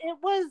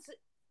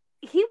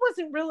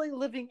wasn't really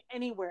living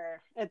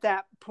anywhere at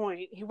that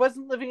point. He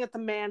wasn't living at the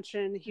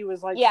mansion. He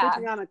was like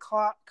sleeping on a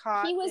cot.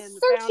 He was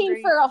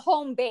searching for a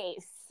home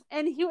base.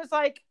 And he was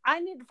like,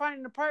 I need to find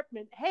an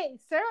apartment. Hey,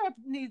 Sarah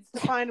needs to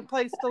find a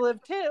place to live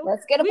too.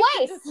 Let's get a place.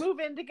 We should just move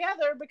in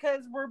together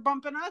because we're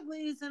bumping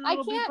uglies and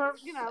it'll be,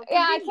 you know. Yeah,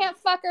 I can't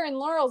fuck her in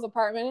Laurel's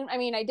apartment. I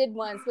mean, I did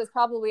once. Was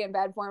probably in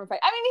bad form. I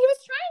mean, he was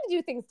trying to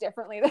do things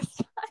differently this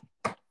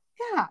time.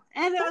 Yeah,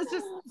 and it was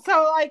just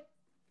so like.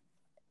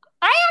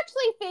 I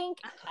actually think,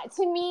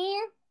 to me,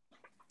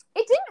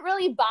 it didn't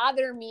really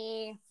bother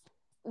me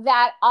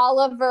that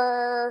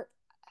Oliver.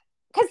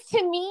 Because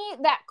to me,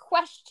 that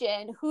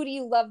question, who do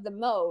you love the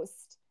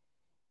most?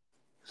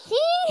 He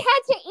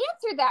had to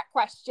answer that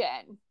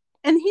question.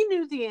 And he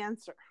knew the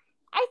answer.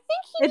 I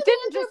think he knew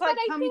the answer, but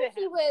I think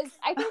he was,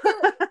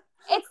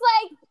 it's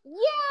like,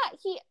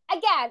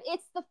 yeah,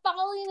 it's the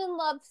falling in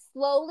love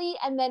slowly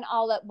and then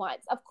all at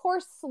once. Of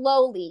course,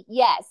 slowly,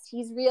 yes,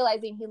 he's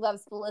realizing he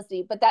loves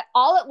Felicity, but that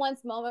all at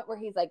once moment where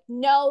he's like,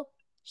 no,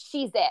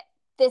 she's it.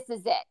 This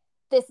is it.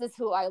 This is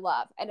who I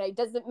love. And it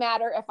doesn't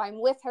matter if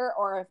I'm with her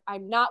or if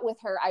I'm not with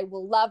her, I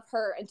will love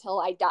her until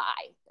I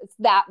die. It's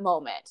that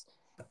moment.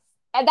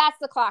 And that's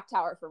the clock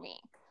tower for me.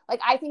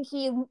 Like, I think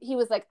he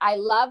was like, I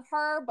love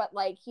her, but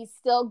like, he's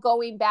still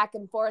going back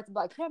and forth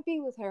about, I can't be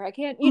with her. I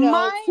can't,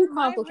 it's too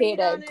complicated.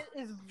 My read on it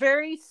is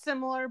very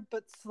similar,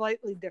 but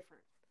slightly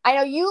different. I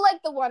know you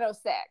like the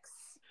 106.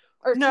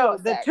 Or no,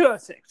 the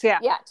 206, yeah.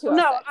 Yeah, 206.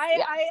 No,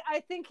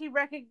 I think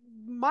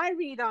my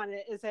read on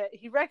it is that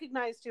he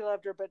recognized he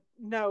loved her, but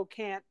no,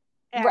 can't.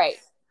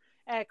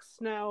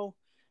 No.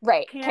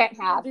 Right, can't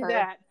have her.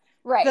 That.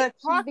 Right, the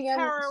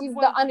she's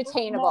the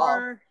unattainable.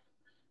 More,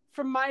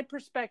 from my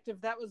perspective,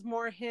 that was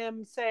more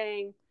him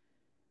saying,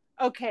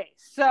 okay,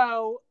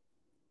 so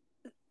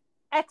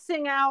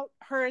Xing out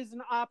her as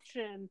an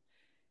option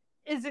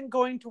isn't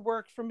going to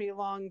work for me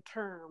long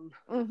term.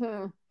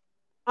 Mm-hmm.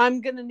 I'm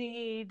going to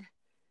need...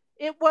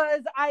 It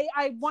was,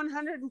 I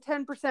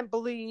 110%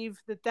 believe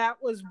that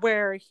was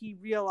where he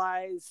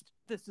realized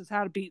this is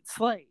how to beat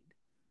Slade.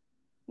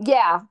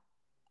 Yeah.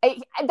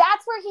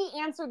 That's where he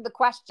answered the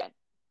question.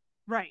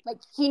 Right. Like,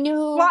 he knew.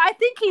 Well, I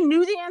think he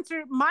knew the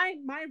answer. My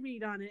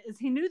read on it is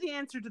he knew the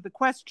answer to the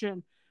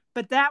question,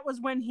 but that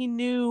was when he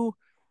knew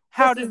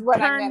how to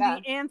turn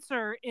the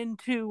answer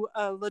into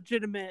a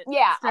legitimate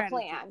strategy. A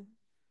plan.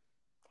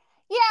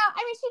 Yeah,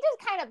 I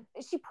mean,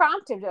 she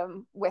prompted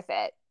him with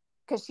it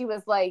because she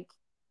was like,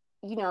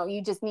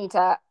 you just need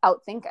to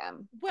outthink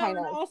him. Well, and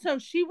also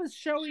she was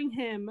showing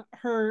him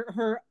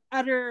her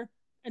utter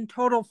and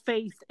total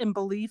faith and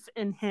belief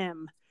in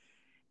him.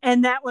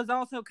 And that was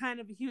also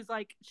he was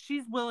like,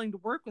 she's willing to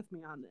work with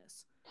me on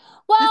this.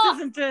 Well, this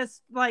isn't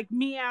just like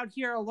me out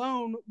here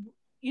alone.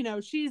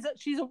 She's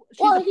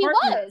well,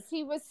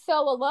 he was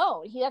so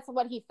alone. That's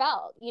what he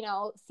felt.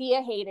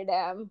 Thea hated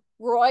him.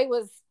 Roy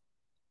was,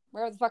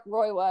 where the fuck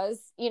Roy was,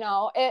 he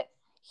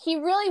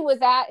really was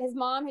his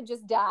mom had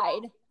just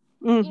died.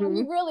 Mm-hmm.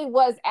 He really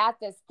was at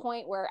this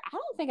point where I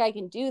don't think I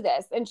can do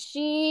this, and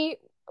she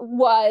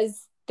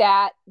was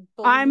that.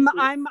 I'm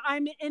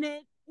in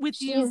it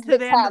with you to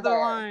the end of the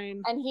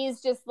line, and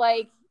he's just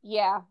like,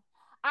 yeah.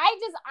 I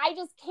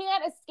just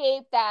can't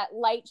escape that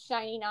light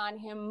shining on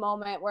him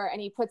moment and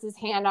he puts his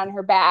hand on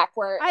her back.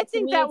 Where I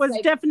think that was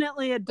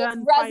definitely a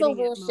done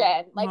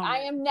resolution. Like, I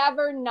am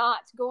never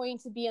not going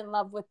to be in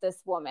love with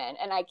this woman,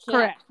 and I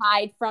can't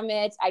hide from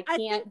it. I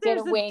can't get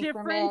away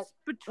from it.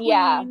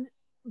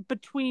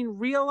 Between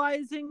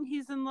realizing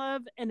he's in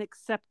love and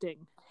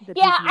accepting that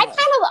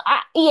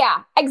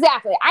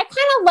exactly. I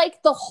kind of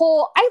like the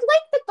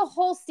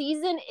whole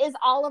season is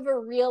Oliver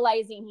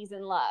realizing he's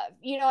in love.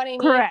 You know what I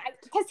mean?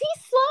 Correct. Because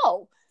he's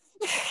slow.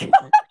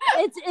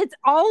 it's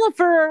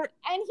Oliver,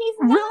 and he's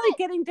really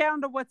getting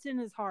down to what's in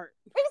his heart.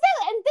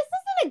 Exactly, and this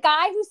isn't a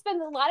guy who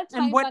spends a lot of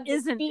time and what on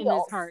isn't his in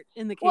his heart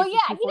in the case. Well, yeah,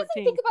 he doesn't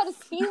think about his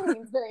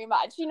feelings very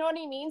much. You know what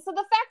I mean? So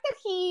the fact that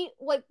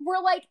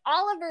we're like,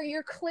 Oliver,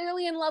 you're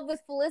clearly in love with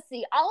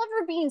Felicity.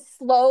 Oliver being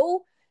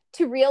slow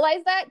to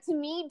realize that, to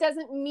me,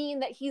 doesn't mean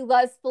that he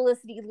loves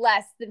Felicity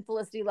less than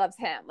Felicity loves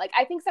him. Like,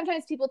 I think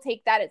sometimes people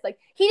take that as like,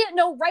 he didn't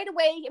know right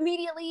away,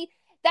 immediately.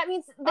 That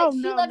means that she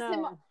loves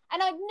him.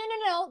 And I'm like,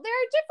 no. There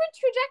are different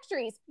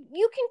trajectories.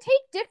 You can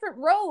take different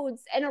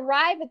roads and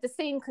arrive at the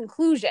same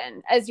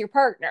conclusion as your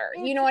partner.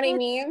 You know what I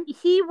mean?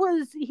 He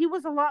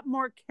was a lot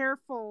more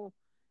careful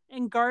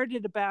and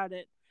guarded about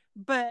it.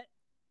 But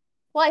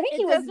well, I think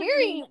he was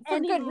very for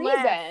good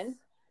reason.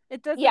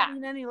 It doesn't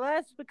mean any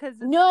less because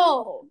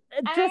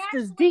it's just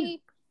as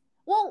deep.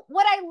 Well,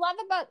 what I love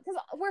about, because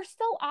we're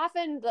so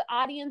often the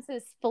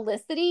audience's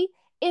Felicity,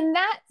 in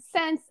that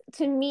sense,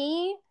 to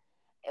me,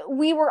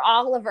 we were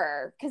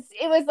Oliver, because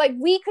it was like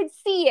we could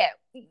see it.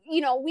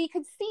 We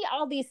could see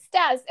all these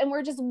steps, and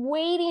we're just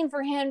waiting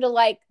for him to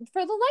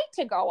for the light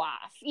to go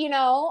off,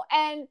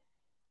 and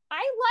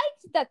I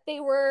liked that they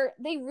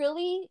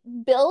really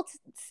built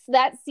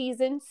that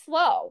season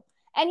slow.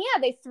 And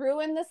yeah, they threw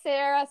in the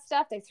Sarah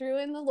stuff, they threw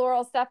in the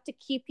Laurel stuff to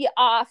keep you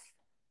off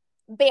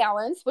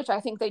balance, which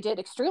I think they did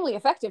extremely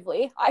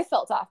effectively. I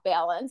felt off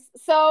balance.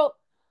 So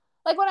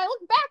like when I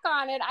look back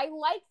on it, I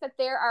like that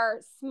there are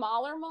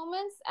smaller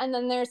moments and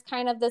then there's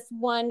kind of this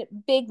one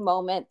big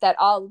moment that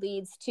all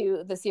leads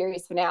to the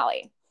series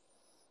finale.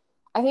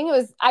 I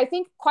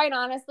think quite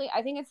honestly,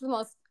 I think it's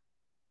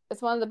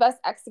one of the best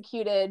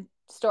executed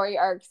story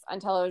arcs on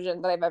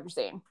television that I've ever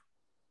seen.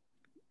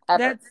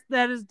 That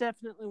is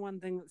definitely one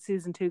thing that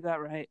season 2 got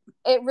right.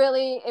 It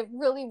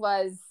really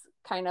was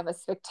kind of a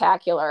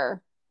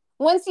spectacular.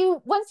 Once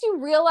you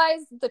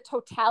realize the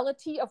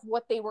totality of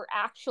what they were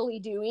actually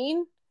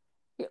doing,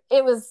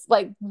 it was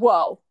like,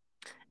 whoa.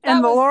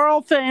 And the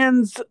Laurel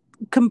fans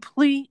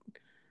complete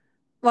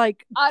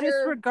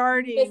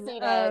disregarding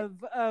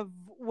of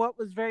what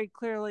was very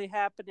clearly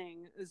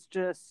happening is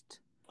just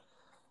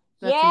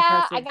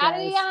I gotta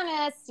be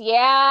honest.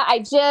 Yeah,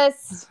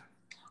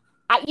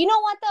 you know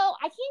what though?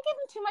 I can't give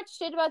them too much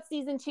shit about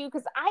season 2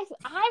 because I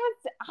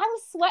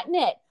was sweating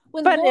it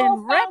when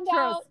Laurel found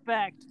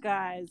retrospect,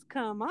 guys,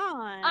 come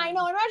on. I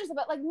know in retrospect,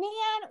 but like,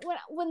 man,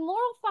 when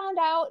Laurel found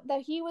out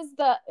that he was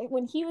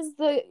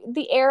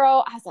the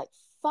Arrow, I was like,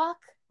 fuck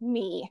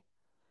me,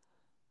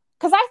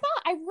 because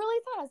I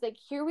really thought I was like,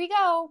 here we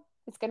go,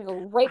 it's gonna go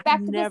right back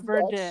to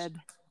never this bitch. Did.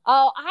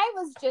 Oh, I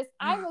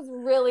was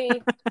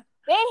really.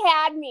 They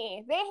had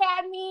me,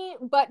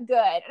 but good.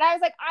 And I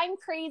was like, I'm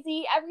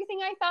crazy. Everything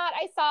I thought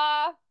I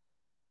saw. And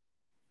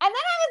then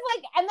I was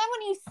like, and then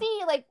when you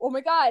see like, oh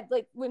my God,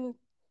 like when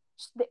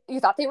you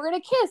thought they were going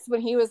to kiss,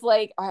 when he was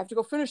like, I have to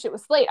go finish it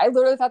with Slate. I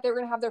literally thought they were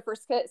going to have their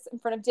first kiss in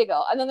front of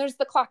Diggle. And then there's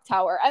the clock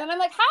tower. And then I'm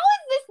like, how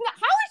is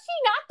she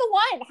not the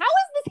one? How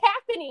is this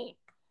happening?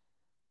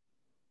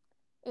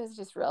 It was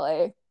just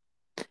really.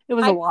 It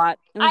was a lot.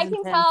 I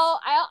can tell.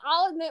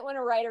 I'll admit when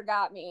a writer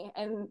got me,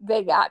 and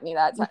they got me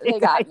that time. They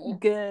got me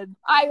good.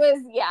 I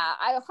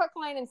hook,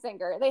 line, and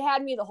sinker. They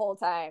had me the whole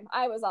time.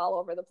 I was all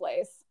over the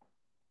place,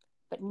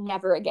 but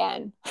never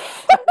again.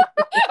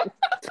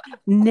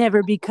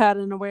 Never be caught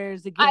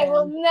unawares again. I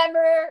was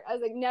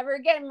like, never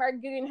again,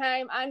 Mark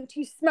Guggenheim. I'm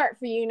too smart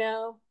for you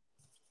now.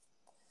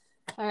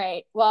 All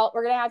right. Well,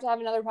 we're gonna have to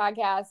have another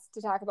podcast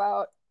to talk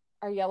about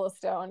our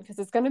Yellowstone because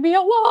it's going to be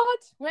a lot.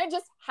 We might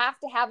just have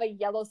to have a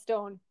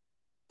Yellowstone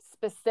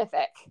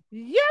specific.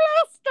 Yellowstone!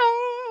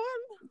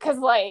 Because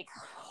like,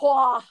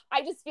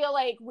 I just feel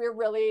like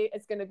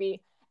it's going to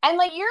be, and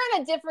like you're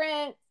in a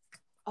different,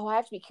 I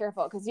have to be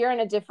careful because you're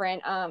in a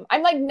different, I'm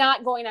like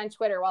not going on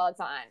Twitter while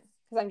it's on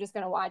because I'm just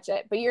going to watch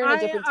it, but you're in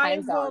a different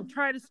time zone. I will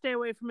try to stay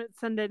away from it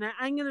Sunday night.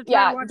 I'm going to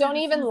try to watch don't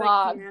it even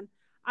log.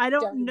 I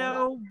don't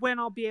know when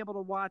I'll be able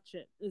to watch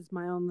it is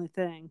my only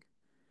thing.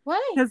 Why?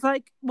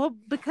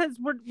 Because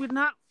we're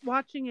not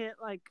watching it.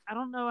 Like, I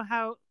don't know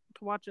how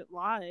to watch it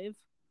live.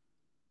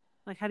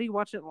 Like, how do you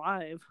watch it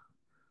live?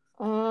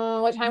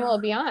 What time will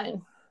it be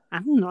on? I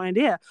have no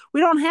idea. We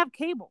don't have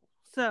cable,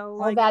 so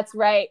like. Oh, that's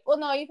right. Well,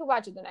 no, you can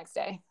watch it the next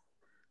day.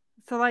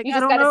 So like,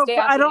 I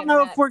don't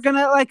know if we're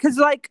gonna like, because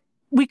like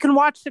we can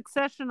watch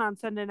Succession on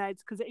Sunday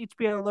nights because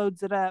HBO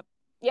loads it up.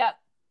 Yep.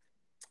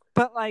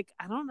 But like,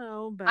 I don't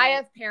know. But I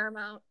have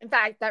Paramount. In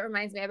fact, that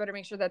reminds me, I better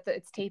make sure that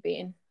it's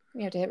taping.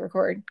 You have to hit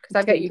record because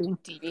I've got YouTube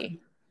TV.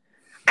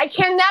 I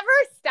can never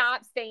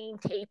stop saying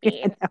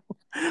taping.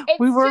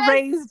 We were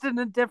raised in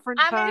a different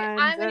time.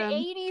 I'm an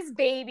 80s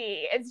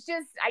baby. It's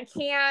just, I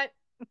can't.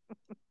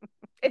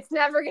 It's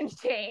never going to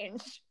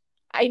change.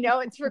 I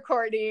know it's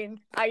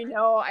recording. I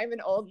know I'm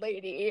an old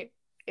lady.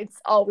 It's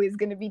always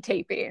going to be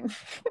taping.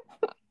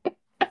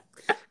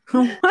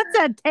 What's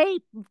a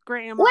tape,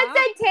 Grandma? What's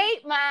a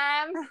tape,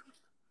 Mom?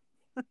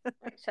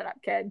 Shut up,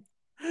 kid.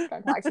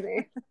 Don't talk to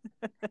me.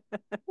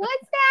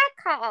 What's that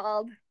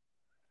called?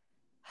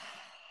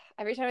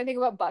 Every time I think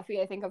about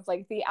Buffy, I think of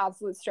like the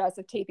absolute stress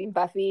of taping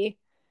Buffy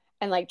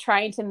and like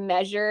trying to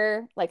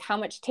measure like how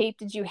much tape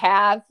did you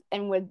have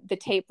and would the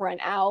tape run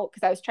out,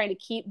 because I was trying to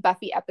keep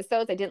Buffy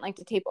episodes. I didn't like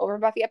to tape over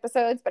Buffy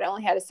episodes, but I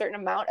only had a certain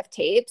amount of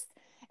tapes,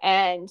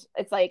 and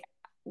it's like,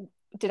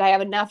 did I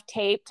have enough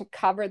tape to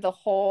cover the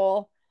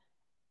whole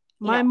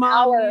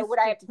hour? Would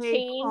I have to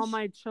change all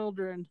my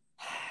children?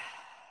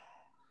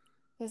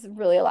 This is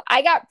really a lot.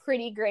 I got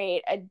pretty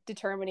great at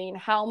determining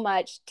how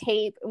much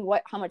tape and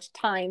how much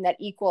time that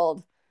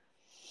equaled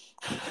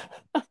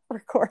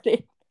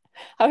recording.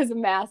 I was a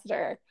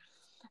master.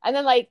 And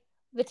then like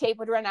the tape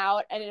would run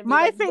out, and it'd be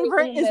my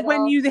favorite is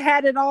when you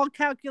had it all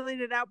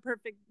calculated out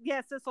perfect.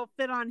 Yes, this will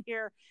fit on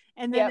here,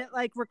 and then it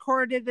like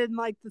recorded in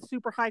like the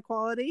super high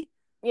quality.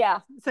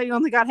 Yeah. So you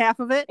only got half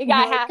of it? You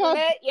got half of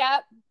it?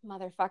 Yep.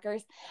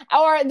 Motherfuckers.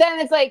 Or then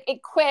it's like,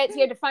 it quits.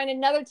 You had to find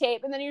another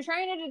tape. And then you're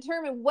trying to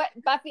determine what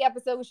Buffy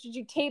episode should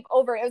you tape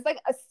over. It was like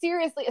a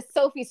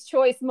Sophie's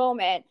Choice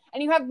moment.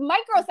 And you have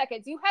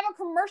microseconds. You have a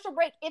commercial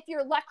break if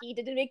you're lucky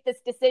to make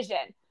this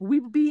decision.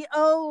 We'd be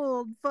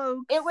old,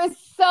 folks. It was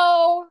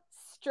so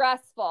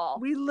stressful.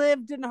 We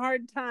lived in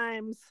hard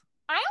times.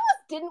 I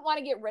almost didn't want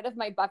to get rid of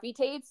my Buffy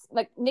tapes.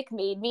 Like Nick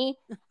made me,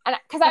 and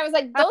because I was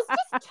like, those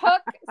just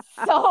took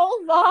so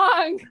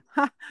long.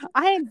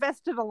 I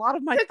invested a lot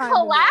of my time to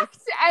collect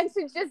and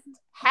to just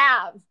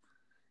have.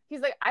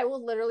 He's like, I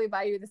will literally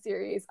buy you the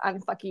series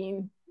on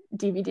fucking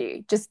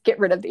DVD. Just get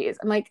rid of these.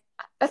 I'm like,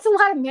 that's a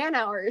lot of man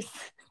hours,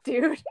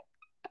 dude.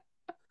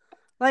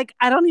 Like,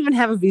 I don't even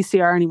have a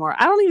VCR anymore.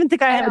 I don't even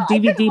think I have a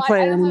DVD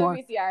player anymore.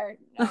 I don't have a VCR.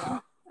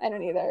 No, I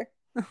don't either.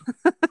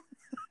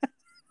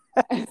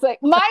 It's like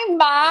my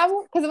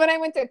mom, because when I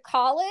went to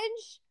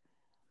college,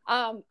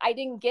 I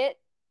didn't get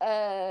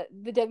the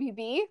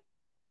WB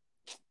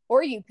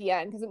or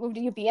UPN because it moved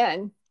to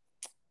UPN.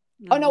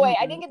 Oh, no, wait.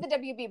 I didn't get the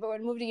WB, but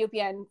when it moved to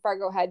UPN,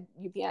 Fargo had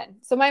UPN.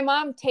 So my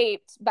mom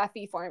taped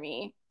Buffy for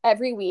me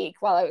every week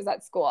while I was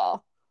at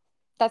school.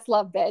 That's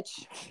love, bitch.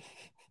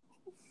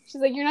 She's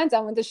like, you're not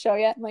done with the show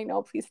yet? I'm like,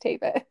 no, please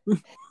tape it.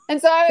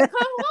 And so I would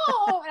come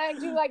home and I'd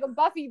do like a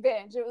Buffy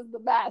binge. It was the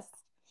best.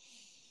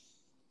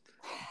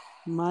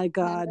 My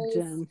God, Memories.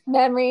 Jen.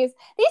 Memories.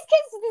 These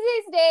kids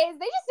these days,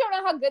 they just don't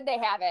know how good they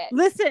have it.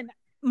 Listen,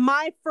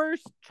 my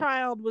first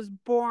child was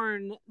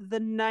born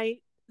the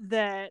night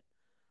that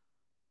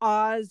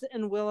Oz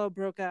and Willow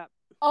broke up.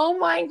 Oh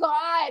my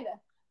God.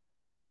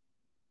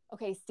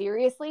 Okay,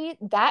 seriously,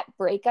 that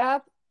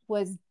breakup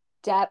was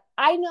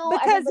I know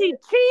because he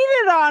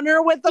cheated on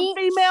her with a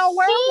female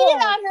werewolf.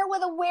 Cheated on her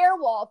with a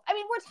werewolf. I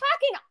mean, we're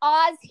talking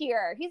Oz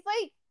here.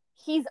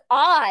 He's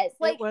Oz.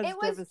 Like it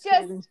was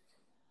just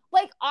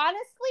like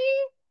honestly.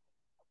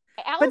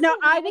 But no,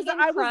 I was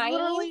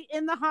literally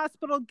in the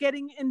hospital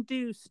getting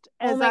induced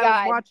as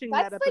I was watching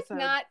that episode. That's like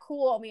not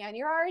cool, man.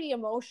 You're already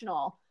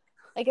emotional.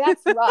 Like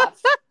that's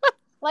rough.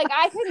 Like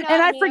I could not.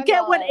 And I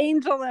forget what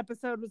Angel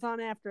episode was on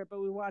after it, but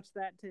we watched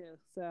that too.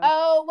 So.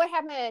 Oh, what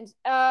happened?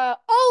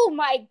 Oh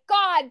my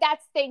God,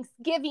 that's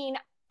Thanksgiving.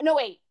 No,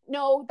 wait,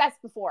 no, that's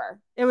before.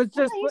 It was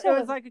just. It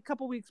was like a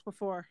couple weeks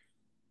before.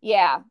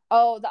 Yeah.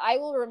 Oh, I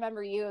Will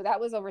Remember You. That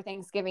was over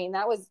Thanksgiving.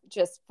 That was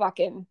just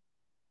fucking.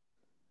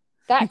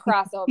 That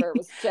crossover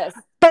was just.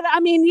 But I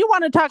mean, you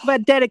want to talk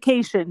about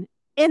dedication.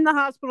 In the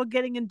hospital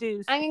getting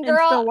induced. I mean, girl,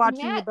 and still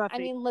watching your Buffy. I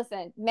mean,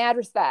 listen, mad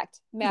respect.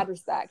 Like,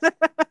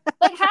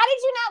 how did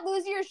you not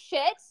lose your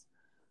shit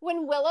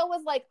when Willow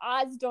was like,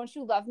 Oz, don't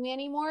you love me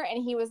anymore?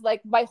 And he was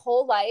like, my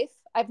whole life,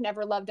 I've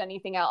never loved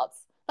anything else.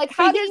 Like,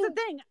 how here's the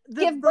thing.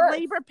 The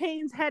labor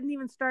pains hadn't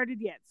even started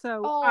yet.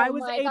 So I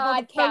was able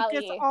to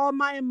focus all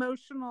my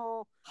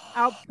emotional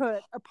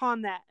output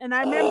upon that. And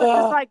I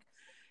remember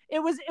it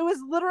was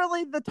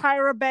literally the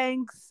Tyra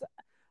Banks.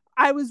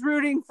 I was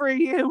rooting for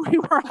you. We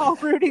were all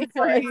rooting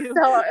for you.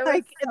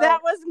 That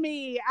was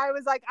me. I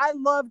was like, I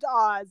loved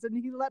Oz, and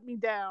he let me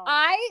down.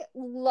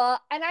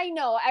 And I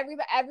know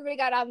everybody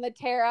got on the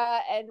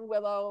Tara and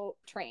Willow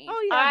train.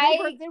 Oh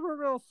yeah, they were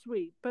real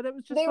sweet, but it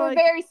was just were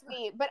very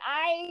sweet. But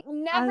I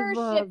never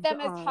shipped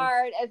them as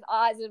hard as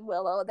Oz and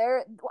Willow.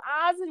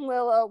 Oz and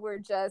Willow were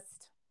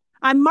just.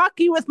 I'm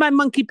mocky with my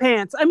monkey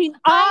pants. I mean,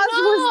 Oz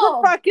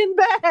was the fucking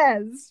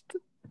best.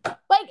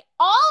 Like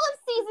all of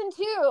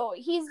season 2,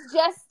 he's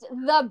just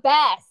the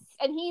best,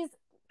 and he's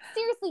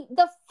seriously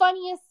the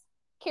funniest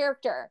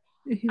character.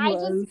 I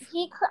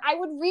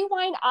would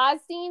rewind Oz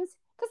scenes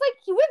because like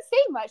he wouldn't say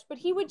much, but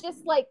he would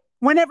just like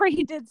whenever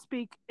he did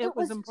speak, it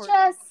was important.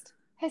 Just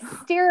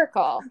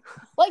hysterical.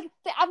 Like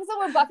the episode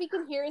where Buffy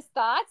can hear his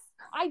thoughts,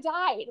 I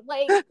died.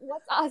 Like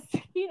what's Oz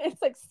saying?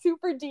 It's like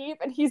super deep,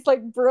 and he's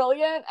like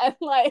brilliant, and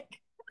like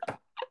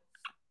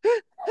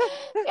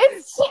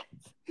it's just.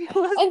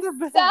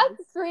 Seth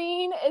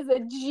Green is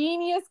a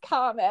genius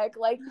comic.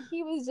 Like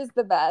he was just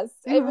the best.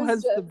 It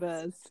was the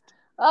best.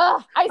 A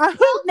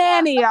hoot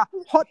nanny, chock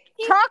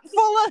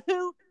full of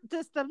hoot,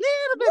 just a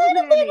little bit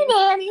of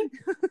nanny.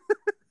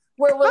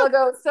 Where Willow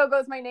goes, so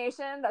goes my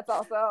nation. That's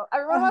also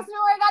everyone wants to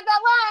know where I got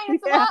that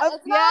line.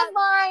 It's not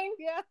line.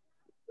 Yeah.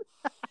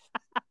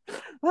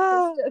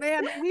 Oh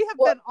man, we have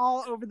been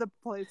all over the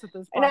place with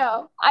this podcast. I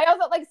know. I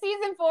also like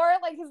season 4,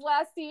 like his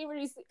last scene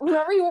where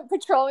remember he went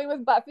patrolling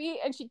with Buffy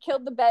and she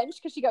killed the bench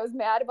because she was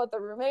mad about the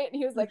roommate, and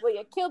he was like, well,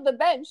 you killed the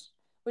bench,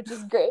 which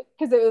is great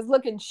because it was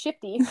looking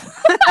shifty. Oh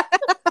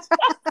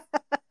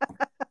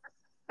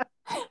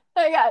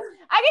my God,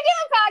 I could do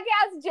a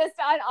podcast just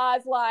on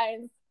Oz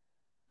lines.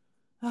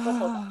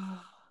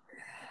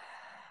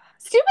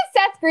 Stupid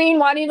Seth Green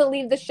wanting to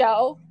leave the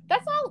show.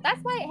 That's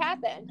why it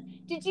happened.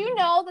 Did you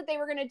know that they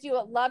were going to do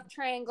a love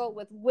triangle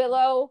with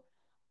Willow,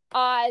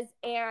 Oz,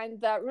 and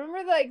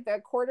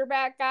the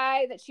quarterback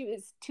guy that she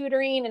was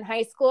tutoring in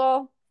high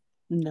school?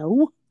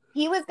 No.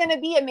 He was going to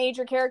be a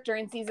major character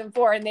in season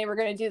 4, and they were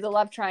going to do the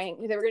love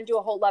triangle. They were going to do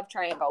a whole love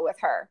triangle with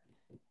her.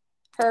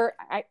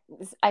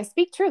 I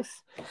speak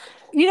truth.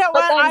 You know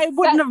what? I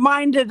wouldn't have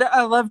minded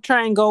a love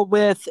triangle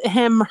with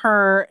him,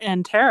 her,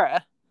 and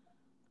Tara.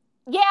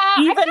 Yeah,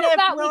 even I if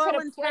thought Willow we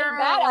could have played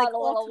that out a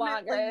little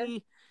longer.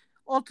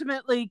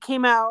 Ultimately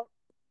came out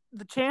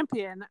the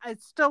champion,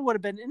 it still would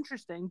have been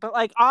interesting. But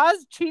like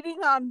Oz cheating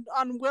on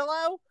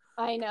Willow,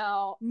 I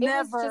know.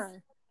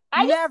 Never.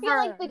 I just feel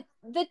like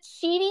the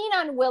cheating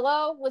on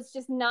Willow was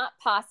just not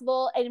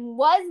possible and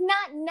was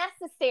not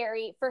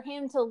necessary for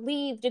him to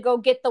leave to go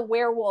get the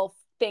werewolf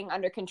thing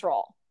under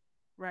control.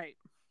 Right.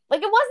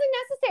 Like, it wasn't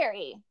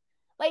necessary.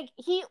 Like,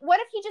 what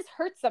if he just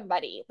hurt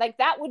somebody? Like,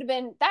 that would have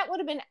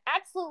been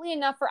absolutely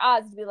enough for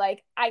Oz to be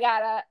like, I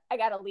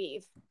gotta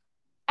leave.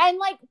 And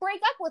like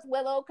break up with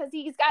Willow because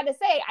he's got to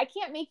say, I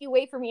can't make you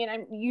wait for me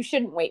and you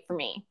shouldn't wait for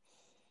me.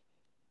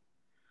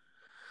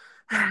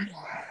 Why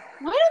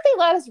don't they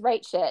let us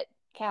write shit,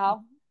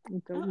 Cal?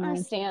 I don't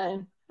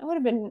understand. I would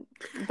have been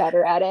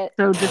better at it.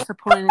 So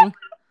disappointing.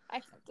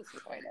 I'm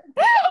disappointed.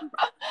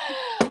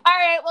 All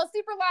right. Well,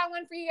 super long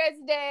one for you guys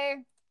today.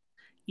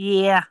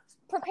 Yeah.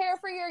 Prepare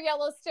for your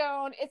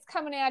Yellowstone. It's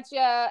coming at you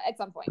at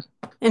some point.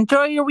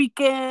 Enjoy your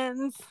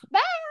weekends.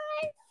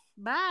 Bye.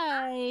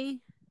 Bye.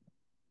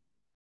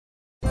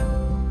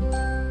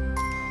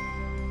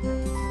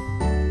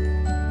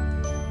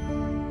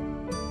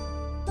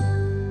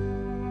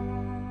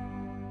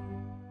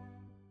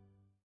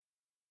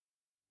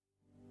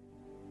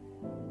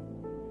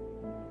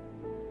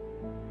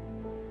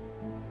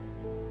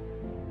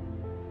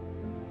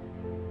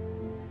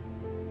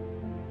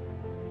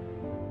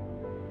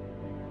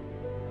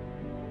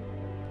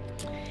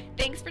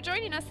 Thanks for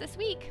joining us this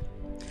week.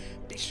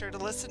 Be sure to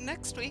listen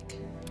next week.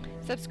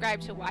 Subscribe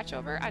to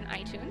Watchover on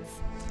iTunes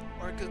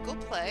or Google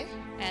Play.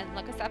 And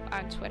look us up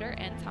on Twitter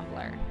and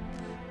Tumblr.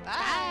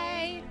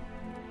 Bye. Bye.